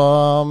er altså da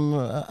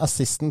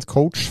assistant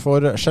coach for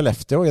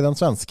Skellefteå i den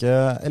svenske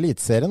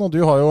elitserien, og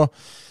du har jo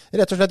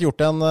rett og slett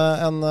gjort en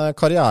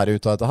karriere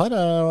ut av dette her,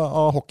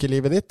 av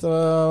hockeylivet ditt.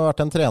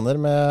 Vært en trener,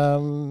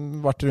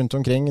 vært rundt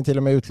omkring, til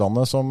og med i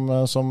utlandet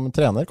som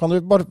trener. Kan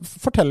du bare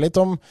fortelle litt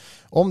om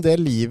det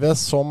livet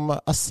som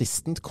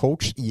assistant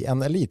coach i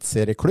en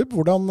elitserieklubb?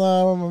 Hvordan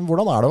er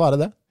det å være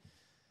det?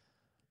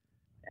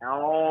 Ja,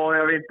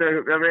 jag vet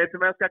inte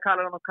om jag ska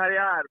kalla det någon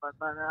karriär,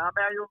 men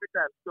jag gjorde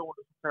mitt äldsta år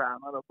som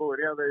tränare och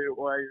började ju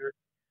och är ju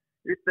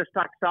ytterst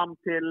tacksam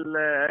till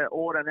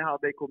åren jag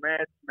hade i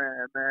Komet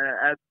med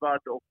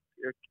Edvard och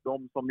de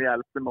som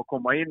hjälpte mig att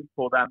komma in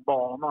på den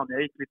banan.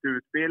 Jag gick lite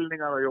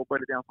utbildningar och jobbade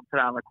lite grann som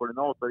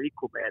tränarkoordinator i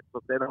Komet. Så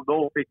redan då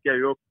fick jag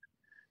ju upp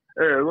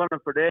ögonen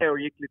för det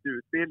och gick lite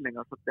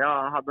utbildningar. Så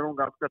jag hade nog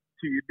en ganska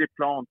tydlig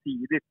plan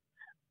tidigt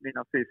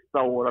mina sista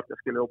år att jag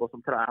skulle jobba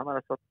som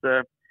tränare. Så att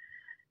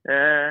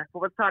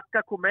får väl tacka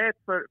Komet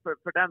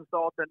för den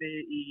starten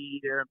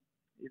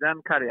i den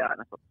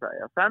karriären så att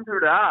säga. Sen hur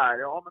det är,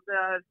 ja men det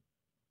är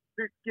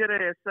mycket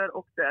resor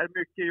och det är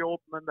mycket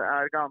jobb, men det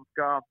är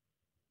ganska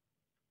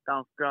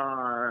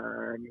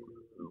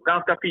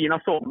fina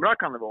somrar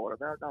kan det vara.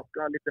 Det är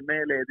ganska lite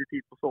mer ledig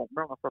tid på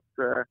somrarna, så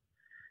att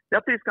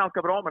jag trivs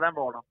ganska bra med den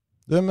vardagen.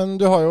 Men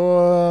du har jo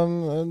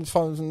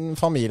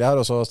familie her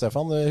også,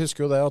 Stefan. Jeg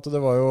husker jo det at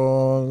det var jo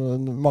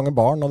mange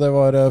barn, og det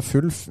var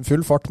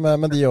full fart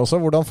med de også.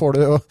 Hvordan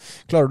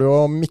klarer du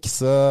å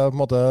mikse på en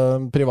måte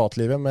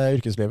privatlivet med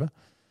yrkeslivet?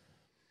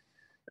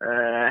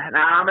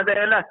 Nej, men det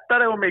är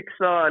lättare att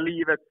mixa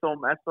livet som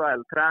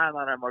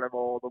SHL-tränare än vad det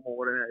var de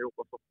åren jag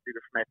jobbade som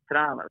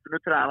division-1-tränare. För nu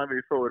tränar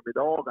vi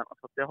förmiddagarna,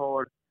 så att jag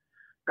har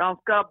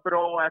ganska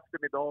bra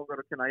eftermiddagar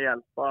att kunna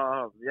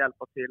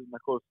hjälpa till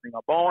med skjutsning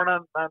av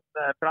barnen. Men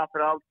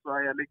framförallt så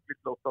är jag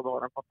lyckligt lottad att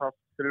ha en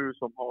fantastisk fru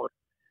som har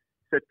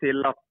sett till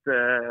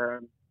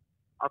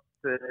att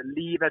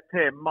livet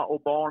hemma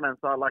och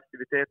barnens alla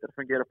aktiviteter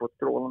fungerar på ett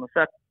strålande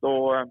sätt.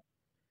 Och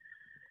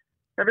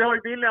ja, vi har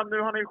ju William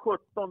nu, han är ju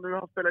 17 nu,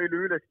 han spelar i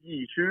Luleås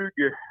J20.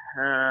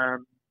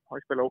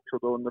 Han spelar också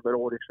då under några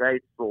år i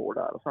Schweiz och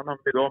där. Och sen har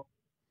vi då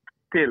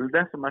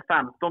Tilde som är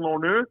 15 år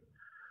nu.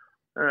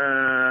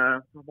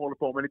 Som håller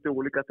på med lite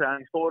olika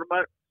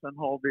träningsformer. Sen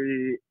har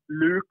vi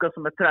Lukas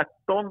som är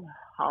 13.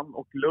 Han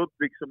och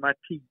Ludvig som är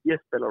 10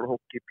 spelar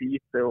hockey i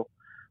Piteå. Och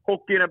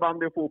hockey,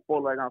 innebandy och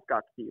fotboll är ganska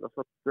aktiva.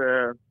 Så att,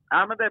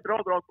 men det är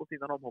bra drag på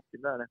sidan om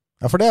hockeyn, det är det.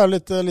 Ja, for det er jo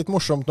litt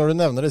morsomt når du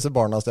nevner disse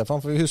barna,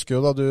 Stefan. For vi husker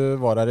jo da du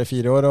var her i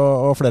 4 år,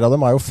 og flere av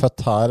dem er jo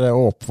født her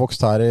og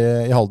oppvokst her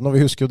i Halden. Og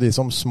vi husker jo de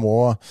som små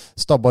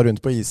stabba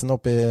rundt på isen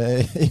oppe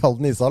i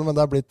Halden ishall. Men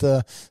det er blitt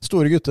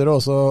store gutter og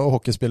også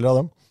hockeyspillere av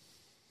dem.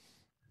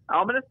 Ja,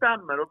 men det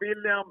stämmer. Och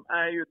William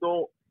är ju då,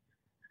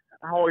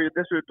 har ju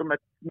dessutom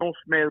ett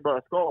norskt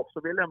medborgarskap.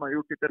 Så William har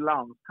gjort lite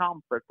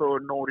landskamper för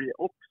Norge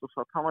också.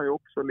 Så att han har ju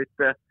också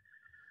lite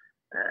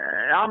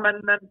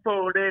en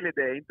fördel i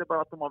det. Inte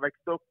bara att de har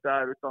växt upp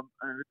där, utan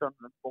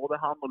både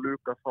han och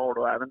Lukas har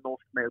då även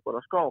norskt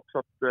medborgarskap. Så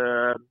att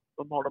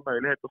de har då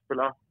möjlighet att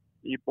spela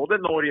i både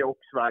Norge och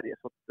Sverige.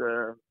 Så att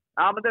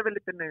men det är väl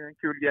lite en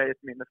kul grej,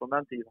 ett minne från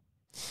den tiden.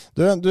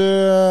 Du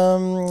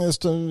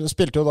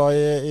spilte jo da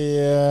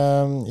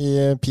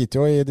i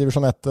Piteå i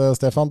division 1,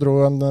 Stefan.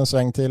 Dro en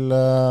sveng til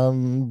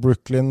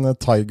Brooklyn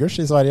Tigers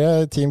i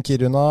Sverige, Team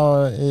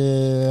Kiruna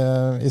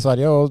i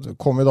Sverige, og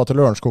kom jo da til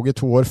Lørenskog i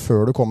 2 år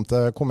før du kom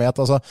til Komet.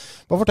 Altså,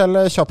 bare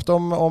fortell kjapt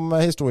om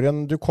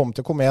historien. Du kom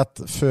til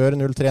Komet før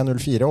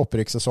 03-04,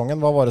 opprykkssesongen.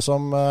 Hva var det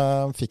som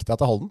fikk deg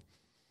til Halden?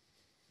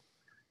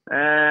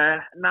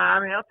 Nej,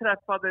 men jag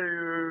träffade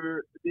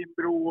ju din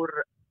bror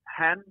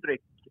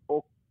Henrik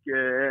och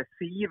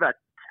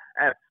Sivert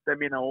efter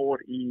mina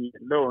år i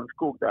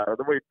Lörenskog där.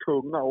 Det var ju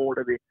tunga år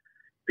där vi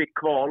fick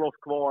kvala oss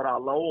kvar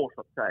alla år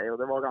så att säga. Och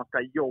det var en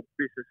ganska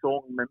jobbig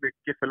säsong med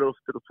mycket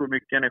förluster och så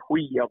mycket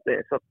energi av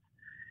det. Så att,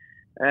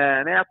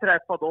 när jag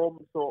träffade dem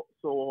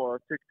så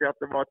tyckte jag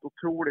att det var ett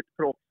otroligt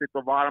proffsigt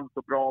och varmt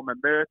och bra med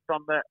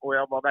mötande. Och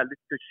jag var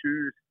väldigt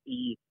förtjust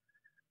i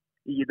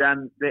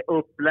det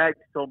upplägg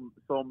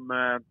som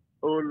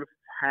Ulf,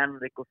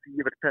 Henrik och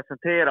Sivert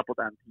presenterade på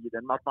den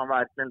tiden. Att man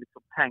verkligen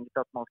liksom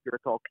tänkte att man skulle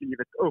ta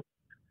klivet upp.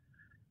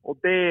 Och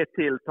det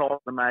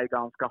tilltalade mig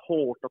ganska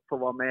hårt att få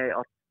vara med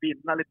att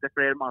vinna lite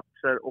fler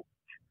matcher och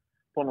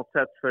på något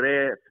sätt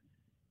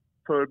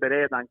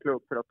förbereda en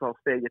klubb för att ta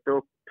steget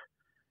upp.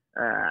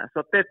 Så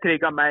att det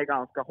triggar mig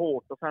ganska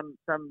hårt. Och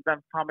sen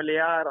den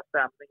familjära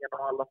stämningen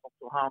och alla som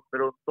tog hand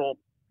runt om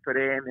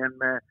föreningen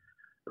med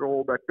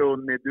Robert,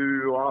 Unni,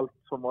 du och allt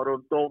som var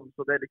runt om.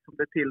 Så det, liksom,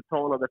 det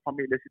tilltalade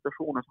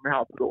familjesituationen som vi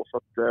hade då. Så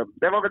att,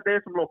 det var väl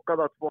det som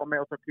lockade att vara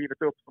med och ta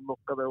klivet upp som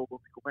lockade och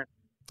komma in.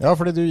 Ja,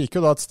 fordi du gikk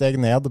jo da et steg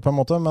ned på en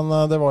måte, men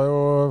det var jo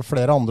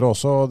flere andre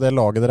også, det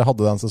laget dere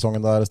hadde den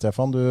sesongen der,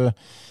 Stefan.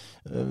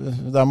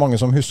 Det er mange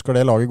som husker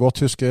det laget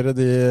godt, husker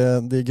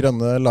de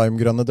grønne,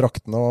 limegrønne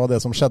draktene og det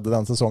som skjedde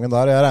den sesongen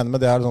der. Jeg regner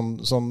med det er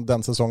sånn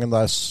den sesongen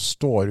der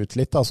står ut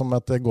litt da, som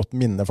et godt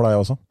minne for deg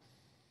også.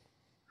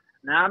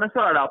 Nej, men så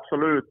är det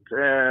absolut.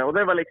 Och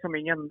det var liksom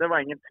ingen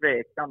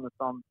tvekan,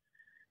 utan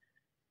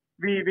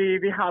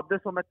vi hade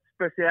som ett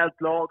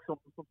speciellt lag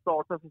som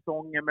startade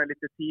säsongen med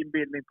lite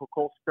teambildning på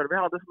Koster. Vi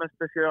hade som en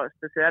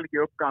speciell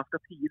grupp ganska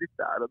tidigt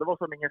där. Och det var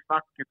som ingen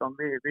snack, utan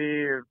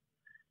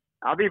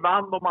vi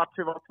vann de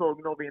matcher vi var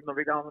tvungna att vinna. Och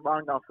vi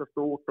vann ganska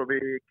stort och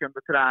vi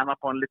kunde träna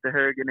på en lite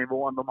högre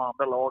nivå än de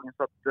andra lagen.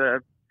 Så att,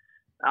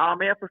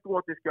 men jag förstår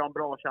att vi ska ha en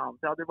bra chans.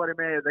 Jag hade varit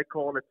med i det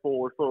kvalet 2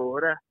 år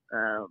före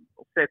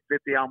och sett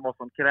lite grann vad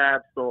som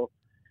krävs och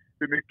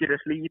hur mycket det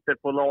sliter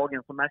på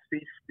lagen som är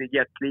sist i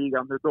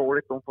jetligan, hur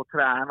dåligt de får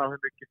träna,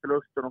 hur mycket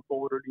förluster de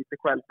får och lite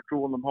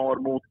självförtroende de har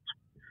mot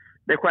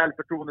det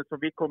självförtroendet som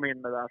vi kom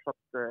in med där. Så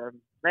att,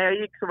 när jag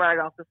gick så var jag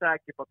ganska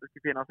säker på att det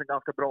skulle finnas en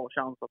ganska bra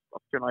chans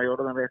att kunna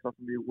göra den resan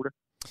som vi gjorde.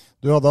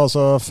 Du hade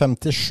alltså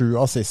 57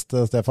 assist,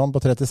 Stefan, på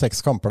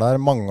 36 kamper där.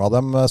 Många av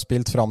dem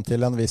spilt fram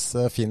till en viss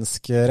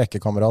finsk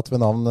räckekamrat vid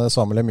namn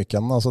Samuel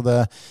Mykken. Alltså det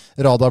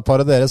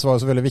radarparet deras var ju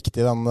så väldigt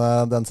viktigt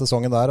den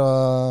säsongen där.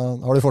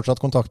 Har du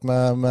fortsatt kontakt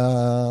med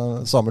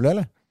Samuel,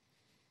 eller?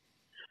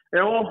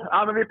 Jo,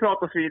 men vi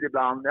pratar vid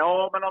ibland. Ja,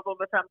 men av de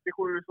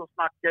 57 så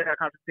snackar jag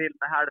kanske till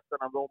med hälften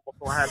av dem och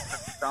så hälften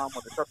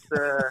tillsammans. Så att,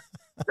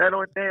 det är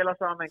nog inte hela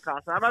sanningen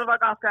kanske. Men det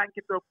var ganska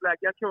enkelt upplägg.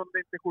 Jag kunde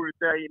inte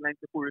skjuta, jag gillade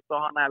inte skjuta.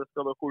 Han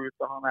älskade att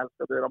skjuta, han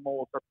älskade att göra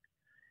mål. Så att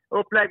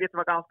upplägget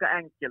var ganska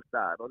enkelt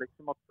där. Och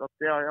liksom att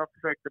jag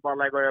försökte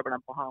bara lägga över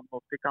den på hand.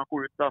 Och fick han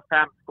skjuta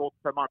 5 skott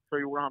per match så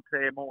gjorde han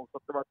 3 mål. Så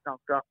att det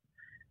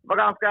var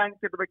ganska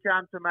enkelt och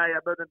bekvämt för mig.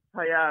 Jag behövde inte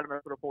ta ihjäl mig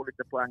för att få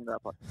lite poäng där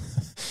faktiskt.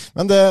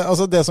 Men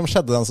det som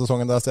skjedde den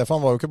sesongen der, Stefan,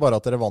 var jo ikke bare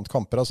at dere vant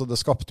kamper, altså det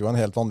skapte jo en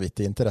helt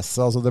vanvittig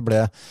interesse. Altså det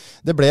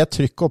ble et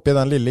trykk oppe i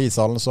den lille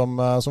ishallen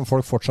som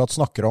folk fortsatt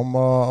snakker om,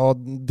 og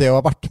det å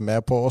ha vært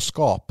med på å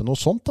skape noe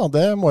sånt, da,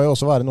 det må jo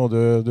også være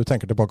noe du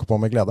tenker tilbake på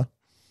med glede.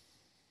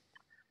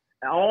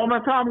 Ja,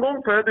 men framgång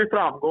föder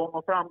framgång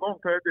och framgång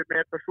föder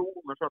mer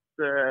personer. Så att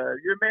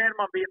ju mer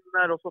man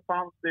vinner, och så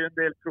fanns det ju en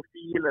del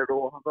profiler då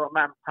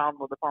nämnt han,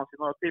 och det fanns ju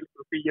några till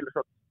profiler, så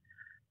att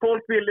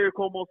folk ville ju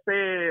komma och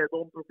se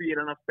de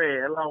profilerna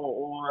spela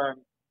och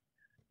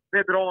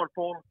det drar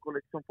folk och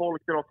liksom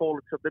folk drar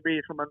folk, så det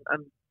blir som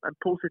en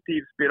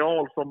positiv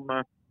spiral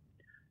som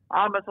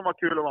som var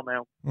kul att vara med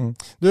om.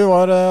 Du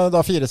var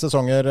da 4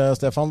 säsonger,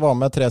 Stefan, var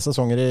med 3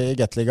 säsonger i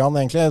Gateligaen,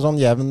 egentlig en sånn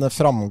jevn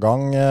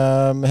framgang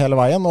hele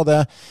veien, og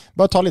det,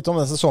 bare ta litt om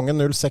den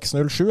säsongen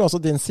 06-07, altså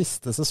din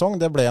siste säsong,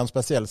 det ble en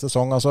spesiell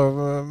säsong, altså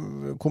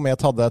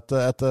Komet hadde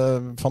et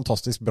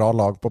fantastisk bra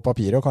lag på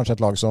papiret, og kanskje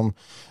et lag som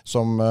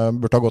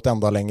burde ha gått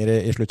enda lenger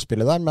i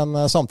sluttspillet der, men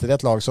samtidig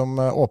et lag som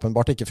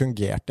åpenbart ikke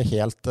fungerte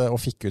helt og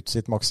fikk ut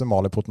sitt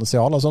maksimale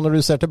potensial. Altså når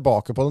du ser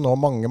tilbake på det nå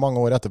mange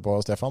år etterpå,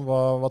 Stefan,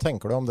 hva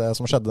tenker du om det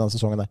som skjedde den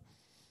säsongen där?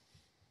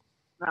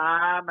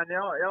 Nej, men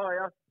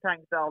jag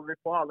tänkte aldrig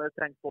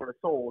tänkt på det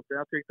så.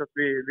 Jag tyckte att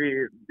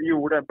vi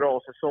gjorde en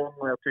bra säsong,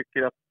 och jag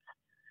tycker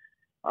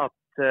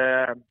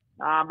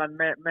men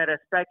med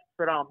respekt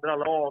för andra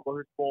lag och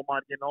hur små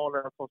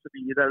marginalerna och så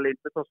vidare, eller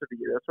inte så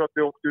vidare. Jag tror att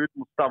vi åkte ut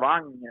mot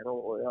Stavanger,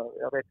 och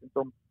jag vet inte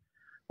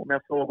om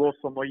jag såg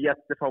oss som några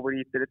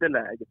jättefavoriter i det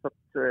läget. Så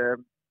att,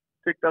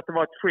 tyckte att det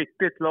var ett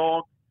skickligt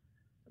lag.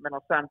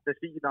 Men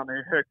centersidan är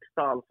ju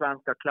högsta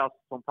allsvenska klass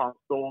som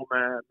fanns då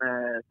med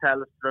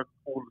Tellström,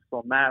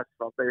 Olsson,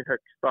 Näsvall. Det är ju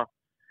högsta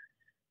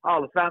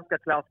allsvenska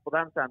klass på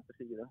den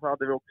centersidan. Så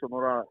hade vi också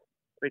några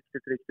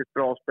riktigt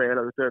bra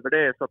spelare utöver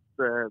det. Så att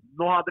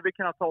då hade vi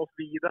kunnat ta oss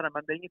vidare,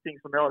 men det är ingenting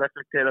som jag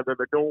reflekterade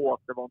över då,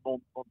 att det var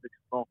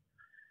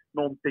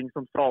någonting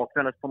som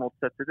saknades på något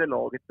sätt i det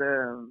laget.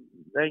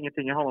 Det är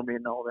ingenting jag har någon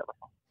minne av i alla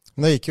fall.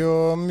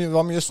 Det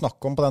var mye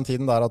snakk om på den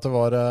tiden der at det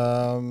var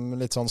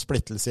litt sånn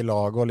splittelse i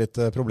lag og litt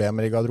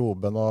problemer i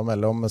garderoben og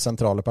mellom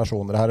sentrale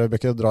personer her. Vi bør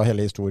ikke dra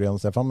hele historien,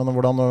 Stefan, men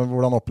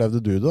hvordan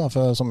opplevde du det da,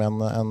 som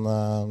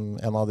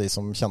en av de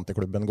som kjente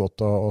klubben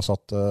godt og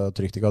satt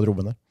trygt i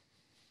garderoben der?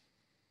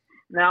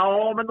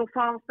 Ja, men då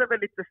fanns det väl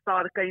lite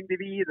starka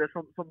individer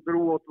som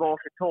drog åt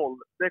varsitt håll.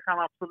 Det kan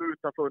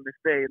absolut ha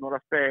funnits det i några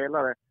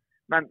spelare.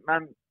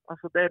 Men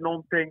alltså det är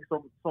någonting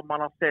som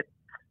man har sett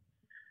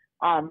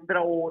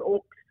andra år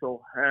också.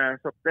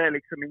 Så att det är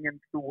liksom ingen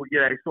stor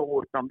grej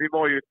så, utan vi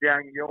var ju ett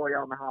gäng, jag och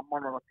Janne Hammar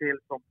och några till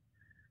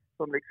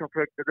som liksom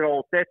försökte dra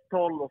åt ett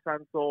håll, och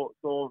sen så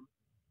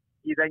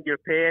i den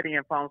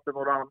grupperingen fanns det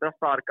några andra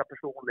starka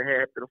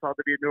personligheter, och så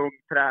hade vi en ung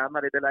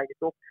tränare i det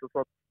läget också, så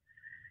att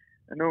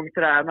en ung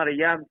tränare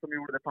igen som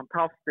gjorde det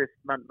fantastiskt,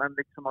 men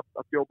liksom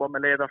att jobba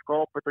med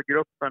ledarskapet och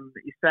gruppen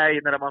i sig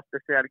när det var en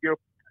speciell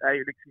grupp är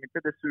ju liksom inte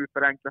det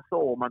superenkla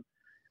så, men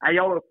nej,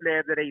 jag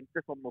upplevde det inte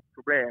som något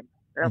problem.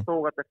 Jag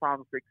såg att det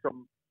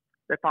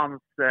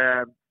fanns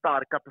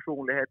starka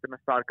personligheter med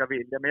starka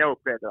viljor, men jag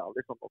upplevde det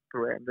aldrig som något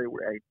problem, det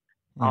gjorde jag inte,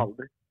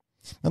 aldrig.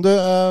 Men du,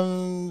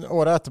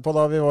 året etterpå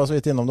da, vi var så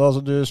vidt innom det,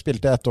 altså du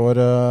spilte ett år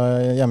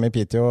hjemme i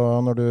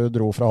Piteå når du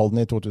dro fra Halden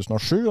i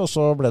 2007, og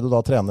så ble du da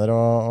trener,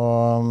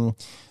 og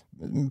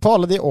på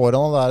alle de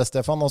årene der,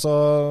 Stefan, altså,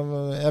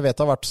 jeg vet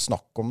det har vært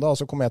snakk om det,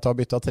 altså Komet har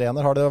byttet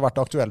trener, har det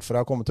vært aktuelt for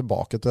deg å komme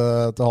tilbake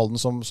til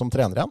Halden som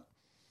trener igjen?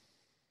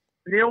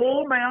 Jo,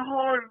 men jag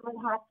har nog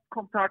haft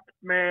kontakt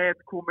med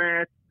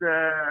Komet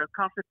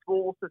kanske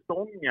 2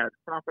 säsonger,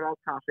 framförallt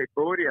kanske i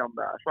början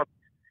där, så att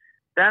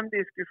den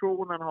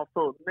diskussionen har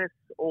funnits,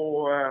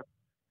 och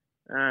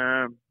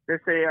det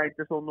ser jag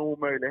inte som någon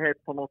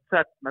möjlighet på något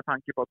sätt med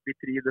tanke på att vi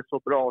trivdes så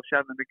bra och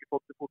känner mycket på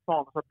det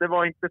fortfarande. Så att det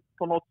var inte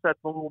på något sätt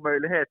någon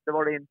omöjlighet, det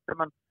var det inte.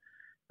 Men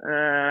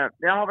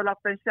jag har väl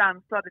haft en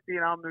känsla lite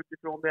grann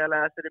utifrån det jag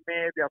läser i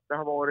media att det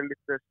har varit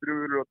lite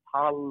strul runt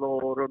Hall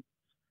och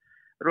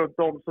runt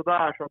om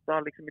sådär, så att det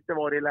har liksom inte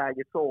varit i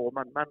läget så.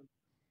 Men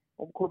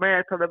om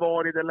Komet hade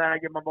varit i det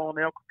läge man var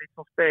när jag kom hit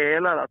som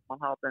spelare, att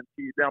man hade en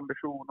tydlig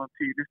ambition och en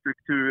tydlig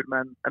struktur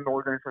med en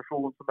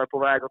organisation som är på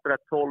väg åt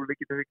rätt håll,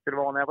 vilket jag tyckte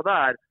det var när jag var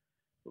där,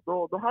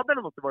 då hade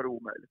det nog inte varit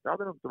omöjligt. Det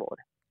hade det inte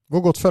varit.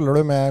 Hvor godt følger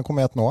du med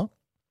Komet nå?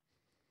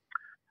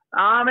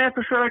 Ja, men jag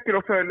försöker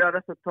att följa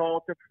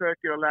resultat, jag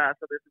försöker att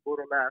läsa det som går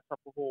att läsa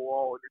på HA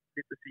och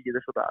lite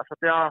sidor sådär. Så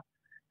att jag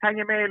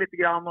hänger med lite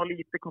grann och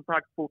lite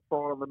kontakt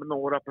fortfarande med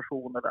några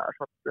personer där.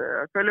 Så att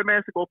jag följer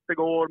med så gott det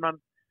går, men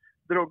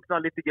drunkna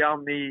lite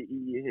grann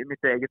i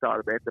mitt eget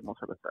arbete,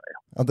 måste jag säga.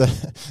 Ja,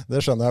 det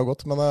skjønner jeg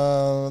godt, men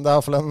det er i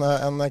hvert fall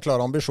en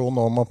klar ambisjon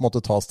om å på en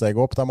måte ta steget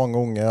opp. Det er mange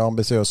unge,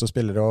 ambisiøse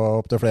spillere og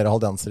opp til flere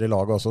haldenser i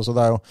laget også, så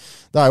det er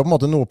jo på en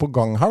måte noe på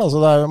gang her.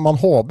 Altså man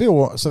håper jo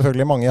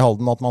selvfølgelig mange i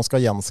Halden at man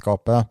skal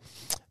gjenskape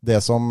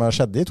det som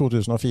skjedde i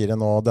 2004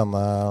 nå,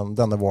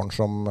 denne våren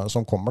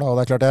som kommer da. Og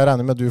det er klart, jeg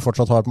regner med at du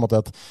fortsatt har på en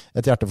måte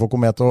et hjerte for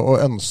Komet og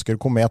ønsker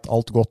Komet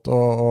alt godt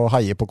og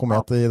heier på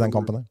Komet i den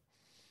kampen her.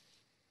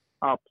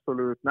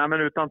 Absolut. Nej,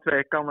 men utan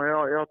tvekan,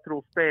 och jag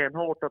tror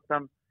stenhårt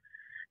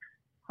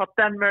att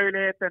den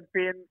möjligheten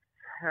finns,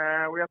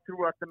 och jag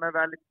tror att det med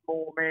väldigt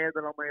små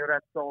medel, om man gör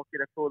rätt saker,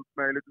 är fullt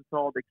möjligt att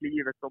ta det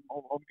klivet.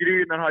 Om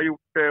Gryner har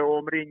gjort det och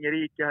om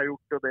Ringerike har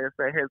gjort det,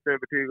 så är jag helt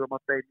övertygad om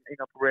att det är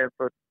inga problem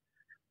för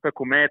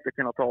Komet att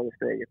kunna ta det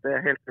steget. Det är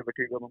jag helt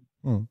övertygad om.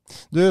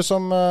 Du,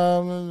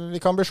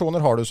 vilka ambitioner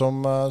har du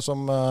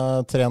som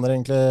trener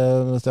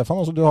egentlig, Stefan?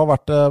 Altså, du har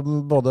vært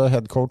både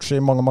head coach i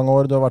mange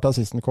år, du har vært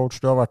assistant coach,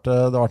 det har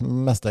vært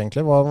mest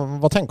egentlig.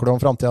 Hva tenker du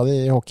om fremtiden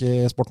i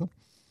hockeysporten?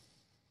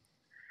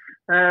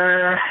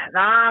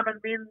 Nej, men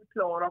min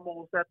klara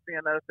målsättning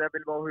är att jag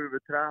vill vara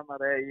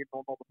huvudtränare i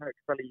någon av de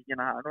högsta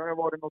ligorna här. Nu har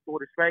jag varit något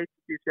år i Schweiz,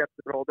 det är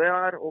jättebra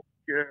där, och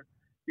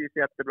det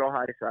är jättebra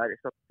här i Sverige.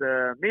 Så att,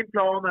 min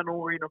plan är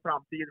nog inom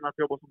framtiden att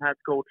jobba som head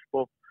coach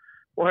på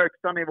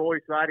högsta nivå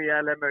i Sverige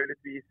eller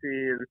möjligtvis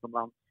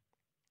utomlands.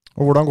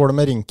 Och hvordan går det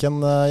med rinken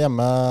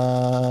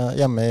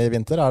hjemme i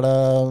vinter? Är det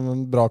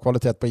bra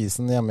kvalitet på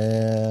isen hjemme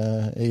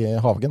i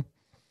Havgen?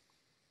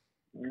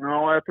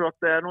 Ja, jag tror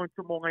att det är nog inte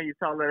så många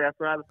ishallar i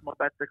SHL som har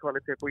bättre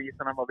kvalitet på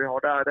isen än vad vi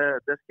har där.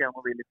 Det ska jag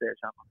nog villigt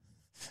erkänna.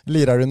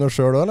 Lirar du något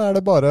själv eller är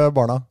det bara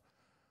barna?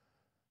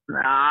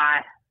 Nej.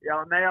 Ja,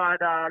 när jag är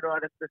där, då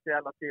är det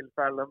speciella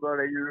tillfällen. Då är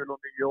det jul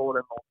och nyår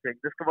eller någonting.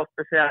 Det ska vara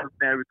speciellt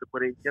när jag är ute på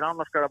ringen.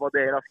 Annars ska det vara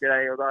deras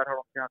grej, och där har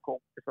de sina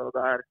kompisar. Och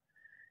där.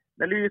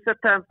 När lyset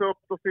tänds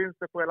upp, då syns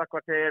det på hela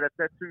kvarteret.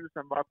 Det är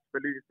 1000 watts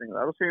belysning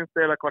där. Då syns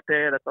det hela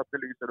kvarteret att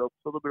det lyser upp.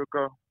 Så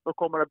då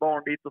kommer det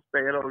barn dit och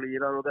spelar och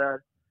lirar. Och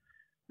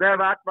det är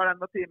värt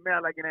varenda timme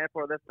jag lägger ner på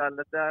det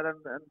stället. Det är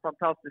en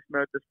fantastisk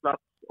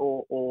mötesplats.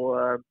 Och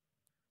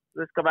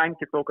det ska vara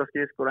enkelt att åka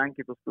skridskor och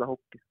enkelt att spela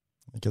hockey.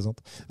 Ikke sant.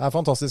 Det er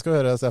fantastisk å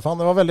høre, Stefan.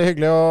 Det var veldig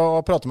hyggelig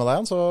å prate med deg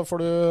igjen, så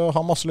får du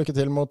ha masse lykke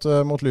til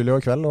mot Luleå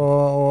i kveld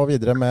og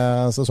videre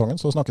med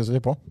sesongen, så snakkes vi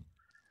på.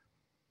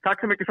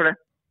 Takk så mye for det.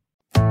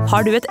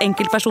 Har du et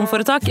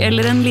enkeltpersonforetak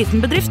eller en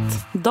liten bedrift?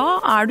 Da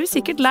er du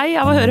sikkert lei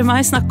av å høre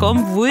meg snakke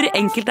om hvor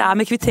enkelt det er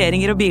med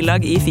kvitteringer og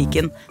bilag i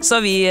fiken,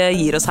 så vi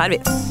gir oss her,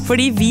 vi.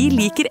 Fordi vi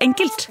liker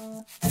enkelt.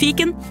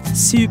 Fiken,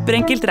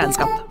 superenkelt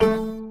regnskap.